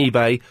stuff on the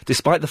eBay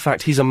despite the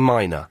fact he's a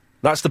minor?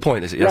 That's the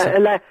point, is it? Yes.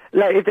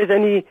 Like if there's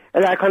any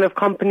kind of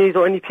companies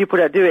or any people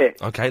that do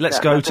it. Okay,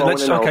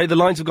 the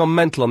lines have gone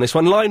mental on this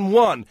one. Line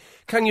 1,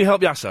 can you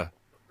help Yasser?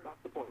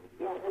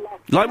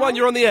 Line 1,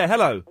 you're on the air.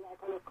 Hello.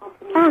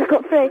 I've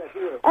got 3.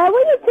 What are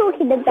you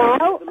talking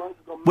about?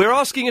 We're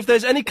asking if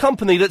there's any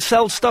company that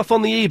sells stuff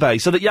on the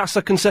eBay so that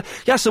Yasser can sell.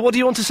 Yasser, what do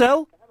you want to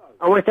sell?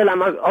 I want to sell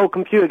my old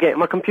computer game.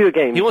 My computer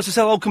games. He wants to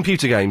sell old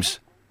computer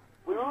games.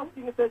 We're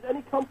asking if there's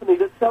any company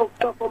that sells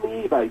stuff on the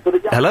eBay. So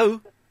that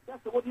Hello?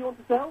 Yasser, what do you want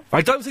to sell?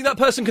 I don't think that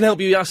person can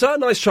help you, Yasser.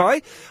 Nice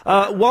try.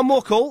 One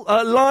more call.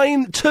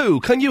 Line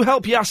 2. Can you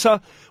help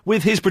Yasser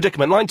with his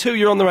predicament? Line 2,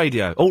 you're on the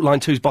radio. Oh,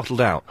 line 2's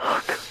bottled out.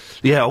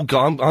 Yeah, oh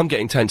God, I'm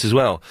getting tense as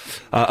well.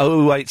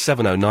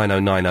 0870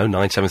 9090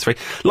 973.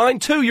 Line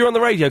 2, you're on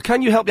the radio.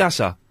 Can you help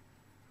Yasser?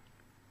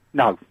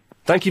 No.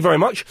 Thank you very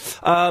much.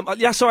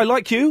 Yasser, I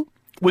like you.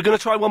 We're going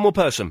to try one more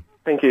person.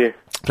 Thank you.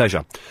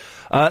 Pleasure.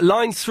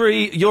 Line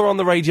 3, you're on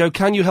the radio.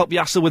 Can you help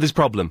Yasser with his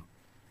problem?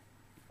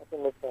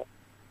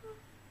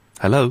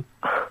 Hello?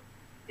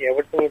 Yeah,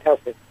 what do you need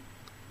help with?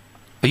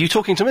 Are you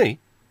talking to me?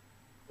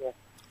 Yeah.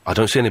 I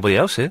don't see anybody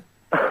else here.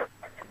 Are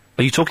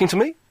you talking to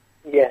me?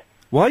 Yes.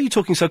 Why are you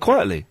talking so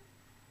quietly?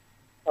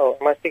 Oh,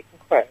 am I speaking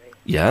quietly?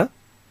 Yeah?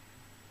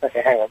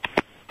 Okay, hang on.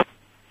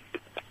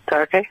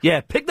 Okay?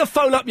 Yeah, pick the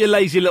phone up, you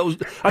lazy little...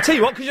 I tell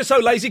you what, because you're so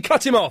lazy,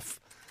 cut him off.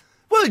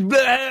 Well,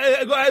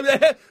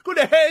 got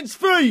the hands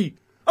free.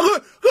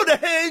 Got the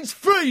hands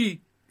free.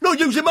 Not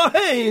using my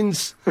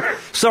hands.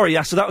 Sorry,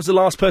 Yasser, that was the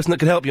last person that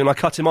could help you, and I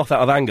cut him off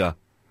out of anger.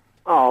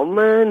 Oh,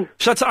 man.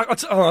 Shall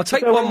I'll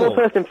take one more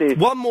person, please.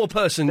 One more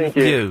person Thank for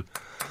you. you.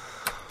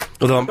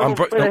 Although I'm Come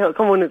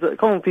on,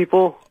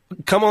 people.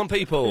 Come on,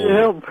 people. Can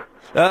you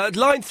help?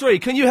 Line 3,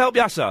 can you help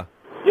Yasser?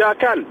 Yeah, I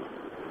can.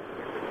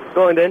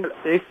 Go on then,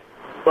 please.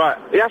 Right,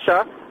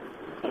 Yasser,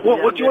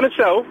 what do you want to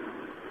sell?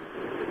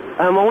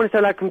 I want to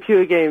sell like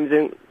computer games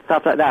and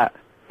stuff like that.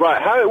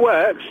 Right, how it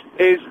works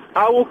is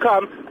I will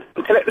come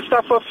and collect the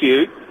stuff off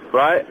you,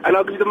 right, and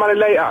I'll give you the money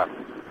later.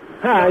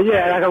 Ah,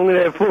 yeah, like I'm going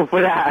to fall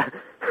for that.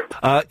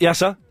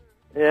 Yasser?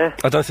 Yeah?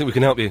 I don't think we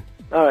can help you.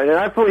 Alright, then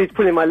I thought he was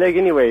pulling my leg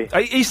anyway.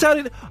 He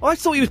sounded... I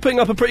thought he was putting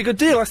up a pretty good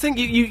deal. I think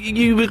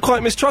you were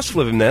quite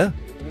mistrustful of him there.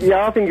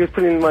 Yeah, I think he was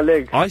pulling my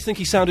leg. I think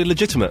he sounded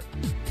legitimate.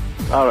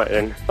 Alright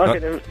then. Okay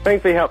then,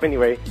 thanks for your help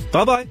anyway.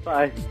 Bye-bye.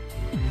 Bye.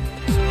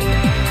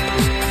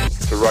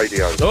 The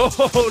radio.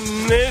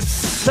 Oh,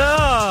 Nissa!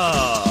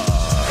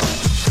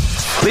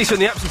 Lisa in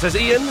the absence says,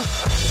 Ian,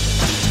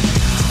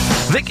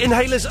 Vic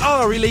inhalers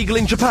are illegal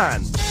in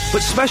Japan,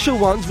 but special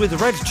ones with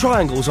red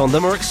triangles on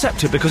them are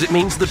accepted because it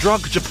means the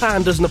drug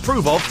Japan doesn't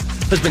approve of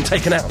has been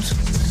taken out. Do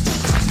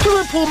you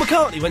remember Paul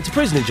McCartney went to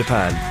prison in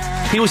Japan?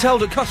 He was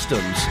held at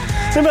customs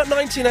in about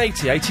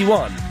 1980,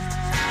 81,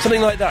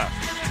 something like that.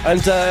 And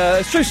it's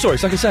a true story,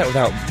 so I can say it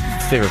without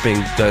fear of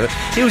being...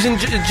 he was in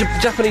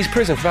Japanese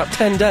prison for about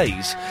 10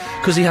 days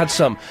because he had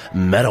some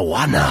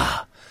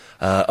marijuana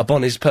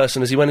upon his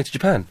person as he went into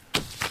Japan.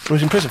 He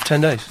was in prison for 10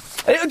 days.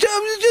 I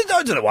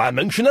don't know why I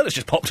mentioned that, it's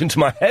just popped into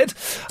my head.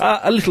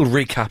 A little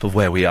recap of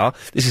where we are.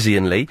 This is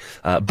Ian Lee,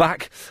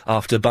 back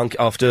after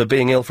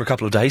being ill for a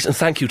couple of days, and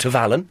thank you to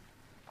Valen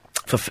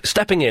for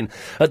stepping in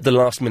at the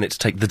last minute to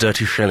take the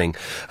dirty shilling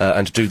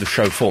and do the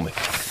show for me.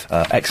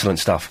 Excellent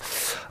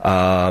stuff.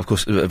 Of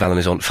course, Valen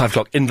is on 5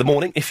 o'clock in the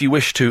morning if you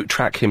wish to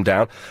track him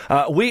down.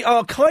 We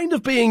are kind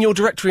of being your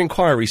directory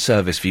inquiry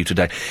service for you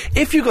today.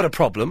 If you've got a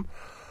problem...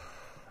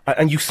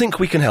 and you think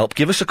we can help,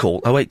 give us a call,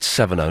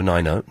 0870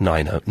 90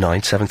 90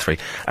 973,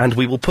 and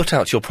we will put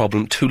out your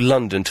problem to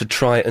London to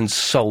try and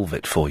solve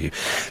it for you.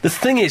 The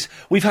thing is,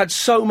 we've had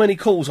so many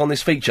calls on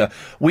this feature,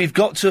 we've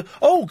got to...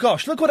 Oh,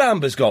 gosh, look what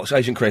Amber's got,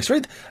 Agent Chris.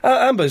 Read,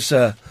 Amber's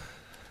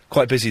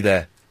quite busy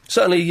there.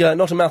 Certainly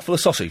not a mouthful of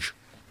sausage.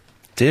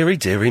 Dearie,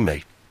 dearie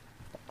me.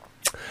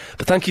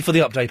 But thank you for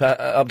the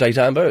update,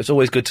 Amber. It's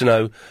always good to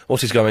know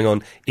what is going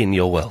on in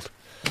your world.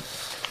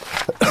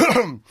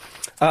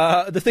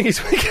 The thing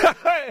is...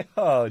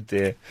 oh,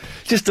 dear.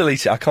 Just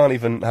delete it. I can't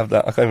even have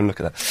that. I can't even look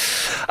at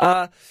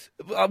that.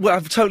 Well,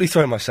 I've totally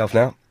thrown myself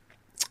now.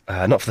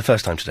 Not for the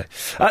first time today.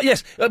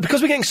 Yes,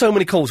 because we're getting so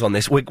many calls on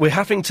this, we're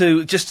having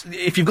to just...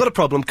 If you've got a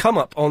problem, come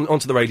up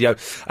onto the radio.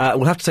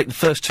 We'll have to take the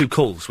first 2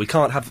 calls. We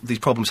can't have these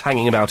problems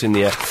hanging about in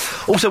the air.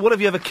 Also, what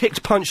have you ever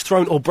kicked, punched,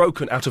 thrown or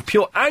broken out of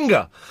pure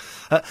anger?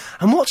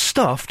 And what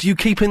stuff do you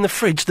keep in the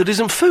fridge that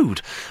isn't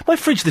food? My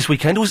fridge this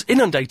weekend was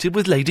inundated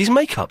with ladies'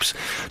 makeups.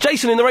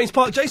 Jason in the Rains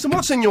Park. Jason,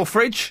 what's in your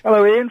fridge?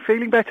 Hello, Ian.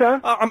 Feeling better?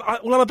 I'm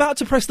about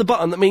to press the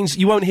button that means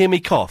you won't hear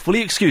me cough. Will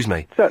you excuse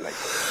me? Certainly.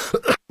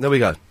 There we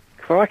go.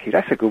 Crikey,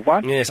 that's a good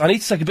one. Yes, I need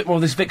to take a bit more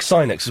of this Vic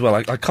Sinex as well.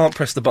 I can't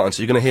press the button,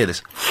 so you're going to hear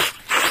this.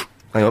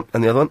 Hang on,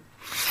 and the other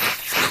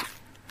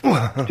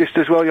one? Just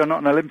as well you're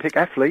not an Olympic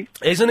athlete.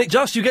 Isn't it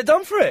just? You get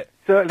done for it.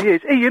 Certainly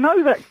is. Hey, you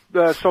know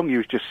that song you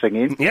was just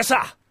singing? Yes,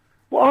 sir.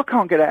 Well, I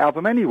can't get that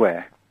album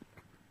anywhere.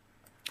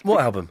 What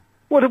album?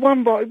 Well, the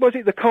one by... Was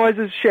it the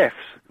Kaiser's Chefs?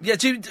 Yeah,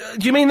 do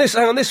you mean this?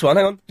 Hang on, this one,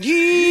 hang on. You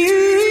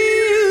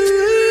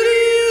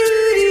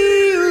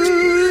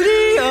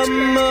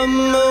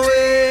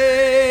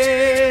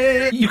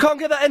can't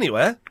get that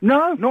anywhere?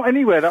 No, not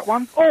anywhere, that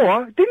one.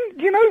 Oh, didn't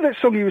you know that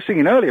song you were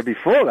singing earlier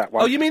before that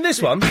one? Oh, you mean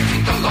this one?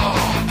 Breaking the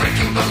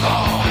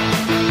law.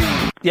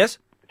 Yes?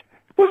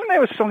 Wasn't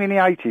there a song in the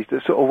 80s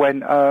that sort of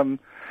went,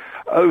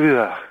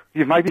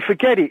 you made me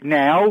forget it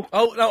now.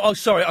 Oh, no, oh,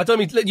 sorry, I don't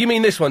mean... You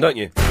mean this one, don't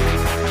you?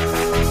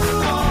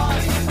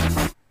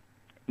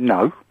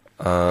 No.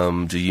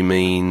 Do you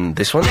mean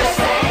this one? Have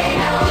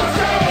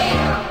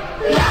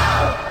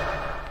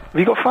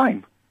you got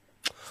Fame?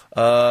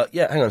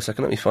 Yeah, hang on a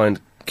second, let me find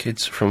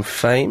Kids from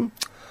Fame.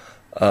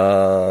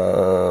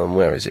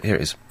 Where is it? Here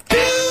it is.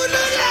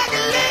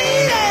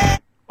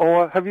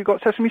 Or have you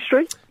got Sesame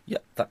Street? Yeah,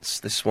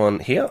 that's this one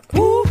here.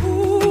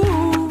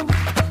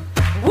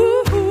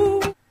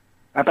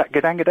 How about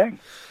Gadang Gadang?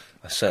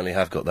 I certainly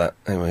have got that.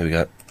 Anyway, here we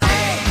go.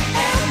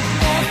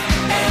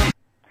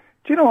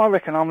 Do you know, I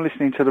reckon I'm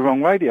listening to the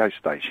wrong radio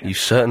station. You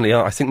certainly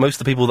are. I think most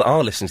of the people that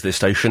are listening to this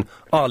station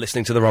are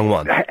listening to the wrong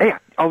one. Hey,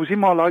 I was in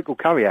my local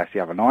curry house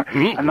the other night,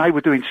 and they were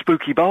doing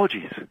Spooky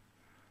Barges.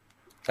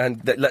 And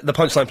the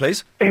punchline,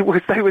 please? It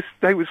was,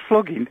 they was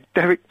flogging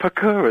Derek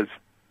Pakuras.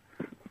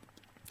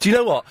 Do you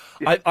know what?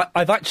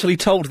 I've actually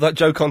told that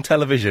joke on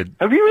television.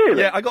 Have you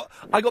really? Yeah,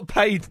 I got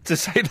paid to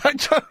say that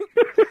joke.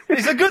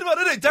 It's a good one,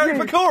 isn't it? Derek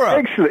Pecora.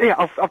 Excellent.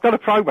 Yeah, I've done a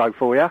promo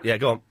for you. Yeah,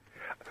 go on.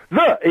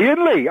 The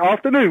Ian Lee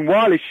Afternoon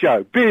Wireless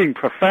Show, being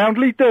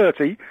profoundly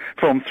dirty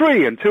from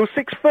 3 until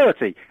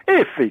 6:30,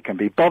 if he can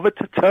be bothered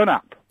to turn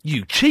up.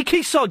 You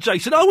cheeky sod,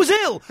 Jason. I was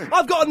ill.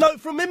 I've got a note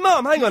from my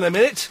mum. Hang on a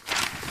minute.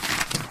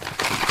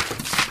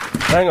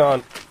 Hang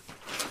on.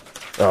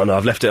 Oh, no,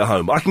 I've left it at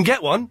home. I can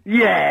get one.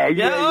 Yeah.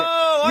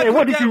 Oh,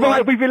 what did you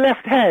write with your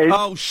left hand?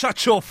 Oh,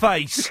 shut your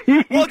face.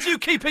 What do you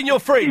keep in your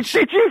fridge?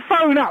 Did you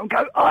phone up and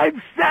go,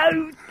 I'm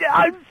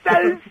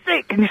so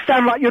sick, and you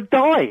sound like you're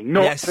dying?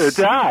 Not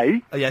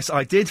today. Yes,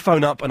 I did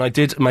phone up and I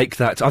did make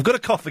that. I've got a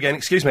cough again,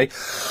 excuse me.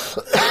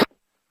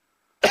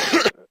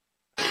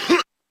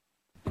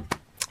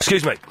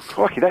 Excuse me.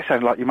 Crikey, that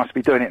sounds like you must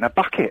be doing it in a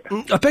bucket.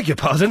 I beg your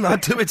pardon, I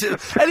do it...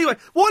 Anyway,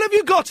 what have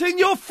you got in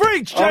your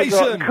fridge, Jason?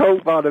 I got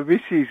called by the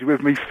missus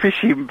with me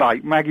fishing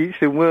bait, maggots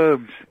and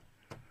worms.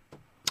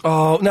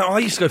 Oh, now, I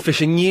used to go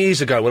fishing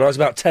years ago when I was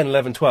about 10,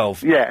 11,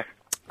 12. Yeah.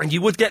 And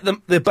you would get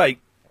the bait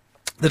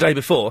the day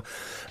before,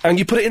 and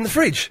you put it in the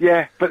fridge.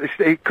 Yeah, but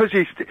because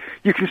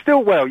you can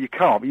still, well, you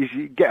can't, but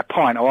you get a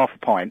pint or half a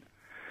pint.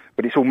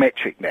 But it's all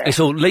metric now.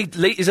 It's all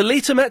is a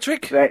litre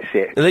metric? That's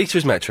it. A litre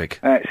is metric.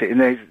 That's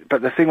it.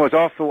 But the thing was,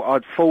 I thought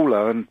I'd fool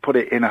her and put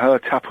it in her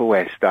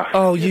Tupperware stuff.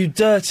 Oh, you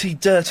dirty,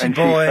 dirty and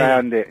boy. And she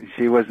found it, and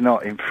she was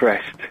not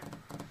impressed.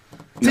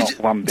 Not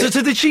one bit.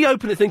 So did she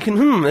open it thinking,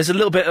 there's a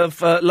little bit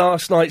of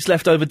last night's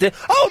leftover dinner?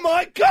 Oh,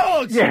 my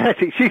God! Yeah,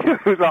 she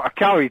was like a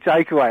curry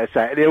takeaway or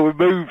something, and they were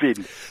moving.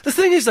 The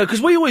thing is, though,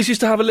 because we always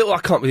used to have a little... I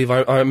can't believe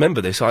I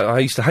remember this. I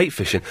used to hate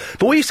fishing.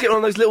 But we used to get one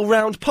of those little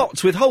round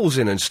pots with holes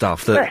in and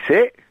stuff. That's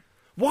it.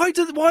 Why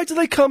do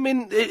they come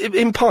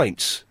in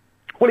pints?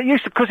 Well, it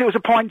used to, because it was a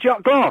pint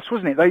glass,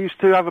 wasn't it? They used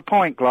to have a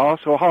pint glass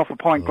or half a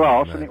pint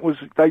glass, and it was,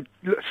 they'd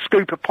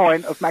scoop a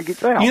pint of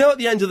maggots out. You know, at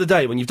the end of the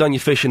day, when you've done your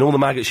fishing, all the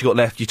maggots you got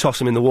left, you toss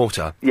them in the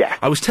water. Yeah.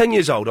 I was 10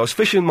 years old, I was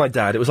fishing with my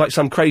dad, it was like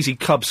some crazy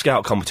Cub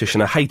Scout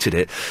competition, I hated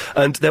it,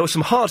 and there were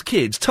some hard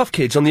kids, tough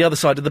kids on the other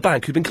side of the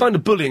bank who'd been kind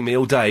of bullying me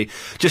all day,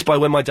 just by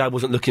when my dad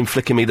wasn't looking,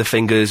 flicking me the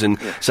fingers, and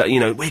so, you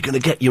know, we're gonna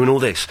get you and all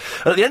this.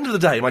 And at the end of the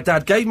day, my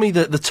dad gave me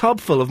the tub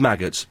full of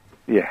maggots.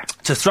 Yeah.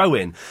 To throw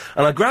in.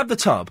 And I grabbed the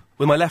tub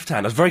with my left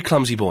hand. I was a very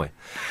clumsy boy.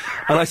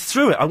 And I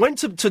threw it. I went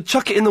to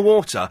chuck it in the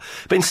water,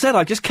 but instead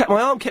I just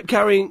my arm kept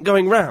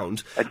going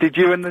round. Did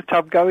you and the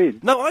tub go in?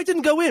 No, I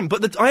didn't go in,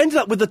 but I ended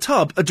up with the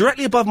tub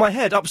directly above my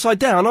head, upside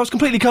down. I was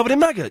completely covered in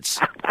maggots.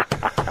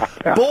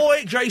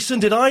 Boy,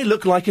 Jason, did I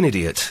look like an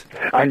idiot.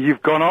 And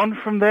you've gone on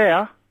from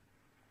there.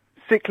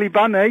 Sickly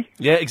bunny.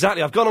 Yeah,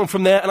 exactly. I've gone on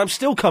from there, and I'm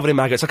still covered in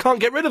maggots. I can't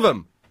get rid of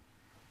them.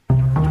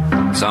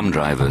 Some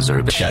drivers are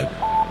a bit...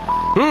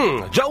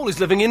 Joel is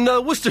living in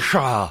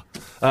Worcestershire,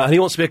 and he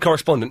wants to be a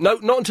correspondent. No,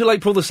 not until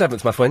April the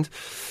 7th, my friend.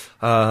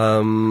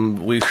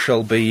 We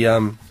shall be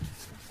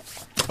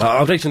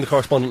updating the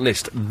correspondent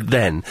list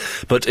then.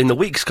 But in the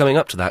weeks coming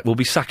up to that, we'll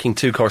be sacking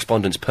 2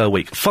 correspondents per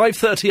week.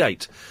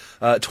 5:38.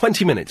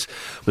 20 minutes,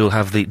 we'll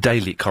have the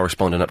daily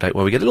correspondent update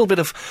where we get a little bit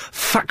of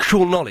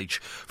factual knowledge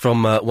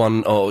from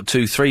 1 or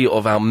 2, 3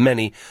 of our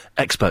many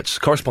experts,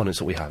 correspondents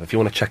that we have. If you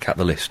want to check out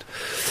the list,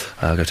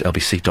 go to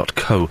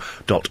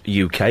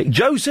lbc.co.uk.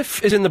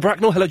 Joseph is in the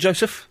Bracknell. Hello,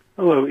 Joseph.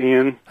 Hello,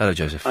 Ian. Hello,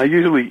 Joseph. I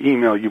usually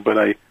email you,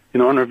 but in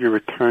honor of your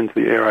return to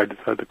the air, I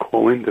decided to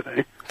call in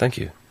today. Thank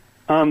you.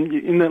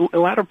 In the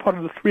latter part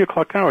of the 3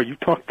 o'clock hour, you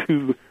talked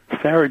to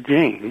Sarah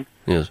Jane,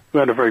 yes, who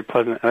had a very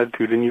pleasant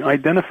attitude, and you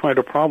identified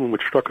a problem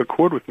which struck a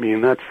chord with me,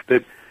 and that's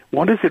that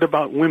what is it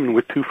about women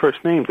with 2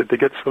 first names that they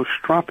get so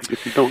stroppy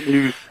if you don't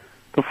use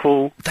the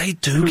full... They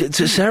do get...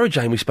 Sarah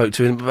Jane we spoke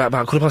to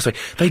about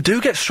 3:15. They do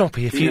get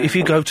stroppy if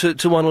you go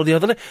to one or the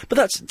other. But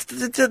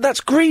that's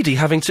greedy,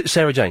 having to...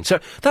 Sarah Jane. So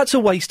that's a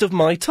waste of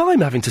my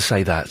time having to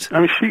say that. I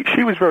mean,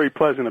 she was very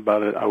pleasant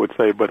about it, I would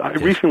say, but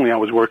recently I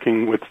was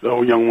working with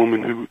a young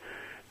woman who...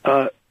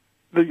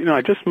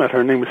 I just met her.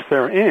 Her name was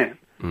Sarah Ann.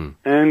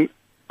 And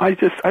I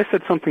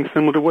said something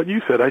similar to what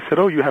you said. I said,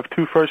 oh, you have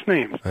 2 first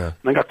names. Yeah.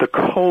 And I got the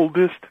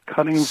coldest,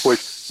 cutting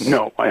voice.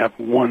 No, I have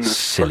 1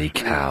 silly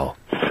cow.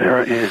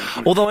 Sarah Ann.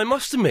 Although I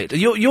must admit,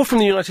 you're from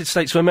the United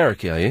States of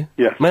America, are you?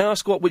 Yes. May I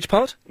ask which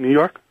part? New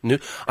York.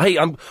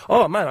 I'm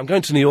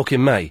going to New York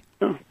in May.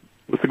 Oh,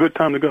 it's a good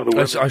time to go.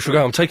 I should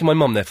go. I'm taking my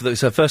mum there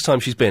it's her first time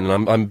she's been,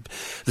 and I'm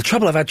the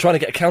trouble I've had trying to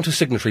get a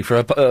counter-signatory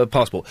for her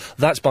passport.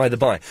 That's by the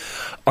by.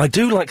 I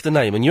do like the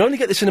name, and you only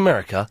get this in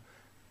America,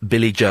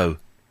 Billy Joe.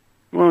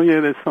 Well, yeah,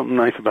 there's something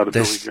nice about a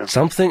Billy Joe. There's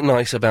something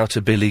nice about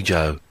a Billy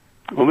Joe.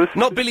 Well,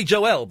 not Billy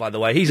Joel, by the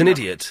way. He's an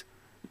idiot.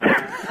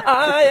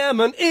 I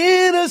am an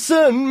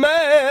innocent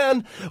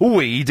man.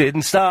 We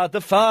didn't start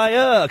the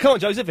fire. Come on,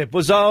 Joseph. It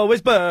was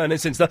always burning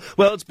since the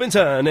world's been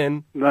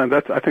turning. No,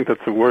 I think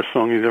that's the worst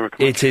song he's ever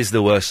come It is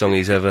the worst song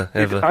he's ever.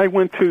 I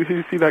went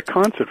to see that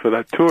concert for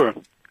that tour,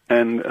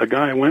 and a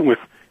guy I went with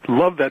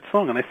loved that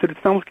song, and I said, it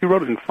sounds like he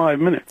wrote it in 5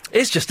 minutes.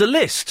 It's just a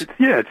list.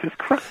 It's just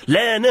crap.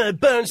 Leonard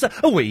Bernstein,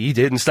 we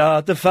didn't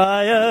start the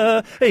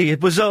fire. It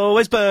was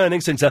always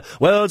burning since the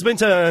world's been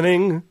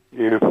turning.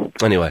 Yeah.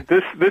 Anyway.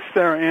 This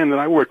Sarah Ann that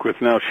I work with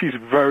now, she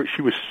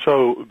was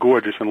so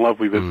gorgeous and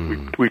lovely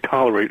that we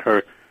tolerate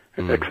her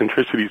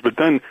eccentricities. But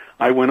then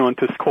I went on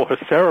to call her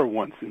Sarah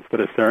once instead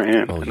of Sarah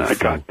Ann, and I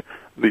got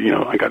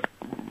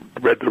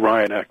read the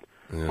riot act.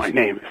 Yes. My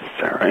name is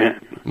Sarah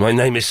Ann. My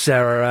name is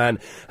Sarah Ann,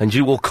 and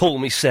you will call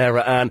me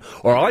Sarah Ann,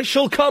 or I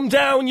shall come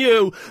down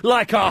you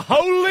like a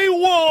holy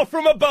war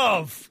from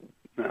above.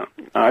 No,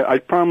 I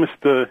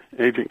promised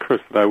Agent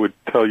Chris that I would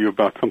tell you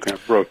about something I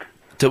broke.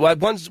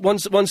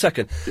 One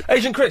second.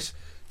 Agent Chris,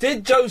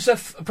 did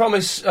Joseph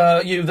promise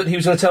you that he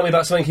was going to tell me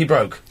about something he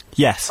broke?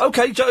 Yes.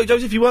 Okay,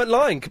 Joseph, you weren't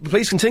lying.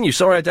 Please continue.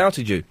 Sorry I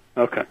doubted you.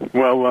 Okay.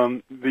 Well,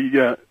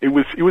 it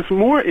was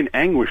more in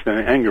anguish than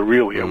in anger,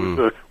 really. It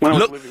was when I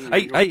was living in New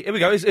York. Hey, here we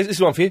go. This is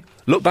one for you.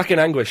 Look back in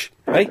anguish.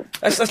 Hey,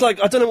 that's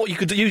like, I don't know what you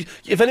could use.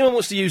 If anyone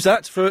wants to use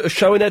that for a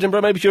show in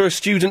Edinburgh, maybe you're a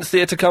student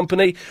theatre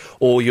company,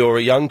 or you're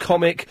a young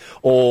comic,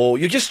 or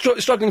you're just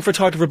struggling for a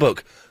title for a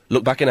book.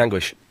 Look back in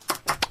anguish.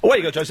 Away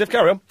you go, Joseph.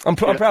 Carry on. I'm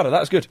proud of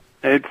that. It's good.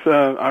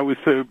 I was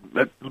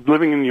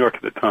living in New York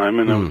at the time,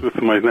 and I was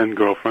with my then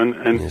girlfriend,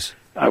 and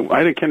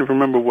I can't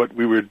remember what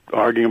we were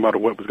arguing about or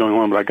what was going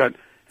on, but I got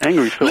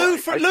angry. So Lou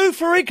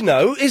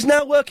Ferrigno is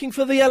now working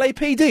for the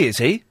LAPD, is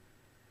he?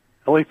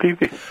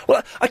 LAPD?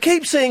 Well, I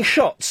keep seeing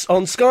shots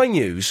on Sky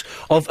News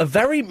of a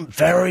very,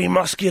 very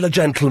muscular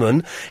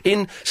gentleman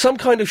in some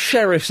kind of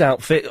sheriff's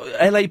outfit,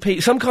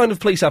 some kind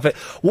of police outfit,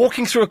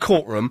 walking through a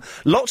courtroom.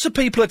 Lots of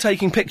people are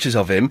taking pictures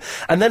of him,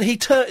 and then he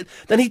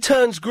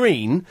turns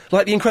green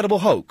like the Incredible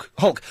Hulk.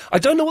 I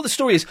don't know what the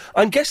story is.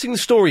 I'm guessing the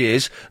story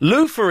is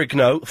Lou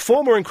Ferrigno,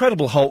 former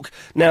Incredible Hulk,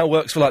 now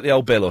works for like the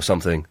Old Bill or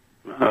something.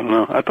 I don't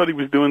know. I thought he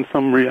was doing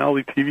some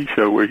reality TV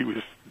show where he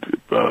was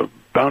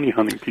bounty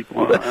hunting people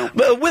on an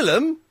island.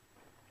 Willem?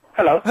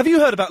 Hello. Have you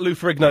heard about Lou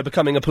Ferrigno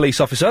becoming a police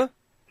officer?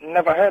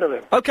 Never heard of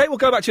him. Okay, we'll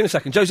go back to you in a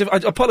second. Joseph, I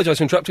apologise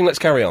for interrupting. Let's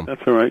carry on.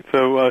 That's all right.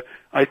 So,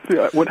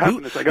 what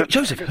happened is I got...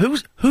 Joseph,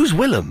 who's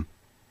Willem?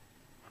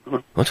 I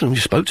don't know who you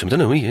spoke to him. I don't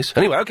know who he is.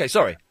 Anyway, okay,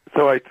 sorry.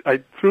 So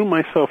I threw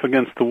myself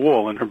against the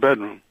wall in her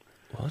bedroom.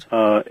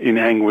 What? In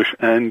anguish,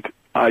 and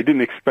I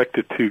didn't expect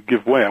it to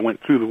give way. I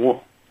went through the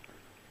wall.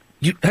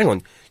 Hang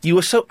on. You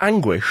were so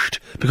anguished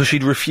because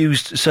she'd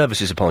refused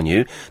services upon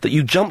you that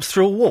you jumped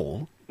through a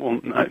wall? Well,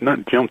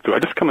 not jumped through. I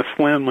just kind of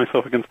slammed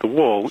myself against the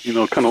wall,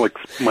 kind of like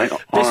my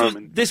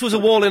arm. This was a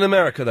wall in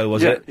America, though,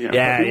 was it?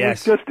 Yeah,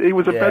 yes. It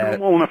was a bedroom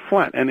wall in a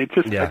flat, and I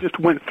just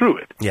went through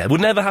it. Yeah, it would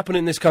never happen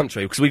in this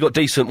country, because we got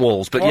decent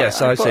walls, but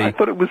yes, I see. I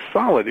thought it was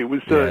solid. It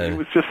was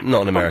just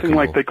not an American something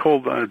like wall. they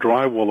called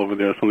drywall over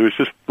there or something. It was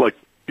just like,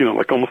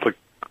 like almost like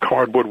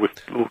cardboard with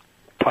little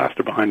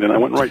plaster behind it, and I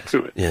went right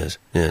through it. Yes.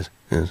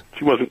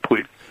 She wasn't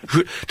pleased.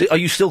 Are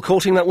you still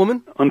courting that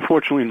woman?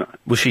 Unfortunately not.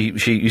 Was she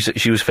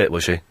was fit,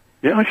 was she?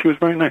 Yeah, she was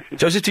very nice.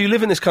 Joseph, do you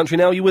live in this country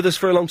now? Are you with us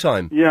for a long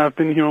time? Yeah, I've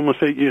been here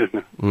almost 8 years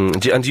now. And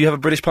do you have a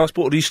British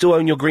passport, or do you still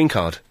own your green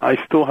card? I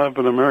still have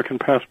an American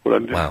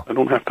passport. Wow. I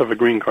don't have to have a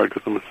green card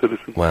because I'm a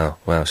citizen. Wow.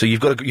 So you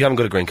haven't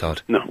got a green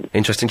card? No.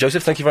 Interesting.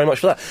 Joseph, thank you very much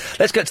for that.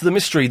 Let's get to the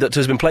mystery that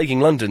has been plaguing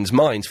London's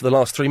minds for the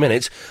last 3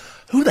 minutes.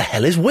 Who the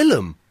hell is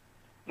Willem?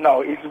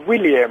 No, it's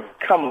William.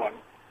 Come on.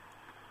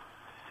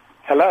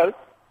 Hello?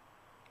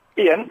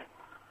 Ian?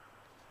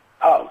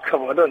 Oh,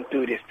 come on, don't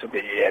do this to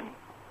me, Ian.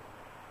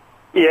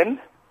 Ian?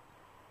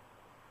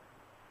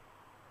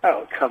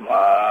 Oh, come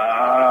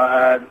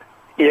on.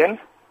 Ian?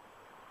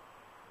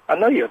 I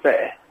know you're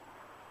there.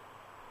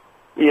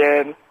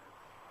 Ian?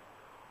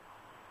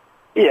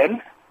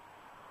 Ian?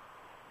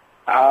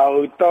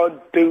 Oh,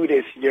 don't do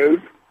this,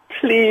 you.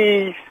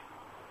 Please.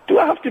 Do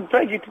I have to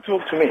beg you to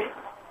talk to me?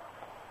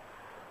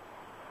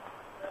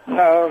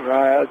 All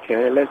right,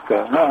 okay, let's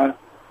go. No,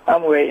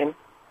 I'm waiting.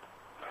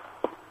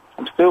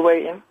 I'm still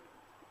waiting.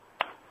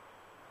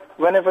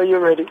 Whenever you're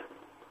ready.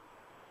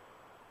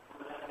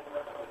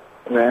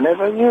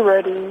 Whenever you're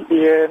ready,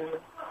 Ian.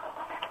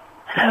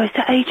 Hello, is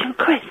that Agent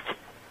Chris?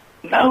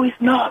 No, it's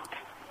not.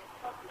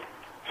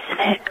 Isn't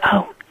it?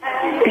 Oh,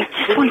 I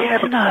just wanted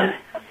to know.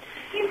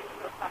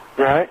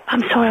 Right.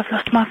 I'm sorry I've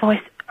lost my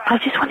voice. I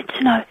just wanted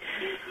to know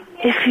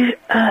if you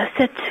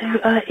said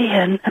to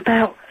Ian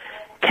about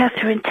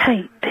Catherine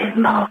Tate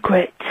being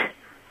Margaret.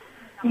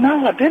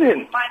 No, I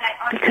didn't.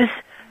 Because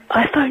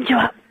I phoned you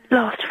up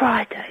last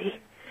Friday.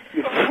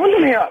 You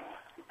phoned me up?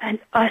 And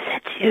I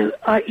said to you,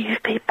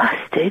 you've been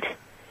busted.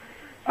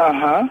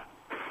 Uh-huh.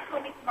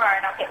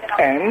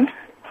 And?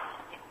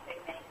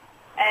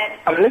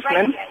 I'm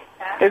listening.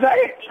 Is that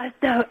it?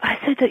 No, I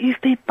said that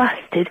you've been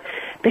busted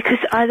because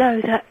I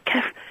know that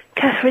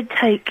Catherine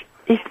Tate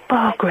is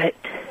Margaret.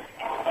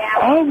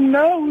 Oh,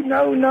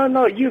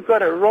 no. You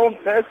got a wrong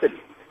person.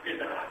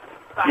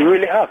 You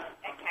really have.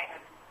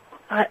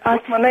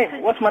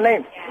 What's my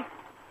name?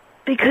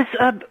 Because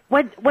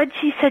when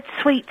she said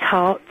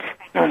sweetheart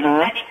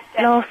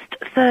last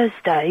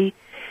Thursday,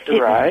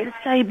 it was the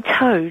same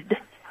tone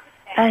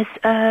as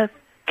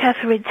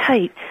Catherine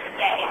Tate's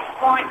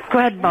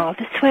grandma,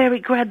 the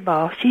swearing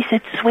grandma. She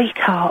said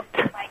sweetheart.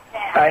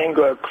 I ain't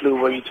got a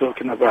clue what you're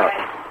talking about.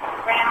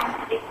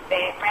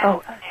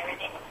 Oh.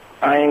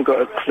 I ain't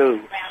got a clue.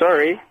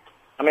 Sorry.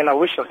 I mean, I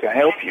wish I could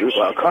help you,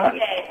 but I can't.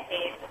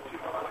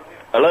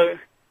 Hello?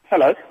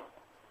 Hello?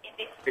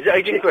 Is it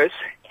Agent Chris?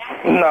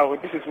 No,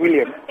 this is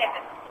William.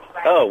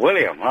 Oh,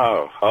 William.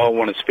 Oh, I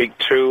want to speak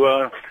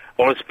to,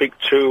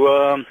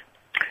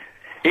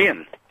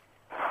 Ian.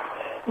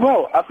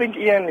 Well, I think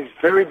Ian is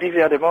very busy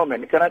at the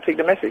moment. Can I take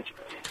the message?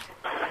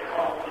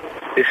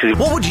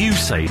 What would you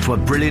say to a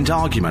brilliant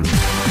argument?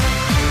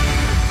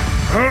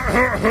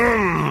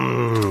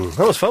 That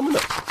was fun,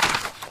 wasn't it?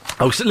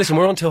 Oh, so listen,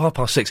 we're on till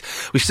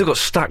 6:30. We've still got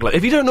stack load.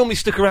 If you don't normally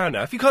stick around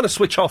now, if you kind of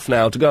switch off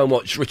now to go and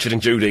watch Richard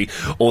and Judy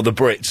or The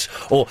Brits,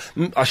 or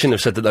I shouldn't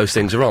have said that those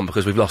things are on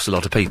because we've lost a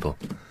lot of people.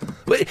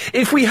 But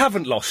if we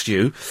haven't lost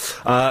you,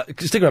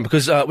 stick around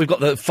because we've got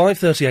the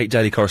 5:38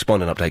 Daily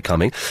Correspondent update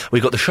coming.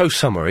 We've got the show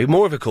summary,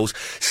 more of your calls.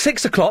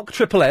 6 o'clock,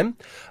 Triple M,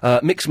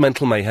 Mixed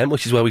Mental Mayhem,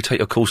 which is where we take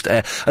your calls to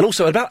air. And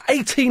also, at about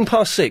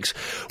 6:18,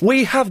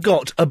 we have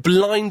got a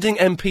blinding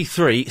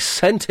MP3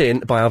 sent in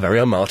by our very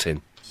own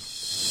Martin.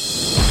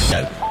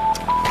 No.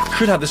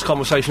 Should have this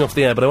conversation off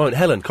the air, but I won't.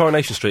 Helen,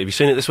 Coronation Street, have you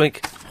seen it this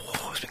week?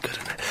 Oh, it's been good,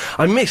 hasn't it?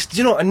 I missed, do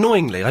you know what,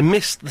 annoyingly, I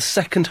missed the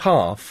second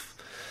half.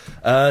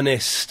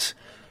 Ernest.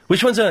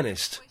 Which one's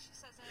Ernest?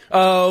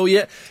 Oh,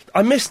 yeah.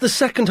 I missed the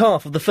second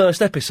half of the first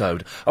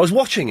episode. I was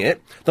watching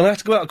it, then I had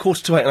to go out at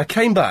 7:45, and I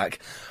came back,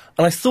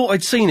 and I thought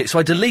I'd seen it, so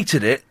I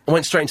deleted it, and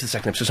went straight into the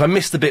second episode, so I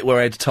missed the bit where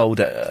Ed told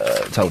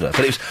her. But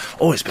it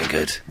was, it's been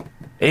good.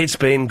 It's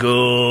been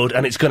good,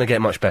 and it's going to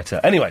get much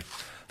better. Anyway.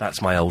 That's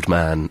my old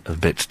man a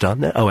bit done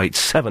there.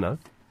 0870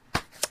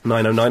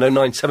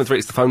 9090973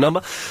 is the phone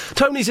number.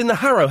 Tony's in the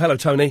Harrow. Hello,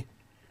 Tony.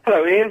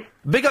 Hello, Ian.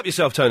 Big up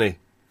yourself, Tony.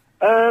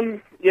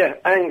 Yeah,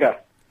 anger.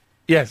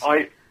 Yes.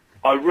 I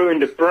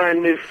ruined a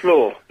brand new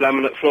floor,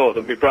 laminate floor,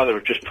 that my brother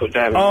had just put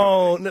down.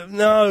 Oh,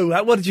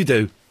 no. What did you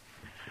do?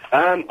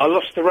 I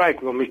lost the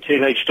rag on my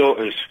teenage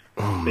daughters.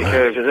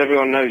 Because, as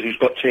everyone knows who's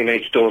got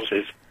teenage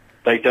daughters,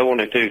 they don't want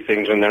to do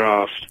things when they're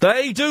asked.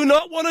 They do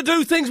not want to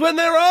do things when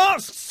they're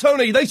asked,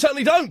 Tony. They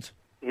certainly don't.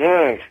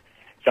 No.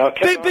 So I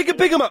kept big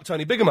 'em up,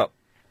 Tony. Big 'em up.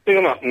 Big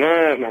 'em up.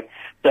 No, man.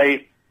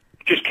 They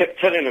just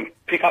kept telling them,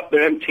 pick up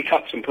their empty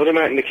cups and put them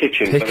out in the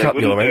kitchen. Pick up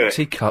your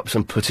empty cups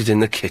and put it in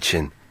the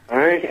kitchen.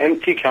 Right?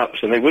 Empty cups,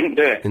 and they wouldn't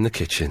do it. In the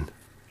kitchen.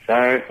 So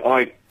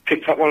I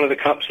picked up one of the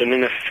cups, and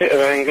in a fit of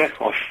anger,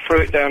 I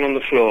threw it down on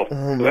the floor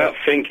without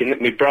thinking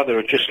that my brother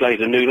had just laid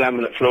a new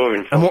laminate floor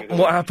in. And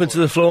what happened to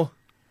the floor?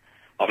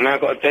 I've now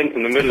got a dent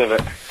in the middle of it.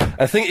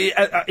 I think,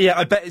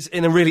 I bet it's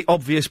in a really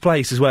obvious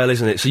place as well,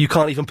 isn't it? So you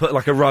can't even put,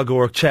 like, a rug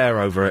or a chair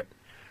over it.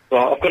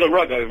 Well, I've got a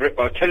rug over it,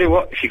 but I tell you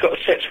what, if you've got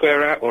a set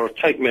square out or a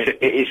tape measure,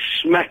 it is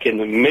smack in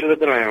the middle of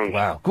the lounge.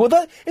 Wow.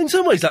 Well, in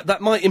some ways,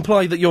 that might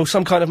imply that you're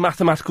some kind of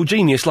mathematical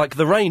genius like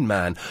the Rain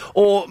Man.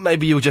 Or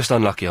maybe you were just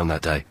unlucky on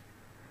that day.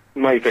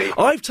 Maybe.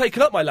 I've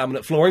taken up my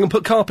laminate flooring and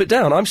put carpet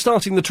down. I'm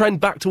starting the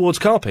trend back towards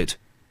carpet.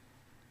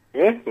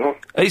 Yeah? Well,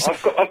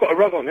 I've got a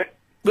rug on it.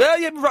 Well,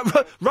 yeah,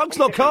 rug's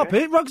not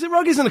carpet. Rug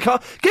isn't a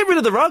carpet. Get rid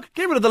of the rug.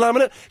 Get rid of the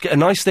laminate. Get a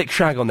nice thick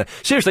shag on there.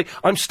 Seriously,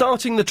 I'm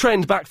starting the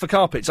trend back for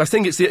carpets. I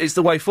think it's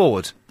the way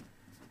forward.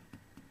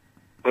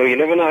 Well, you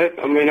never know.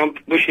 I mean, I'm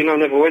wishing I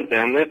never went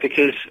down there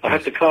because I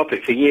had the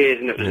carpet for years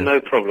and it was no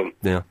problem.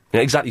 Yeah,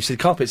 exactly. You said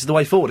carpet's the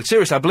way forward.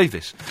 Seriously, I believe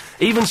this.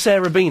 Even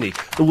Sarah Beanie,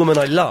 the woman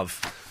I love,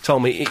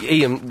 told me,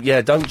 Ian,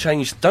 don't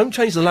change the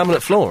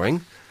laminate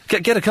flooring.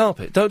 Get a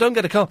carpet. Don't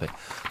get a carpet.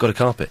 Got a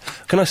carpet.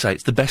 Can I say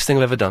it's the best thing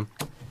I've ever done?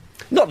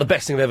 Not the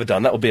best thing I've ever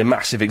done, that would be a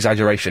massive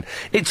exaggeration.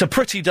 It's a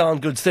pretty darn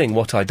good thing,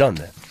 what I done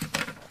there.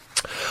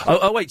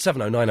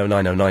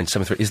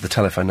 08709090973 is the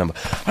telephone number.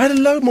 I had a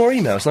load more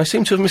emails, and I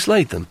seem to have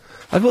mislaid them.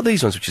 I've got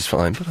these ones, which is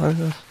fine, but I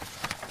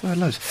had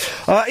loads.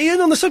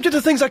 Ian, on the subject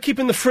of things I keep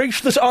in the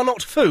fridge that are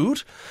not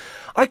food,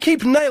 I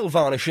keep nail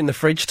varnish in the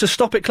fridge to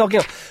stop it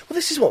clogging up. Well,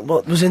 this is what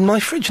was in my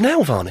fridge,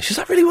 nail varnish. Does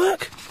that really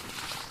work?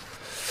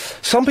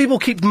 Some people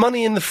keep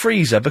money in the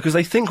freezer because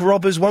they think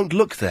robbers won't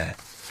look there.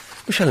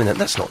 Michelle,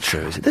 that's not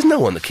true, is it? There's no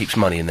one that keeps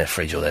money in their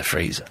fridge or their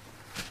freezer.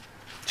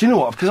 Do you know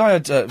what? Because I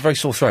had a very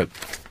sore throat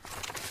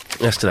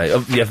yesterday.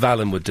 Yeah,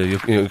 Valen would do,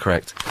 you're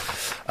correct.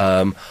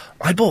 I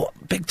bought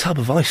a big tub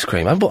of ice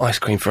cream. I haven't bought ice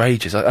cream for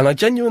ages. And I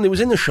genuinely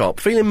was in the shop,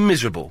 feeling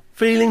miserable,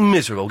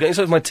 getting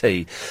some of my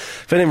tea,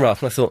 feeling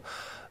rough, and I thought,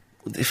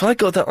 if I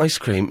got that ice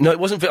cream... No, it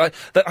wasn't... they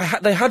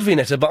had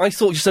Viennetta, but I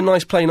thought just a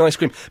nice plain ice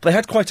cream. But they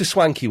had quite a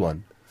swanky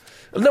one.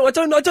 No, I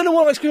don't know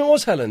what ice cream it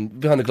was, Helen,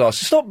 behind the glass.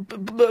 Stop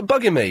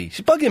bugging me.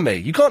 She's bugging me.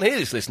 You can't hear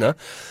this, listener.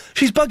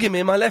 She's bugging me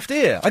in my left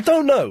ear. I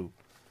don't know.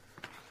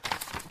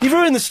 You've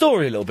ruined the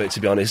story a little bit, to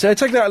be honest.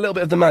 Taking out a little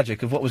bit of the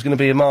magic of what was going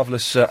to be a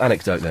marvellous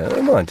anecdote there.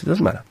 Never mind, it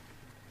doesn't matter.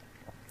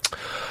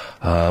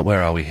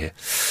 Where are we here?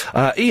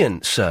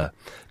 Ian, sir,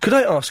 could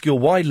I ask your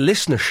wide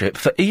listenership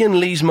for Ian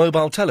Lee's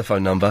mobile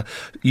telephone number?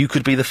 You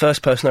could be the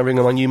first person I ring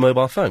on my new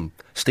mobile phone.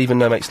 Stephen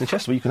No Mates in the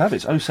Chester. Well, you can have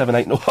it. It's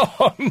 078...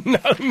 Oh,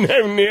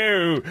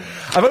 no.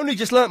 I've only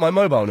just learnt my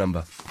mobile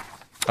number.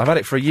 I've had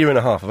it for a year and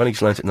a half. I've only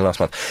just learnt it in the last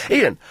month.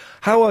 Ian,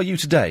 how are you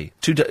today?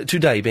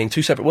 Today being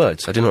two separate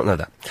words. I did not know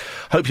that.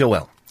 Hope you're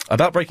well.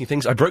 About breaking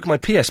things, I broke my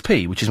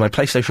PSP, which is my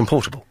PlayStation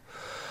Portable.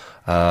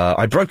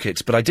 I broke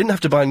it, but I didn't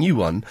have to buy a new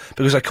one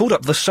because I called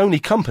up the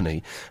Sony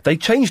company. They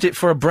changed it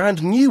for a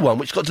brand new one,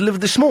 which got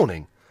delivered this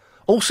morning.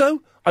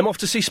 Also, I'm off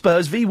to see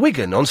Spurs v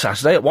Wigan on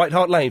Saturday at White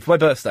Hart Lane for my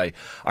birthday.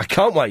 I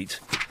can't wait.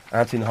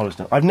 Anthony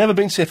Holliston. I've never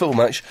been to see a football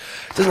match.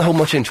 It doesn't hold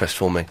much interest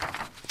for me.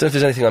 Don't know if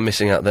there's anything I'm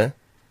missing out there.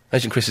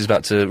 Agent Chris is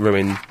about to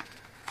ruin...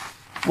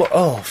 What?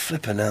 Oh,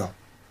 flipper now.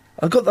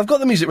 I've got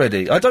the music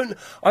ready. I don't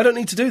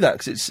need to do that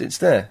because it's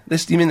there.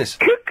 You mean this?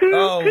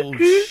 Oh,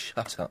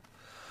 shut up.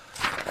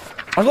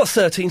 I've got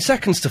 13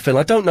 seconds to fill.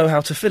 I don't know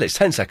how to fill it. It's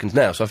 10 seconds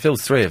now, so I filled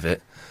 3 of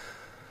it.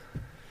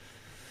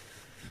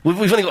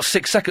 We've only got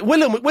 6 seconds.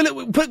 Willem,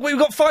 we've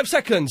got 5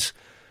 seconds.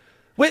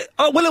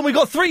 Willem, we've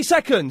got 3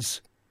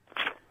 seconds.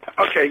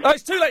 Okay. Oh,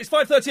 it's too late. It's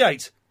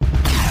 5:38.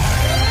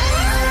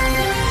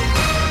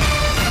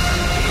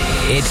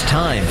 It's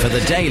time for the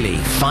daily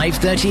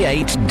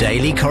 5:38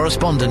 Daily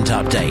Correspondent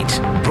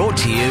Update. Brought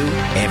to you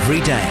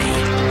every day.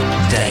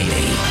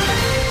 Daily.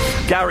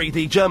 Gary,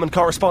 the German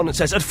correspondent,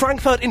 says, at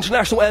Frankfurt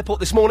International Airport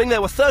this morning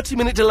there were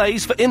 30-minute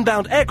delays for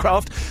inbound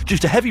aircraft due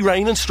to heavy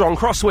rain and strong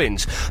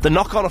crosswinds. The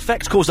knock-on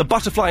effect caused a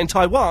butterfly in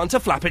Taiwan to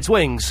flap its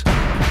wings.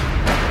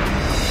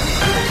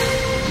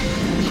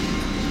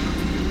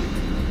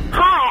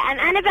 Hi, I'm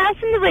Annabelle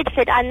from the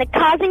Woodford. I'm the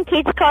Cars and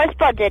Kids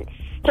correspondent.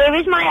 Here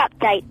is my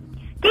update.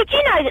 Did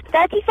you know that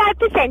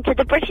 35% of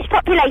the British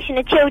population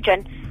are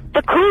children?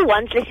 The cool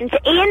ones listen to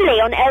Ian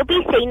Lee on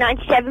LBC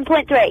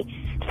 97.3.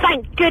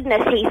 Thank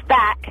goodness he's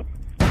back.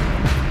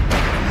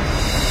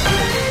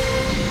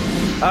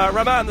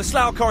 Raman, the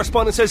Slough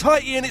correspondent, says, hi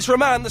Ian, it's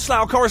Raman, the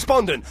Slough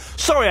correspondent.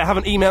 Sorry I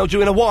haven't emailed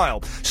you in a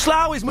while.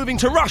 Slough is moving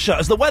to Russia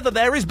as the weather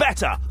there is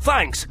better.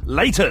 Thanks.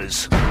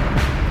 Laters.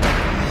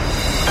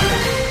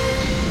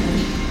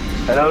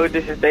 Hello,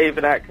 this is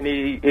David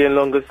Hackney, Ian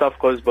Longer's South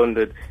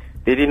correspondent.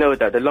 Did you know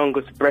that the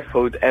longest breath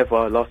hold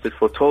ever lasted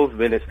for 12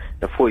 minutes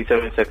and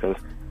 47 seconds?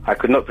 I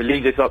could not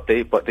believe this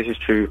update, but this is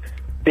true.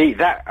 Beat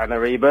that, Anna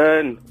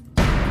Rayburn.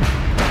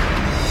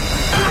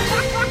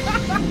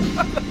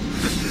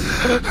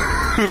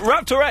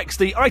 Raptor X,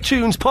 the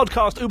iTunes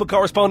podcast Uber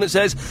correspondent,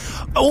 says,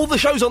 all the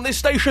shows on this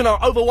station are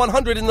over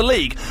 100 in the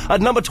league.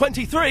 At number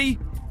 23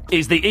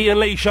 is the Ian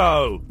Lee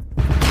Show.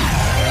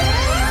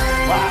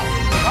 Wow.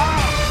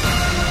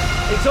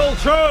 It's all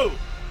true.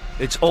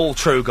 It's all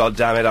true,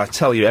 goddammit, I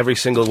tell you, every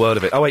single word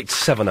of it.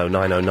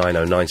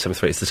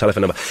 08709090973, it's the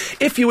telephone number.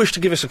 If you wish to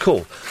give us a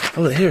call...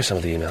 Oh, look, here are some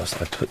of the emails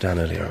that I put down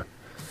earlier.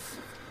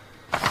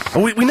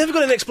 Oh, we never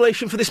got an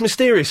explanation for this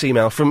mysterious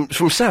email from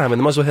Sam in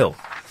the Muswell Hill.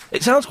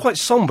 It sounds quite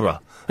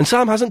sombre, and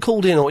Sam hasn't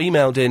called in or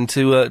emailed in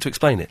to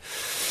explain it.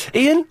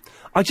 Ian,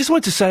 I just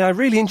wanted to say I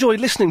really enjoyed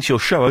listening to your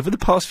show over the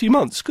past few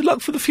months. Good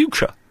luck for the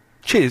future.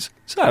 Cheers,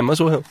 Sam,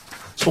 Muswell Hill.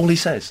 That's all he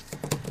says.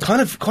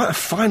 Kind of quite a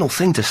final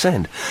thing to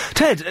send.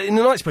 Ted, in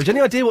the Knightsbridge,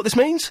 any idea what this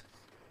means?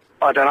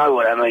 I don't know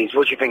what that means.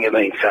 What do you think it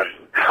means, son?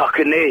 I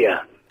couldn't hear you.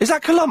 Is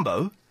that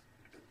Columbo?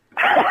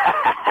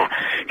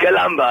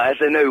 Columbo, that's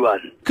a new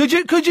one. Could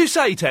you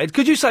say, Ted,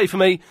 could you say for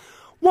me,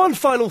 one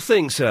final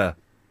thing, sir?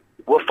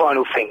 What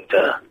final thing,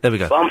 sir? There we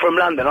go. Well, I'm from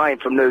London, I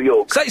ain't from New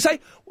York. Say,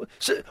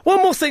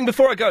 one more thing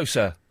before I go,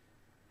 sir.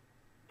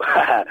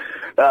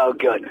 Oh,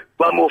 good.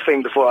 One more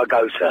thing before I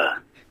go, sir.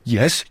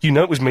 Yes, you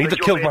know it was me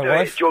that killed my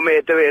wife. Do you want me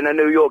to do it in a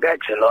New York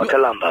accent, like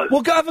Columbo?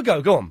 Well, have a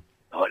go, go on.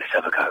 Oh, let's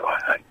have a go,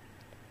 right.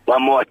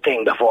 One more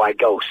thing before I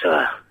go,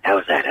 sir.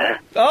 How's that, huh?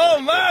 Oh,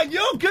 man,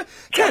 you're good.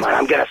 Come on,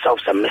 I'm going to solve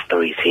some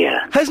mysteries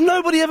here. Has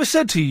nobody ever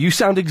said to you, you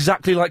sound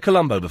exactly like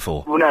Columbo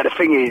before? Well, no, the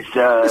thing is,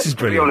 this is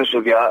brilliant. To be honest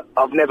with you,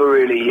 I've never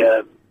really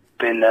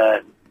been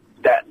that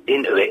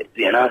into it,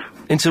 you know?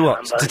 Into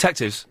what? Columbo.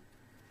 Detectives?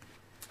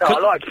 No, I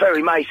liked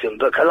Perry Mason,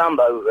 but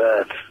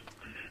Columbo...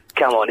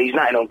 Come on, he's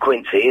nothing on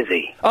Quincy, is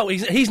he? Oh,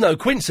 he's no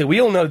Quincy.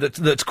 We all know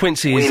that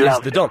Quincy is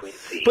the Don.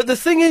 Quincy. But the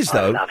thing is,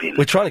 though,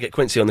 we're trying to get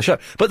Quincy on the show.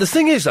 But the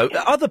thing is, though,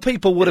 other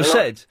people would have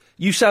said,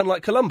 you sound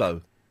like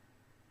Columbo.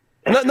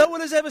 No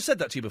one has ever said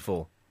that to you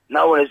before.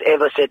 No one has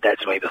ever said that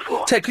to me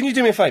before. Ted, can you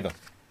do me a favour?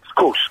 Of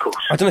course.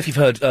 I don't know if you've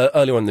heard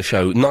earlier on the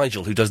show,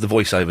 Nigel, who does the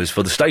voiceovers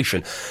for the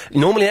station,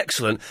 normally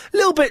excellent, a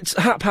little bit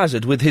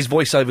haphazard with his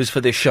voiceovers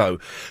for this show.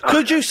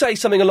 Could you say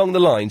something along the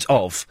lines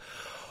of...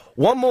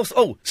 One more...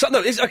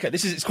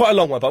 it's quite a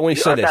long one, but I want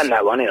you to say this. I've done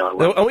that one, you know.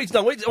 I want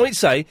you to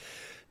say,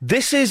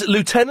 this is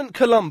Lieutenant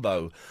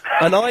Columbo,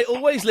 and I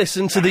always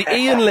listen to the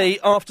Ian Lee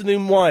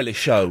Afternoon Wireless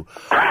Show.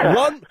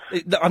 I'm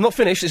not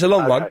finished, it's a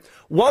long one.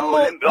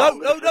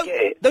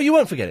 No, you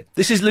won't forget it.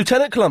 This is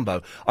Lieutenant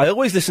Columbo. I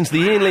always listen to the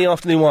Ian Lee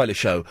Afternoon Wireless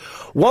Show.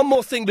 One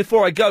more thing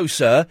before I go,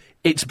 sir.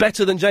 It's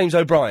better than James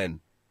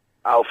O'Brien.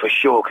 Oh, for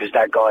sure, because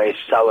that guy is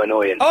so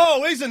annoying.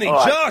 Oh, isn't he? All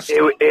right, just...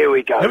 Here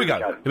we go. Here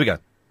we go.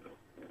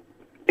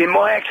 In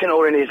my accent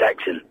or in his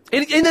accent?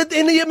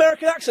 In the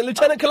American accent,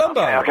 Lieutenant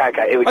Columbo. Okay,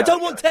 here we go. I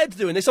don't want Ted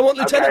doing this, I want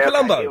Lieutenant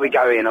Columbo. Here we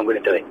go, Ian, I'm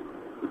going to do it.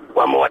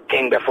 One more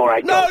thing before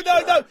I go. No.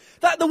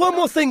 The one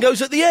more thing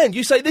goes at the end.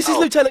 You say, this is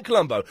Lieutenant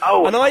Columbo.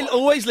 And I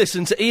always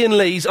listen to Ian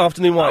Lee's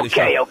Afternoon Wireless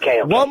Show.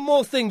 Okay. One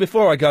more thing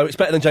before I go, it's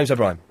better than James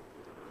O'Brien.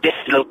 This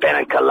is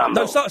Lieutenant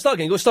Columbo. No, start again.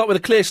 You've got to start with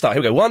a clear start.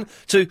 Here we go. 1,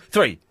 2,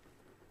 3.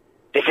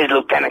 This is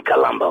Lieutenant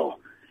Columbo.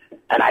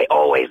 and I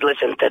always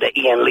listen to the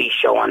Ian Lee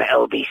show on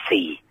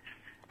LBC.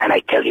 And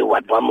I tell you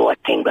what, one more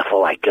thing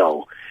before I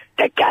go.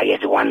 That guy is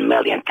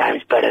 1,000,000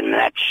 times better than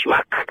that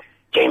schmuck,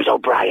 James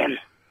O'Brien.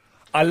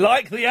 I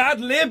like the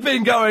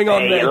ad-libbing going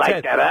on Hey, there, you like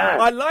Ted. that, huh?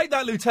 I like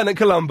that, Lieutenant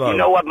Columbo. You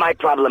know what my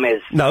problem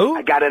is? No?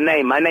 I got a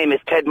name. My name is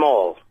Ted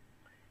Mall.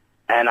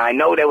 And I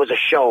know there was a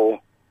show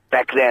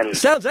back then.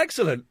 Sounds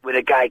excellent. With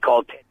a guy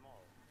called Ted.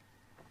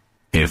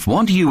 If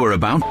what you were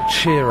about...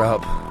 Cheer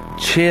up.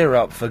 Cheer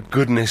up, for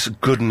goodness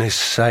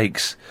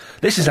sakes.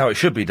 This is how it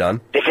should be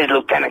done. This is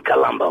Lieutenant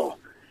Columbo.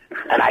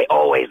 And I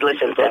always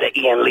listen to the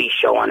Ian Lee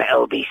show on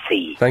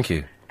LBC. Thank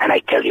you. And I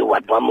tell you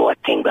what, one more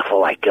thing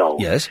before I go.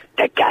 Yes?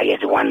 That guy is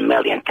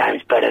 1,000,000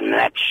 times better than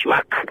that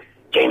schmuck,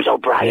 James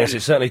O'Brien. Yes,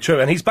 it's certainly true.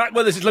 And he's back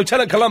with us. It's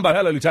Lieutenant Columbo.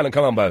 Hello, Lieutenant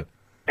Columbo.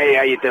 Hey,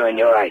 how you doing?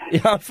 You all right?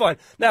 Yeah, I'm fine.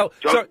 Now,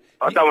 John,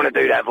 I don't want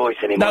to do that voice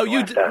anymore.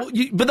 No,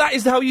 but that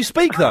is how you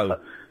speak, though.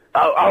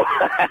 Oh,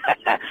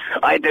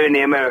 I'm doing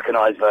the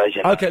Americanised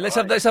version. Okay, let's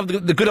have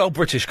the good old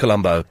British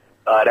Columbo.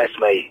 That's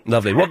me.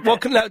 Lovely.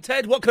 Now,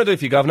 Ted, what can I do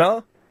for you,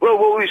 Governor? Well,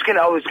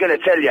 I was going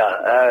to tell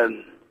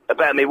you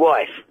about my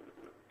wife.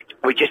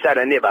 We just had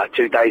a nibber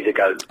 2 days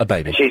ago. A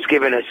baby. She's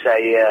given us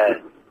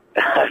a...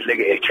 look at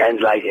it,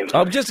 translating.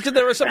 Just because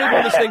there are some people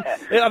listening...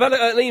 I've had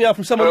an email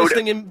from someone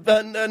listening in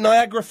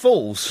Niagara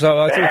Falls, so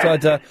I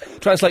thought I'd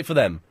translate for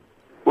them.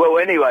 Well,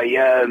 anyway,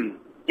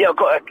 I've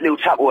got a little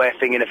Tupperware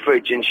thing in the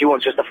fridge, and she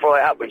wants us to fry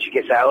it up when she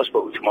gets out of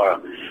hospital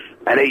tomorrow.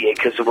 And eat it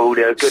because of all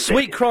the good...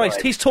 Sweet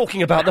Christ, he's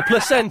talking about the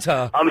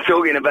placenta. I'm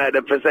talking about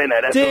the placenta,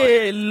 that's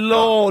Dear right.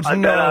 Lord, I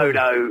no. don't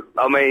know.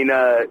 I mean,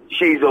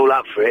 she's all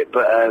up for it,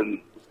 but...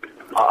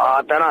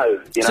 I don't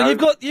know. You So know? you've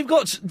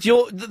got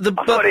your I've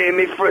got it in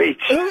my fridge.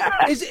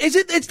 is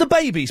it? It's the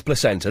baby's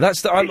placenta.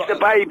 That's the. It's the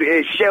baby.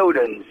 It's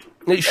Sheldon's.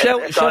 It's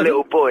It's our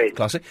little boy.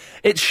 Classic.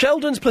 It's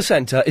Sheldon's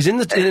placenta. Is in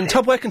the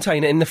Tupperware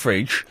container in the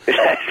fridge.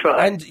 That's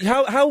right. And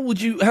how would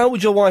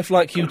your wife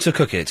like you to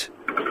cook it?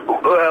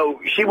 Well,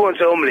 she wants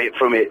omelette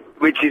from it,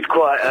 which is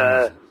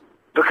quite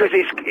because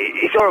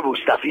it's horrible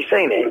stuff. You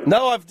seen it?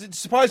 No, I've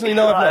surprisingly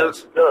no, I've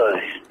not.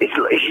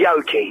 It's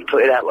yolky.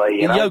 Put it that way.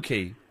 You know?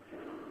 Yolky.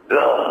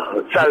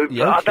 So, I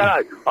don't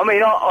know. I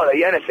mean, I'll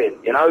eat anything,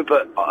 you know,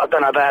 but I don't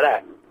know about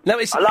that. No,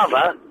 I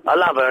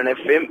love her and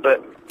everything,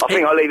 but I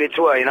think I'll leave it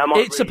to her, you know.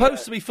 It's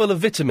supposed to be full of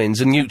vitamins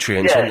and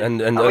nutrients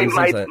and I mean, things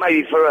like that.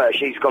 maybe for her,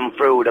 she's gone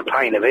through all the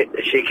pain of it,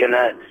 she can...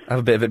 have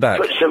a bit of it back.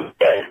 Put some...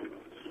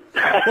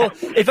 Well,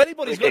 if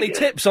anybody's got any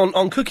tips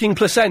on cooking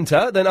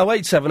placenta, then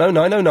 0870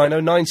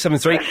 9090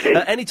 973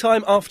 any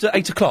time after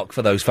 8 o'clock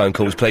for those phone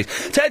calls, please.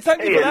 Ted,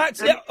 thank you for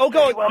that. Yeah, go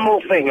on. One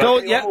more thing. Go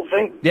on, One more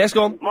thing. Yes,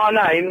 go on. My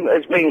name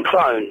has been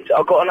cloned.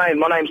 I've got a name.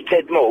 My name's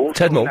Ted Moore.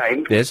 Ted Moore,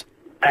 Name. yes.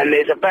 And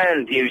there's a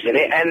band using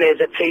it, and there's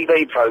a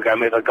TV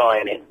programme with a guy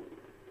in it.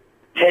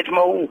 Ted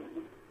Moore.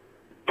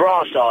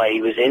 Brass Eye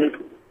he was in.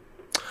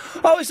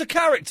 Oh, it's a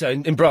character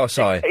in Brass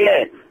Eye.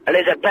 Yeah, and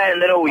there's a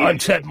band that all use I'm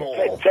Ted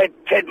Moore.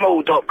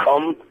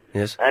 TedMoore.com.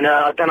 Yes. And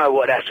I don't know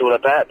what that's all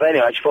about, but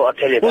anyway, I just thought I'd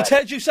tell you Well, about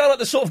Ted, you sound like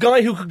the sort of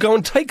guy who could go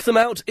and take them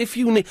out if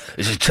you need...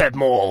 This is Ted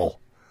Moore.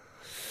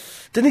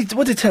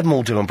 What did Ted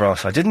Moore do on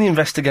Brass Eye? Didn't he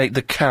investigate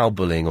the cow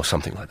bullying or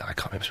something like that? I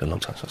can't remember. It's been a long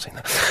time since I've seen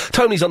that.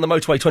 Tony's on the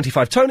motorway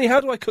 25. Tony,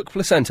 how do I cook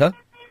placenta?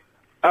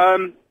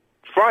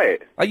 Fry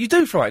it. Oh, you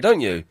do fry it,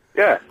 don't you?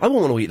 Yeah. I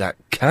wouldn't want to eat that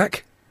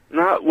cack.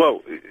 No,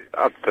 well,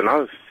 I don't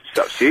know. It's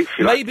up to you.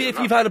 Maybe if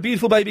you've had a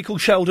beautiful baby called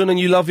Sheldon and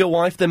you love your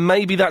wife, then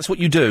maybe that's what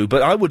you do.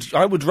 But I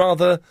would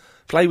rather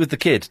play with the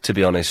kid, to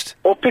be honest.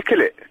 Or pickle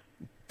it.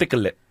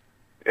 Pickle it.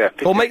 Yeah.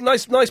 Or make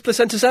nice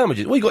placenta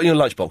sandwiches. What you got in your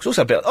lunchbox?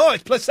 Also a bit. Oh,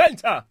 it's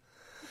placenta.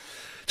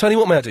 Tony,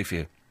 what may I do for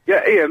you?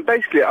 Yeah, Ian.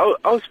 Basically, I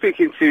was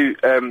speaking to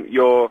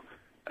your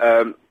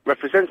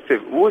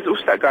representative. What's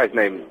that guy's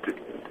name?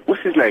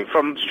 What's his name?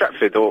 From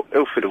Stratford or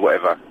Ilford or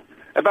whatever.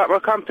 About my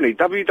company,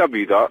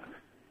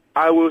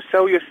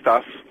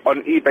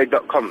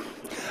 www.iwillsellyourstuff-on-ebay.com.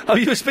 Oh,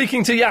 you were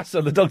speaking to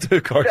Yasser, the Doctor Who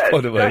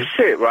correspondent. That's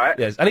it, right?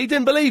 Yes, and he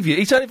didn't believe you.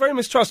 He sounded very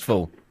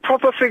mistrustful.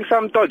 Proper thinks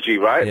I'm dodgy,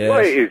 right? Yes,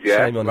 What it is,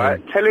 yeah? shame on right?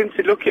 him. Tell him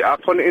to look it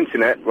up on the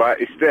internet, right?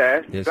 It's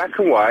there, Yes. black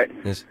and white.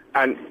 Yes.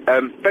 And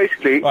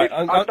basically, Right,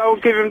 if I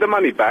don't give him the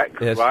money back,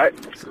 Yes. right?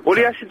 All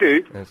he has to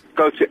do,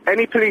 go to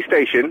any police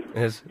station,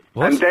 Yes.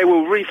 and they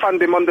will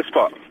refund him on the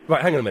spot.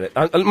 Right, hang on a minute.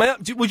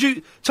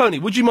 Tony,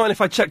 would you mind if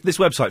I checked this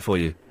website for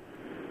you?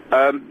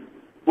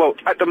 Well,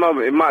 at the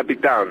moment, it might be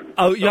down.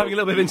 Oh, you're having a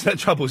little bit of internet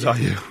troubles, are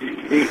you?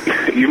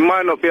 You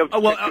might not be able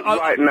to check it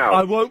right now.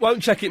 I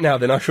won't check it now.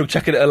 Then I shall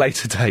check it at a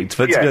later date.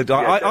 But Yeah,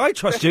 I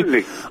trust you.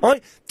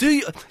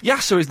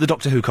 Yasser is the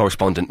Doctor Who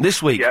correspondent.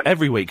 This week,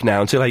 every week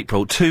now until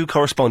April, 2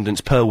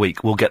 correspondents per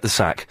week will get the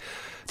sack.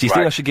 Do you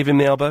think Right. I should give him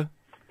the elbow?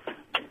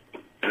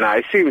 Nah,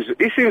 he seems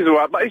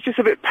alright, but he's just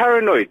a bit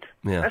paranoid.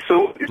 Yeah. That's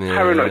all. He's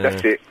paranoid.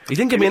 That's it. He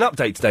didn't give me an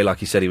update today like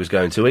he said he was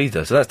going to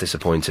either, so that's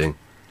disappointing.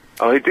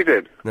 Oh, he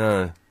didn't.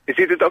 No. Is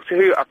he the Doctor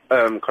Who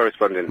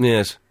correspondent?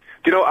 Yes.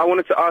 Do you know, I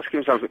wanted to ask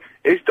him something.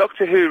 Is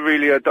Doctor Who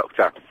really a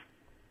doctor?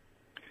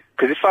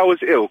 Because if I was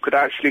ill, could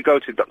I actually go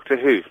to Doctor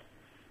Who?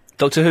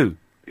 Doctor Who?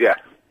 Yeah.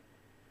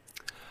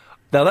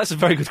 Now, that's a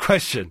very good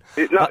question.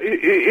 Is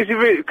he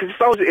really? Because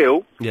if I was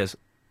ill, Yes.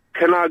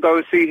 can I go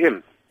and see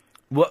him?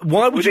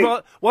 Why would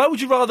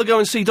you rather go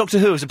and see Doctor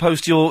Who as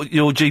opposed to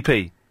your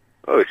GP?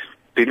 Oh, it'd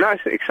be nice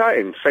and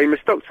exciting. Famous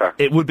doctor.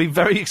 It would be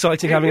very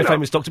exciting having a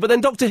famous doctor, but then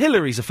Dr.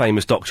 Hillary's a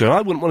famous doctor, and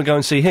I wouldn't want to go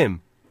and see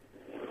him.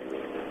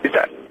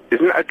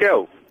 Isn't that a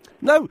girl?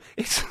 No,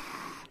 it's...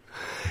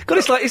 God,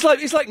 it's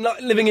like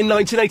living in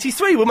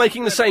 1983. We're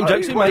making the same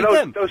jokes we made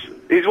them.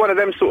 He's one of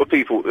them sort of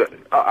people.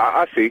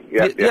 I see.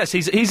 Yeah, yeah. Yes,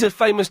 he's a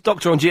famous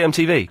doctor on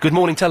GMTV. Good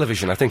Morning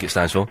Television, I think it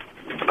stands for.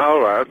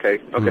 Oh, right, okay.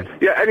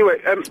 Yeah, anyway,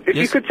 if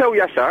you could tell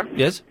Yasser...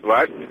 Yes?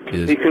 Right?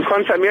 Yes. He can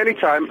contact me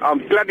anytime.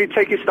 I'm gladly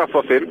take his stuff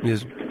off him.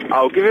 Yes.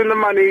 I'll give him the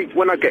money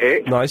when I get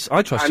it. Nice,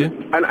 I trust you.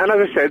 And as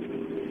I said,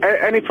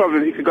 any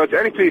problem, he can go to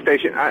any police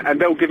station and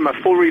they'll give him a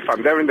full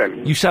refund there and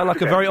then. You sound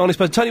like a very honest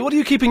person. Tony, what do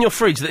you keep in your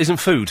fridge that isn't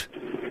food?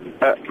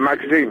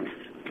 Magazines.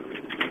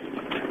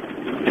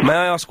 May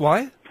I ask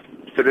why?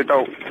 So they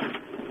don't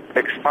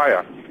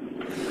expire.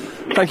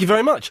 Thank you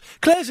very much.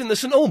 Claire's in the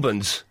St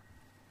Albans.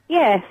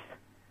 Yes.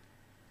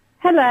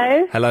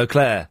 Hello. Hello,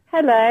 Claire.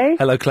 Hello.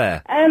 Hello,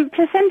 Claire.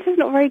 Placenta's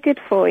not very good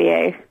for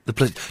you.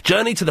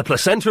 Journey to the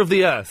placenta of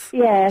the earth.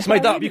 Yes. It's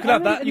made up. You can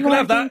have that. You can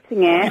have that.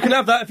 You can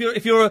have that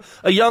if you're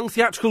a young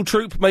theatrical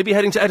troupe, maybe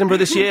heading to Edinburgh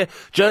this year.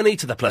 Journey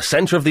to the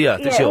placenta of the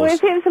earth. It's Well, yours.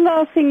 if it was the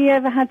last thing you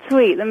ever had to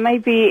eat, then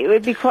maybe it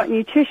would be quite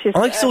nutritious.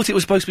 I thought it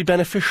was supposed to be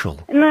beneficial.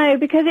 No,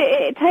 because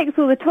it takes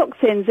all the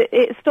toxins.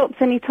 It stops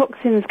any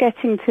toxins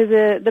getting to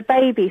the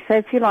baby. So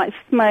if you like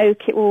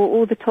smoke,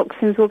 all the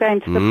toxins will go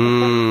into the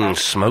placenta.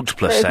 Smoked So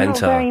placenta.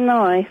 it's not very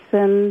nice.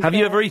 And Have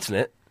you ever eaten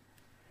it?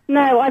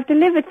 No, I've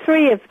delivered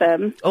 3 of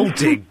them. Oh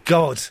dear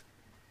God!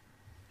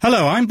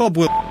 Hello, I'm Bob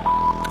Will.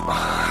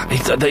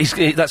 That's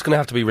going to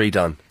have to be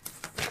redone.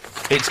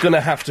 It's going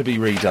to have to be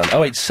redone.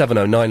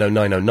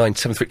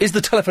 08709090973 is the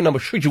telephone number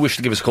should you wish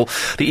to give us a call.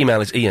 The email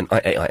is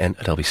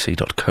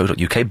ian@lbc.co.uk.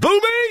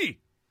 Boomy!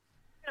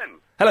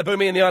 Hello,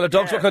 Boomy in the Isle of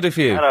Dogs. What can I do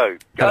for you? Hello.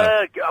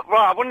 Hello.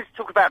 Right, I wanted to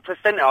talk about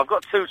placenta. I've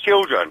got 2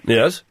 children.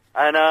 Yes?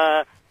 And,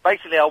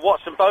 basically, I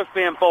watched them both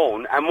being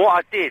born, and what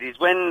I did is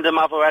when the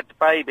mother had the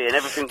baby and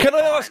everything... Can I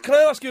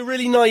ask you a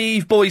really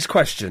naive boy's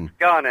question?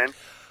 Go on, then.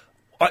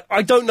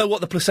 I don't know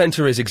what the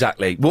placenta is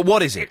exactly.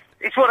 What is it?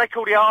 It's what they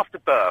call the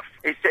afterbirth.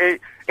 It's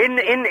in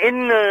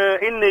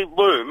the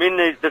womb, in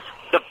the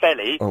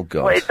belly. Oh,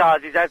 God. What it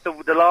does is, as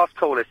the last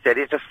caller said,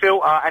 it's a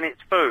filter and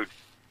it's food.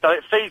 So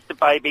it feeds the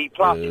baby,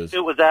 plus it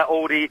filters out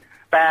all the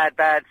bad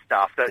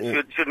stuff that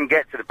shouldn't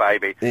get to the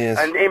baby. Yes.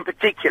 And in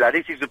particular,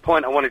 this is the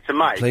point I wanted to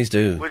make. Please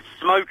do. Was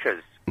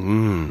smokers.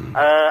 Mm.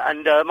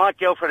 And my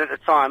girlfriend at the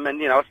time, and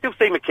I still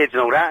see my kids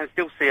and all that, and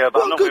still see her,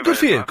 but I'm not with her Good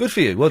for you. anymore. Good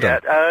for you. Well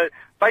done.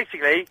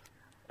 Basically,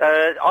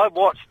 I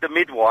watched the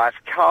midwife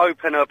cut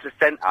open her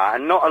placenta,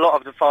 and not a lot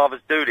of the fathers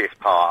do this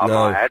part, I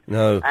might add.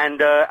 No.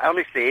 And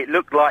honestly, it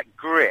looked like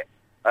grit.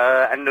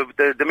 And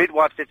the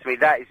midwife said to me,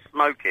 that is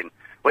smoking.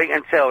 We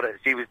can tell that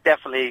she was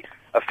definitely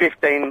a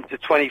 15 to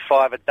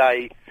 25 a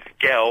day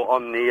girl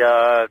on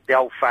the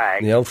old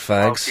fag. The old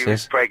while fags, she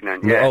was yes.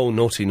 pregnant, yeah. Oh,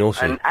 naughty.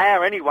 And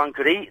how anyone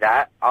could eat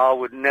that, I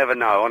would never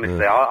know,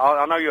 honestly.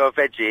 I know you're a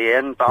veggie,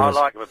 Ian, but Yes. I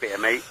like a bit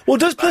of meat. Well,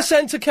 does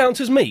placenta count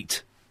as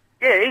meat?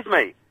 Yeah, it is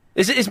meat.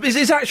 Is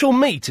it actual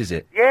meat, is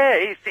it?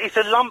 Yeah, it's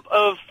a lump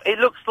of... It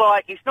looks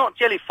like... It's not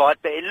jellified,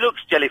 but it looks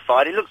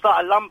jellified. It looks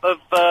like a lump of...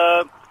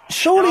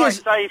 Surely like,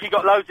 say, if you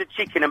got loads of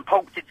chicken and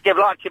pulped it together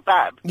like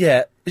kebab.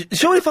 Yeah.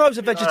 Surely if I was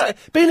a vegetarian...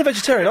 Being a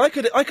vegetarian, I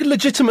could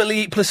legitimately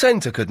eat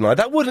placenta, couldn't I?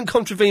 That wouldn't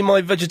contravene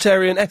my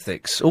vegetarian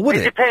ethics, or would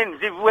it? It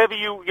depends if whether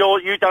you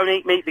don't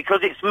eat meat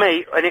because it's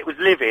meat and it was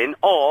living,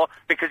 or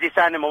because it's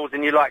animals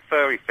and you like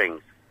furry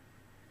things.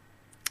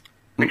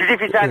 Because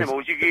if it's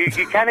animals, you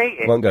can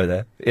eat it. Won't go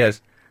there.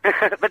 Yes.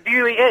 But do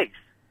you eat eggs?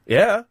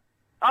 Yeah.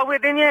 Oh, well,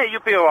 then, yeah,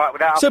 you'll be all right with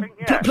that, I So think,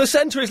 yeah.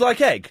 placenta is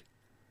like egg?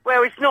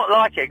 Well, it's not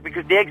like egg,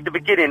 because the egg's the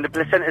beginning, the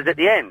placenta's at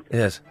the end.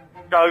 Yes.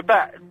 So,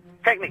 but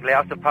technically,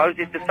 I suppose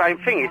it's the same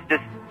thing. It's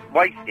just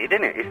wasted,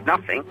 isn't it? It's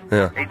nothing.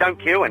 Yeah. You don't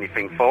kill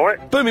anything for it.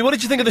 Boomy, what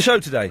did you think of the show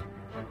today?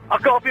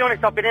 I've got to be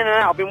honest, I've been in and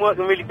out. I've been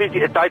working really busy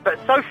today, but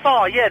so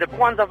far, yeah, the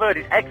ones I've heard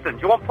is excellent.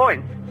 Do you want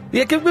points?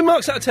 Yeah, give me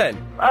marks out of 10.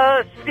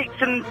 6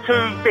 and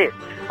 2 bits.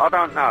 I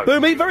don't know.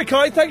 Boomy, very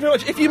kind. Thank you very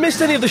much. If you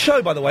missed any of the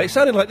show, by the way, it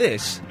sounded like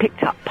this.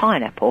 Picked up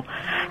pineapple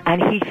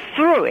and he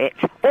threw it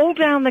all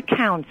down the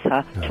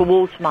counter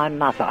towards my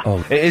mother.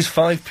 Oh, it is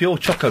 5 pure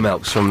Choco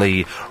Melks from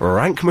the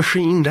rank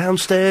machine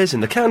downstairs in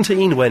the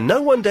canteen where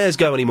no one dares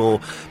go anymore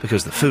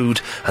because the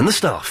food and the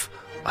staff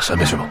are so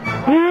miserable.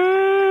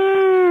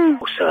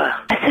 Sir.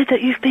 I said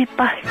that you've been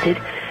busted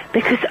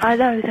because I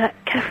know that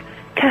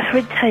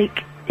Catherine Tate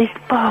is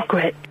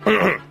Margaret.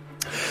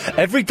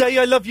 Every day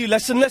I love you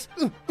less and less.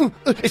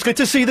 It's good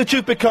to see that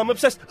you've become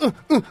obsessed.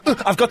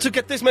 I've got to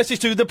get this message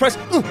to the press.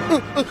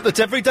 That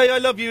every day I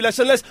love you less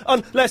and less.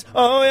 Unless,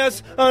 oh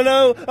yes, I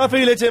know, I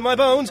feel it in my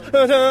bones.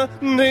 And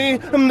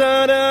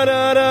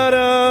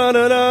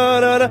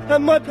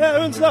my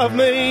parents love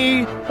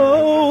me.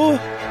 Oh,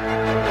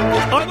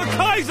 I'm the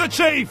Kaiser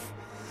Chief!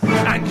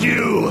 And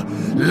you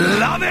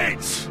love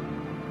it!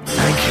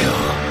 Thank you.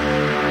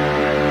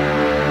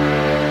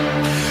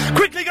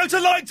 go to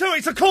line 2.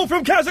 It's a call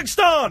from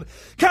Kazakhstan.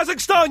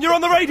 Kazakhstan, you're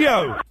on the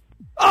radio.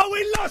 Oh,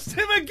 we lost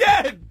him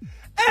again.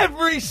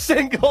 Every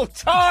single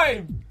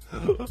time.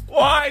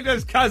 Why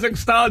does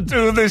Kazakhstan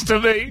do this to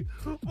me?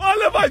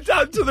 What have I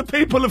done to the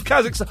people of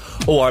Kazakhstan?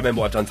 Oh, I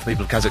remember what I've done to the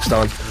people of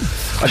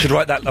Kazakhstan. I should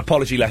write that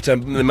apology letter,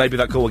 and then maybe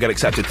that call will get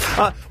accepted.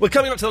 We're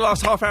coming up to the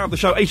last half hour of the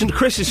show. Agent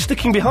Chris is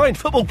sticking behind.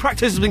 Football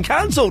practice has been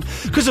cancelled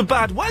because of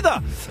bad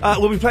weather.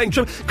 We'll be playing...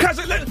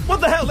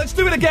 what the hell? Let's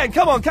do it again.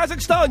 Come on,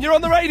 Kazakhstan, you're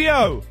on the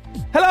radio.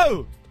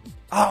 Hello.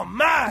 Oh,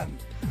 man.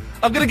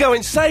 I'm going to go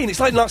insane. It's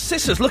like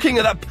Narcissus looking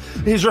at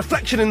his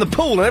reflection in the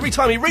pool, and every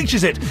time he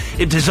reaches it,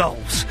 it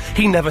dissolves.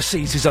 He never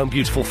sees his own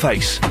beautiful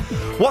face.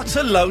 What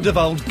a load of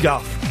old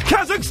guff.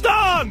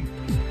 Kazakhstan!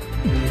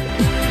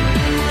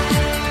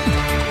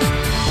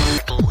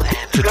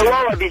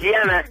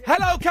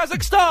 Hello,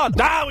 Kazakhstan!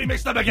 Now we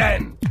missed them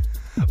again!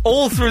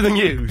 All through the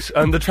news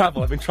and the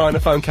travel, I've been trying to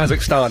phone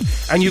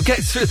Kazakhstan, and you get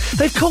through.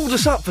 They've called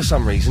us up for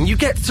some reason. You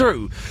get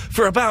through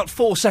for about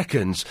 4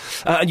 seconds,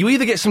 and you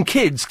either get some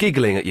kids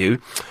giggling at you,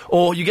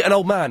 or you get an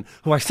old man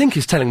who I think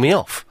is telling me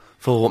off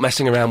for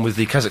messing around with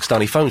the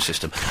Kazakhstani phone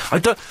system. I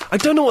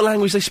don't know what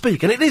language they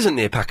speak, and it isn't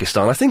near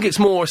Pakistan. I think it's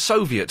more a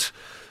Soviet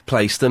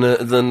place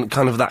than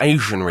kind of that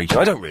Asian region.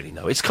 I don't really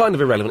know. It's kind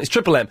of irrelevant. It's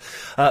Triple M.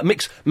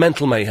 Mix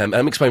Mental Mayhem.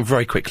 I'll explain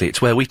very quickly.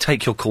 It's where we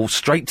take your call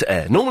straight to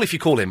air. Normally, if you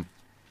call him,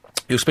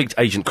 you'll speak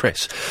to Agent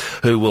Chris,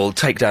 who will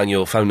take down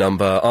your phone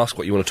number, ask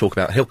what you want to talk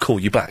about, he'll call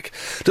you back.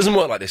 Doesn't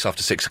work like this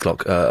after 6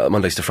 o'clock,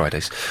 Mondays to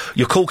Fridays.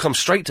 Your call comes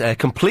straight to air,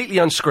 completely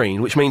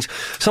unscreened, which means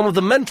some of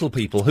the mental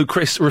people who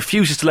Chris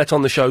refuses to let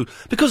on the show,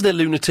 because they're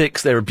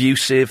lunatics, they're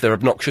abusive, they're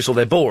obnoxious, or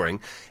they're boring,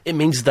 it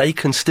means they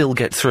can still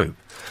get through.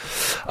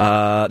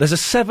 There's a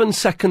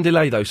 7-second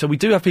delay, though, so we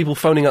do have people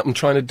phoning up and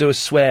trying to do a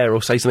swear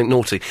or say something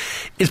naughty.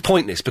 It's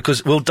pointless,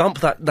 because we'll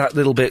dump that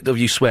little bit of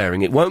you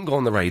swearing. It won't go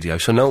on the radio,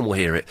 so no one will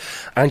hear it,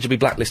 and you'll be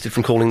blacklisted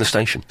from calling the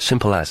station.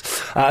 Simple as.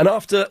 And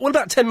after,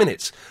 about 10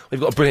 minutes,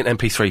 we've got a brilliant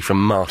MP3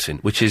 from Martin,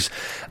 which is,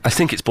 I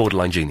think it's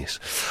borderline genius.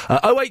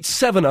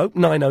 0870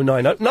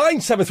 9090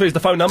 973 is the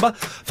phone number.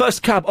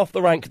 First cab off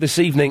the rank this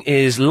evening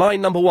is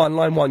line number 1.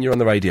 Line 1, you're on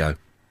the radio.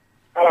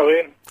 Hello,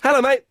 Ian.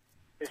 Hello, mate.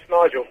 It's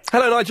Nigel.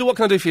 Hello, Nigel. What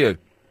can I do for you?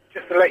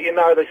 Just to let you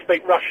know, they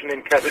speak Russian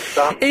in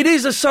Kazakhstan. It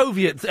is a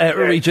Soviet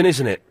region,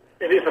 isn't it?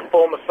 It is a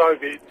former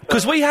Soviet.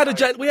 Because we had a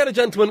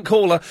gentleman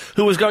caller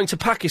who was going to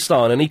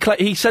Pakistan, and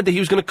he said that he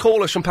was going to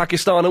call us from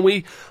Pakistan, and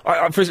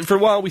for a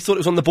while we thought it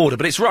was on the border,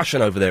 but it's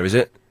Russian over there, is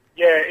it?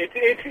 Yeah,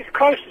 it's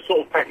close to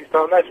sort of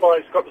Pakistan. That's why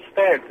it's got the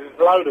stands. There's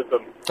a load of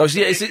them. Oh, so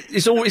yeah,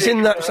 it's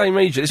in that same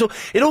region.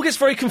 It all gets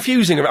very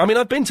confusing. I mean,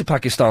 I've been to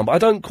Pakistan,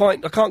 but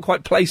I can't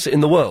quite place it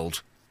in the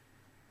world.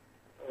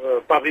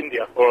 Above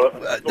India.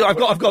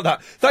 I've got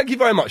that. Thank you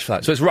very much for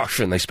that. So it's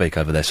Russian they speak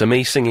over there. So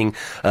me singing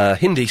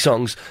Hindi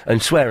songs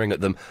and swearing at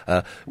them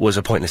was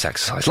a pointless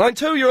exercise. Line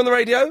 2, you're on the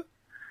radio.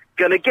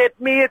 Gonna get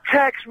me a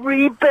tax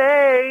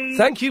rebate.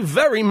 Thank you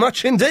very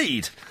much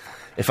indeed.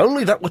 If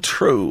only that were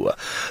true.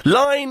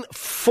 Line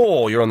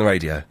 4, you're on the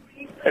radio.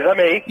 Is that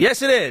me?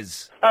 Yes, it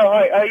is. Oh,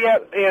 hi. Yeah,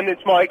 Ian,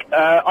 it's Mike.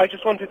 I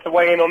just wanted to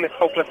weigh in on this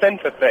whole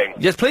placenta thing.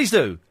 Yes, please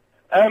do.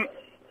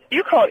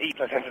 You can't eat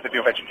placentas if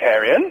you're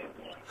vegetarian.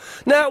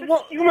 Now,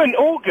 what... human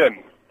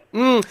organ.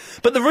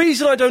 But the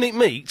reason I don't eat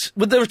meat,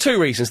 there are 2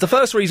 reasons. The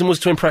first reason was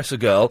to impress a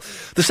girl.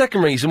 The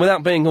second reason,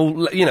 without being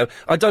all,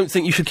 I don't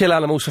think you should kill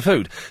animals for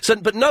food. So,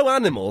 but no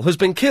animal has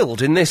been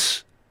killed in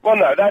this... Well,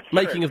 no, that's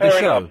making true. of the Fair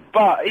show. Enough.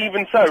 But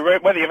even so,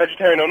 whether you're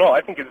vegetarian or not,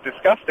 I think it's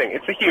disgusting.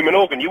 It's a human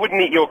organ. You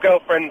wouldn't eat your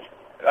girlfriend's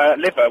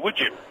liver, would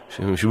you?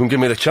 She wouldn't give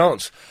me the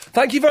chance.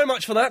 Thank you very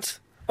much for that.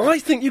 I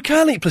think you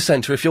can eat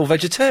placenta if you're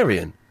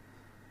vegetarian.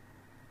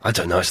 I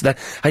don't know.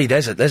 Hey,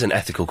 there's an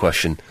ethical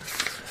question.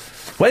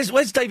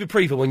 Where's David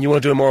Prever when you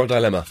want to do a moral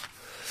dilemma?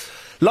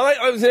 Line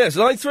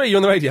 3, you're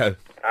on the radio.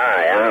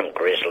 Hi, I'm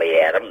Grizzly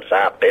Adams.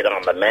 I've been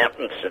on the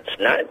mountain since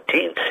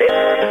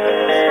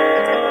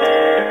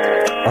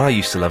 1970. I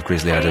used to love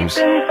Grizzly Adams.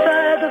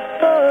 Inside the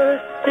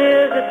forest,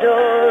 there's a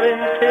door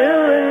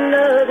into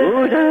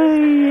another.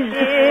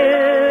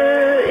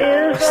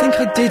 I think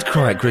I did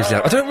cry at Grizzly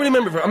Adams. I don't really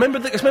remember it. I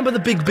remember the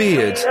big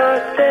beard.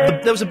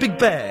 There was a big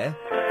bear,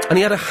 and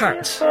he had a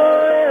hat.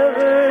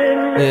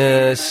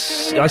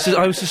 Yes,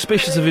 I was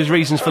suspicious of his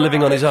reasons for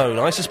living on his own.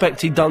 I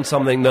suspect he'd done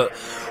something that,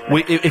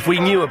 if we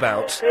knew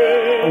about,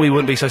 we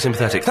wouldn't be so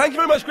sympathetic. Thank you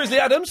very much, Grizzly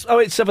Adams.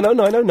 0870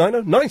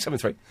 9090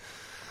 973.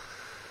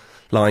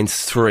 Line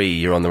 3,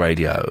 you're on the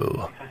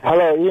radio.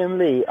 Hello, Ian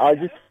Lee. I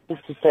just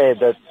want to say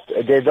that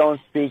they don't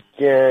speak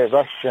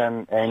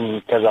Russian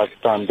in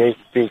Kazakhstan. They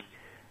speak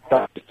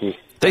Turkish.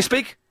 They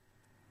speak?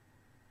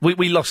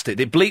 We lost it.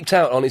 It bleeped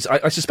out on his...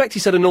 I suspect he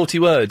said a naughty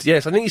word.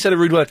 Yes, I think he said a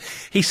rude word.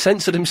 He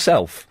censored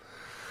himself,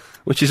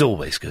 which is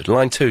always good.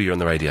 Line 2, you're on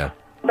the radio.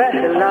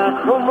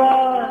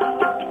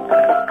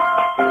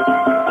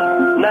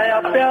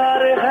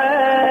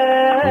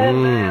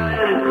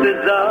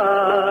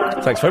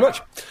 Thanks very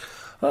much.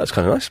 That's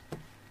kind of nice.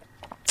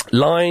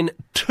 Line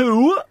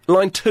 2,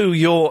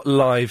 you're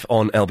live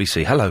on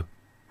LBC. Hello.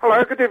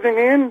 Hello, good evening,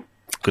 Ian.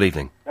 Good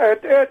evening.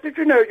 Did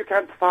you know you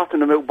can't fart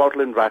in a milk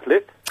bottle and rattle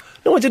it?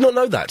 No, I did not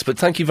know that, but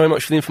thank you very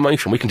much for the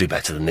information. We can do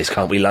better than this,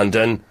 can't we,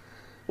 London?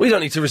 We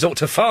don't need to resort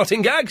to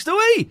farting gags, do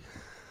we?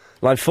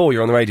 Line 4,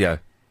 you're on the radio.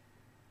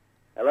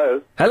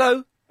 Hello.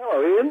 Hello.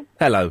 Hello, Ian.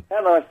 Hello. How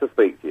nice to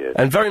speak to you.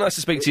 And very nice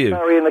to speak to you.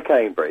 Barry in the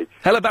Cambridge.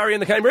 Hello, Barry in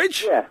the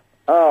Cambridge. Yeah.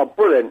 Oh,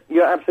 brilliant.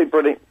 You're absolutely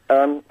brilliant.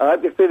 I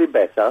hope you're feeling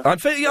better. I'm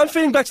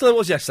feeling better than I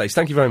was yesterday, so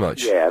thank you very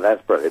much. Yeah,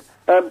 that's brilliant.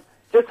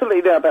 Just to let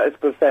you know about this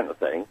placenta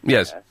thing.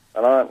 Yes.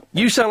 And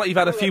You sound like you've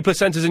had a few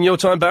placentas in your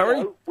time,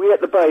 Barry. we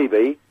had the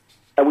baby,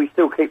 and we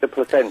still keep the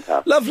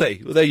placenta.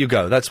 Lovely. Well, there you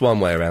go. That's one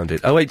way around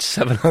it.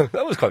 0870.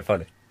 That was quite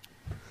funny.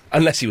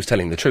 Unless he was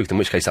telling the truth, in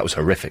which case that was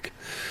horrific.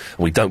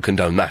 We don't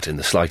condone that in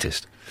the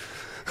slightest.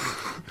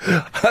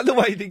 The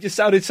way he just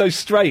sounded so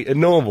straight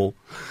and normal.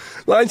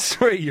 Line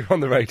 3, you're on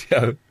the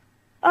radio.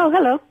 Oh,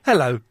 hello.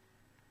 Hello.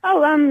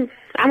 Oh, am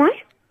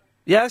I?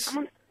 Yes?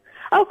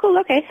 Oh, cool,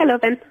 okay. Hello,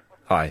 then.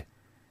 Hi.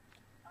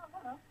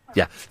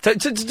 Yeah.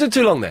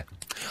 Too long there.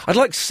 I'd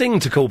like Sing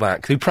to call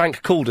back, who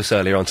prank called us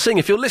earlier on. Sing,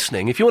 if you're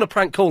listening, if you want to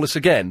prank call us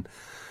again,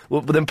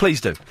 well, then please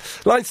do.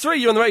 Line 3,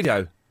 you're on the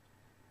radio.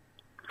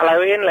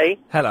 Hello, Ian Lee.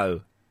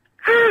 Hello.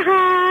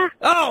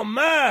 Oh,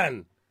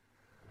 man!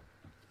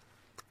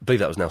 I believe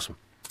that was Nelson.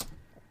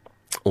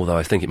 Although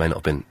I think it may not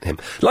have been him.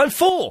 Line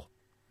 4!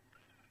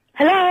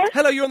 Hello.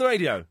 Hello, you're on the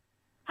radio.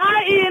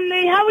 Hi, Ian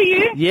Lee. How are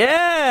you?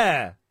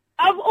 Yeah!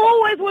 I've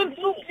always wanted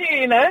to talk to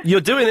you, you know.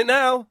 You're doing it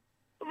now.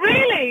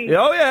 Really?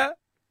 Oh, yeah.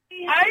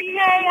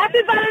 Okay.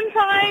 Happy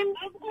Valentine's.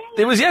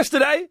 It was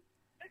yesterday.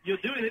 You're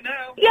doing it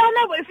now. Yeah, I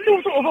know, but it's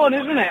still sort of on,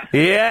 isn't it?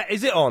 Yeah,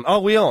 is it on? Are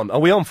we on? Are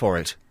we on for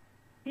it?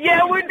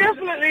 Yeah, we're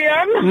definitely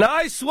on.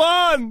 Nice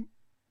one!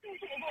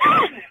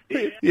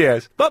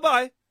 Yes.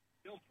 Bye-bye.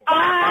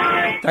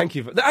 Bye. Thank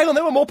you. Hang on,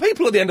 there were more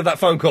people at the end of that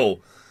phone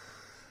call.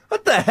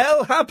 What the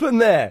hell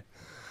happened there?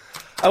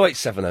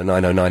 0870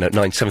 9090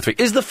 973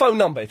 is the phone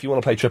number if you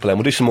want to play Triple M.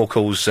 We'll do some more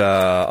calls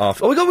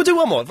after. Oh, we'll do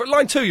one more.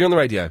 Line 2, you're on the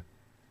radio.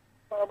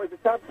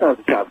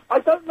 I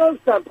don't know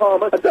Sam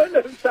Palmer. I don't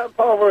know who Sam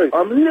Palmer is.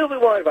 I'm a little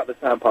bit worried about the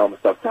Sam Palmer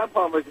stuff. Sam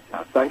Palmer is a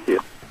chap. Thank you.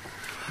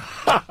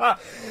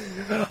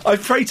 I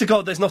pray to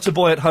God there's not a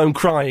boy at home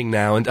crying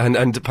now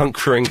and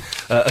puncturing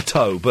a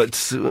toe, but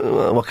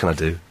what can I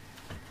do?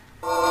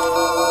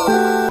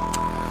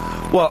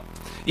 What?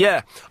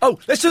 Yeah. Oh,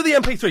 let's do the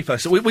MP3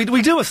 first.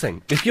 We do a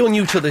thing. If you're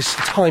new to this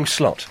time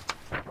slot,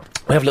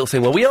 we have a little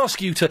thing where we ask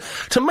you to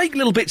make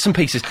little bits and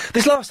pieces.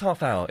 This last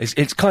half hour,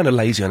 it's kind of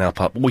lazy on our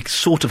part, but we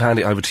sort of hand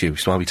it over to you,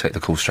 so why we take the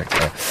call straight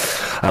there.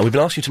 We've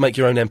been asking you to make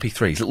your own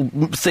MP3s, little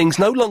things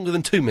no longer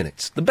than 2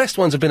 minutes. The best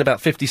ones have been about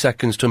 50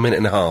 seconds to a minute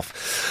and a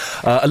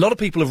half. A lot of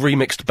people have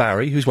remixed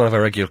Barry, who's one of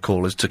our regular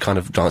callers, to kind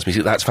of dance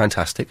music. That's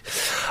fantastic.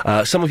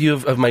 Some of you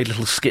have made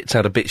little skits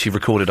out of bits you've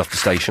recorded off the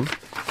station.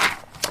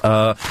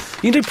 You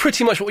can do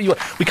pretty much what you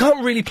want. We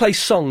can't really play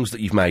songs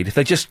that you've made if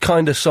they're just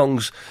kind of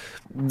songs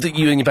that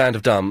you and your band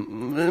have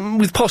done,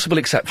 with possible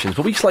exceptions,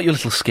 but we just like your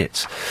little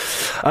skits.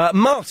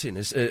 Martin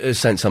has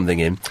sent something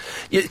in.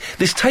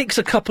 This takes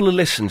a couple of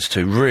listens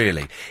to,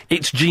 really.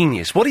 It's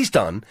genius. What he's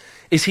done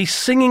is he's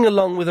singing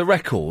along with a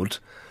record,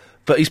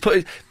 but he's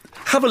put...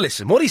 Have a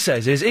listen. What he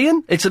says is,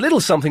 Ian, it's a little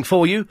something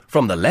for you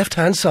from the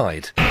left-hand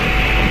side.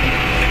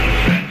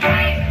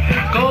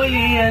 Go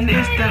Ian,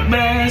 it's the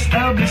best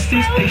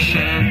LBC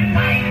station.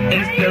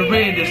 It's the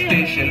radio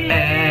station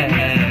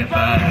ever.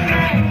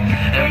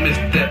 And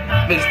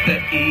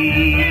Mr. E,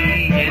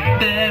 it's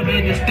the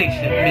radio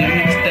station.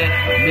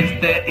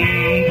 Mr. E,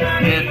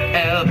 and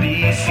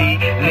LBC,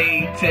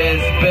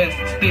 latest best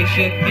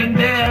station in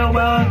the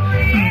world.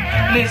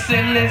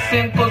 Listen,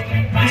 cause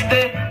Mr.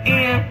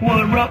 Ian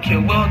will rock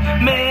your world.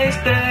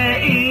 Mr.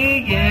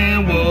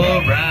 Ian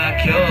will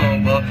rock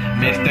your world.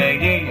 Mr.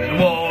 Ian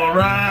will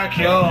rock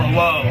your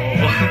world.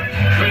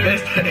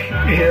 Mr.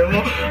 Ian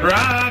will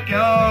rock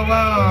your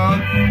world.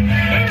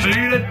 To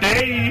the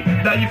day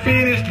that you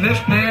finish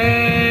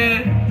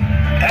listening.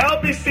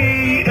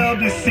 LBC,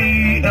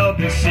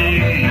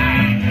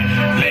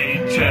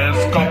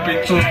 latest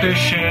computer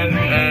station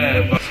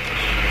ever.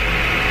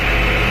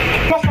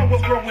 Plus I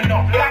was growing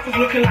up, life was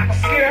looking like a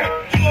scare.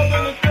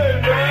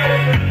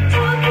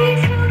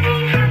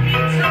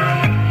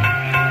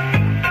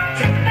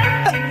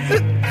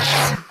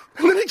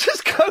 And then it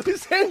just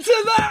goes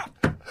into that.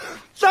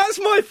 That's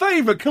my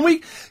favourite. Can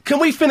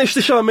we finish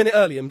the show a minute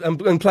early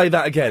and play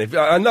that again?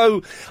 I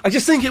know. I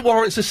just think it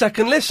warrants a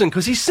second listen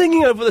because he's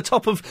singing over the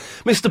top of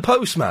Mr.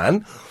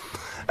 Postman,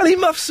 and he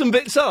muffs some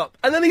bits up,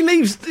 and then he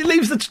leaves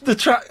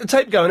the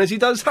tape going as he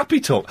does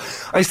Happy Talk.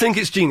 I think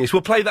it's genius.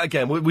 We'll play that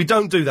again. We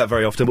don't do that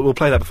very often, but we'll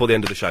play that before the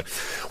end of the show,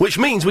 which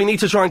means we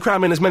need to try and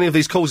cram in as many of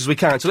these calls as we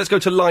can. So let's go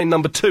to line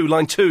number 2.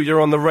 Line 2, you're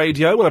on the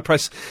radio. When I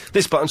press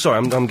this button, sorry,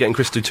 I'm getting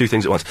Chris to do two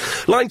things at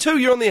once. Line 2,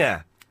 you're on the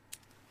air.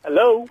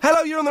 Hello?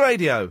 Hello, you're on the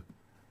radio.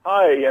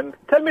 Hi, Ian.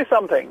 Tell me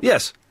something.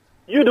 Yes.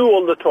 You do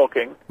all the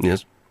talking.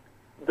 Yes.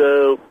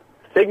 The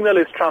signal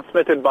is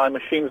transmitted by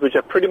machines which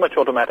are pretty much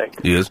automatic.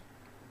 Yes.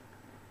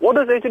 What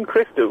does Agent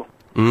Chris do?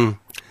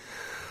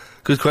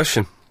 Good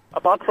question.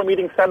 apart from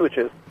eating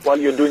sandwiches while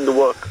you're doing the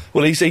work?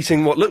 Well, he's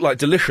eating what look like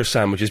delicious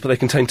sandwiches, but they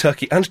contain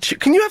turkey and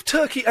Can you have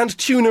turkey and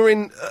tuna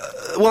in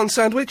one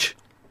sandwich?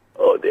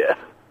 Oh, dear.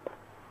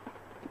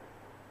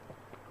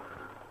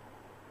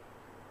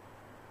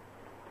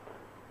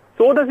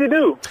 So what does he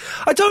do?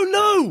 I don't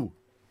know!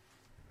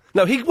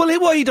 No,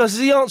 what he does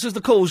is he answers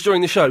the calls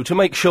during the show to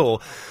make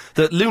sure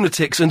that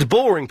lunatics and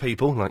boring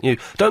people, like you,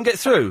 don't get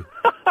through.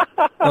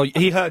 Oh,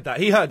 he heard that.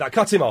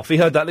 Cut him off. He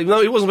heard that.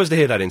 No, he wasn't supposed to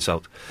hear that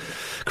insult.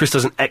 Chris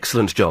does an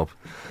excellent job.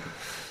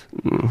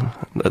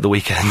 At the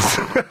weekends.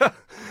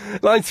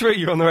 Line 3,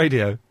 you're on the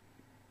radio.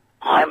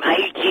 I'm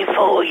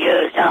 84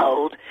 years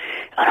old,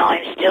 and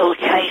I'm still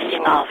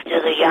chasing after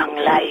the young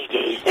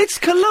ladies. It's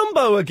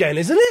Columbo again,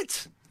 isn't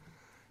it?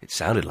 It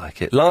sounded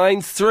like it.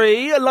 Line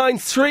 3,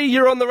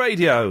 you're on the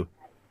radio.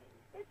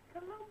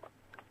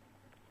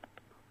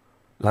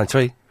 Line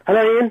 3.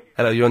 Hello, Ian.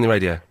 Hello, you're on the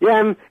radio.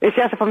 Yeah, it's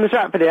Yasser from the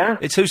Stratford, yeah?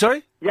 It's who,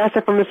 sorry?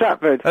 Yasser from the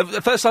Stratford.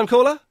 First time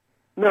caller?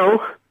 No.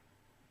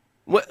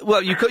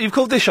 Well, you've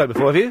called this show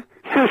before, have you?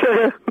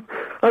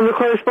 I'm the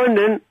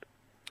correspondent.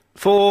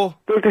 For?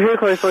 Doctor Who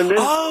correspondent.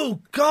 Oh,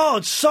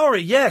 God,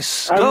 sorry,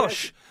 yes.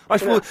 Gosh. I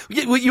thought...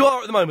 You are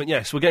at the moment,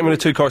 yes. We're getting rid of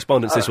 2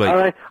 correspondents this week.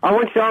 I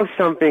wanted to ask you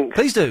something.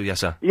 Please do, yes,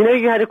 sir. You know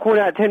you had a call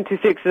out 10 to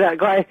 6 to that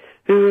guy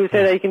who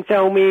said that he can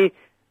sell me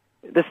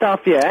the stuff,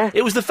 yeah?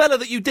 It was the fella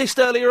that you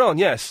dissed earlier on,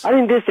 yes. I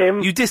didn't diss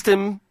him. You dissed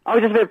him. I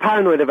was just a bit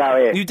paranoid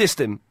about it. You dissed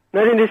him. No,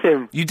 I didn't diss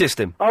him. You dissed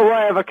him. Oh,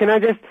 whatever. Can I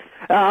just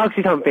ask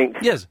you something?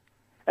 Yes.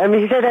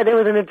 He said that there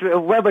was a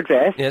web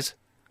address. Yes.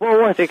 What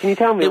was it? Can you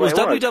tell me? It was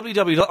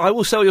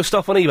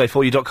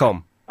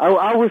www.iwillsellyourstuffonebay4you.com.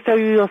 I will sell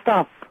you your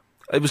stuff.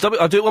 It was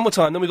I'll do it one more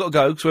time, then we've got to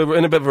go, because we're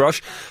in a bit of a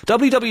rush.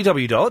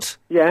 www.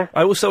 Yeah.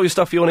 I will sell your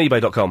stuff for you on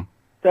ebay.com.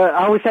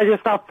 I will sell your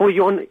stuff for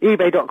you on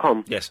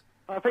ebay.com. Yes.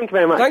 Thank you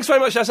very much. Thanks very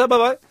much, Yasser.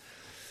 Bye-bye.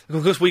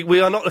 Of course,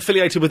 we are not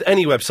affiliated with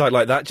any website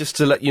like that, just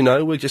to let you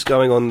know. We're just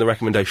going on the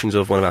recommendations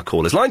of one of our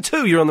callers. Line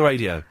 2, you're on the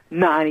radio.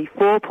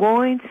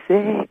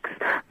 94.6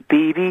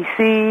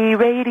 BBC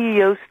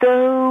Radio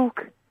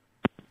Stoke.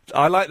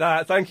 I like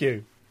that, thank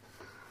you.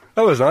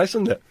 That was nice,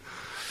 wasn't it?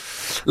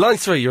 Line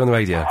 3, you're on the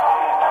radio.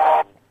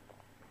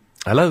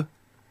 Hello?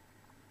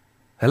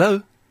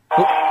 Hello?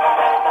 Oh.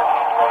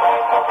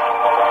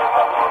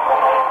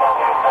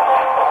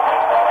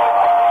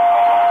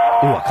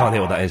 Oh, I can't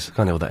hear what that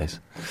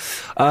is.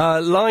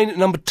 Line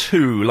number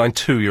 2. Line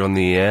 2, you're on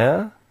the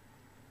air.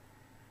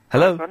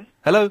 Hello?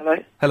 Hello?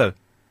 Hello? Hello?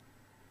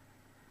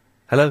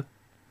 Hello?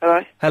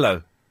 Hello?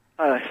 Hello?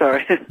 Oh,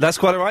 sorry. That's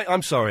quite all right.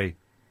 I'm sorry.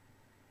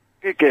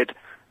 Good.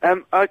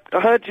 I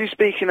heard you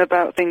speaking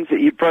about things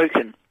that you've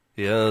broken.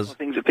 Yes. Or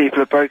things that people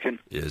have broken.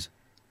 Yes.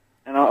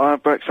 And I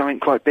broke something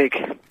quite big.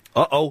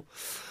 Uh-oh.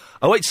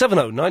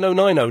 0870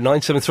 9090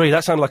 973.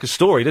 That sounded like a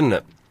story, didn't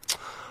it?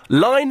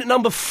 Line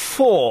number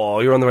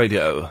 4, you're on the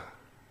radio.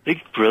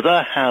 Big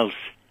Brother House,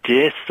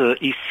 Day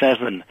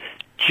 37.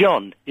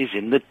 John is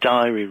in the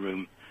diary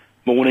room.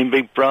 Morning,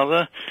 Big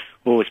Brother.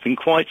 Well, it's been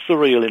quite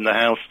surreal in the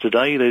house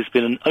today. There's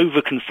been an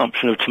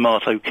overconsumption of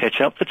tomato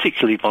ketchup,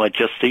 particularly by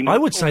Justine. I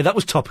would say that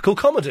was topical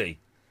comedy.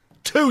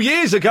 2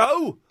 years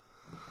ago!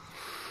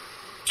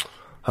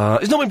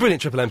 It's not been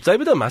brilliant, Triple M, today,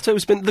 but it doesn't matter.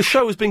 The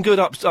show has been good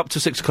up to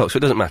 6 o'clock, so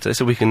it doesn't matter.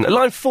 So we can...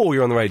 Line 4,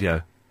 you're on the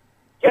radio.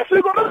 Yes,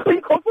 we've got a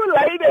speak up for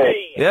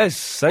lady.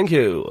 Yes, thank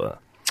you.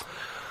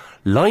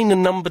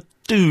 Line number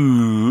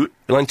 2.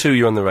 Line 2,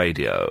 you're on the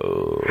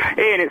radio.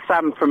 Ian, it's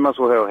Sam from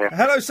Muswell Hill here.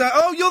 Hello, Sam.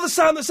 Oh, you're the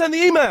Sam that sent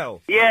the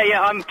email.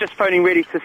 Yeah, I'm just phoning really to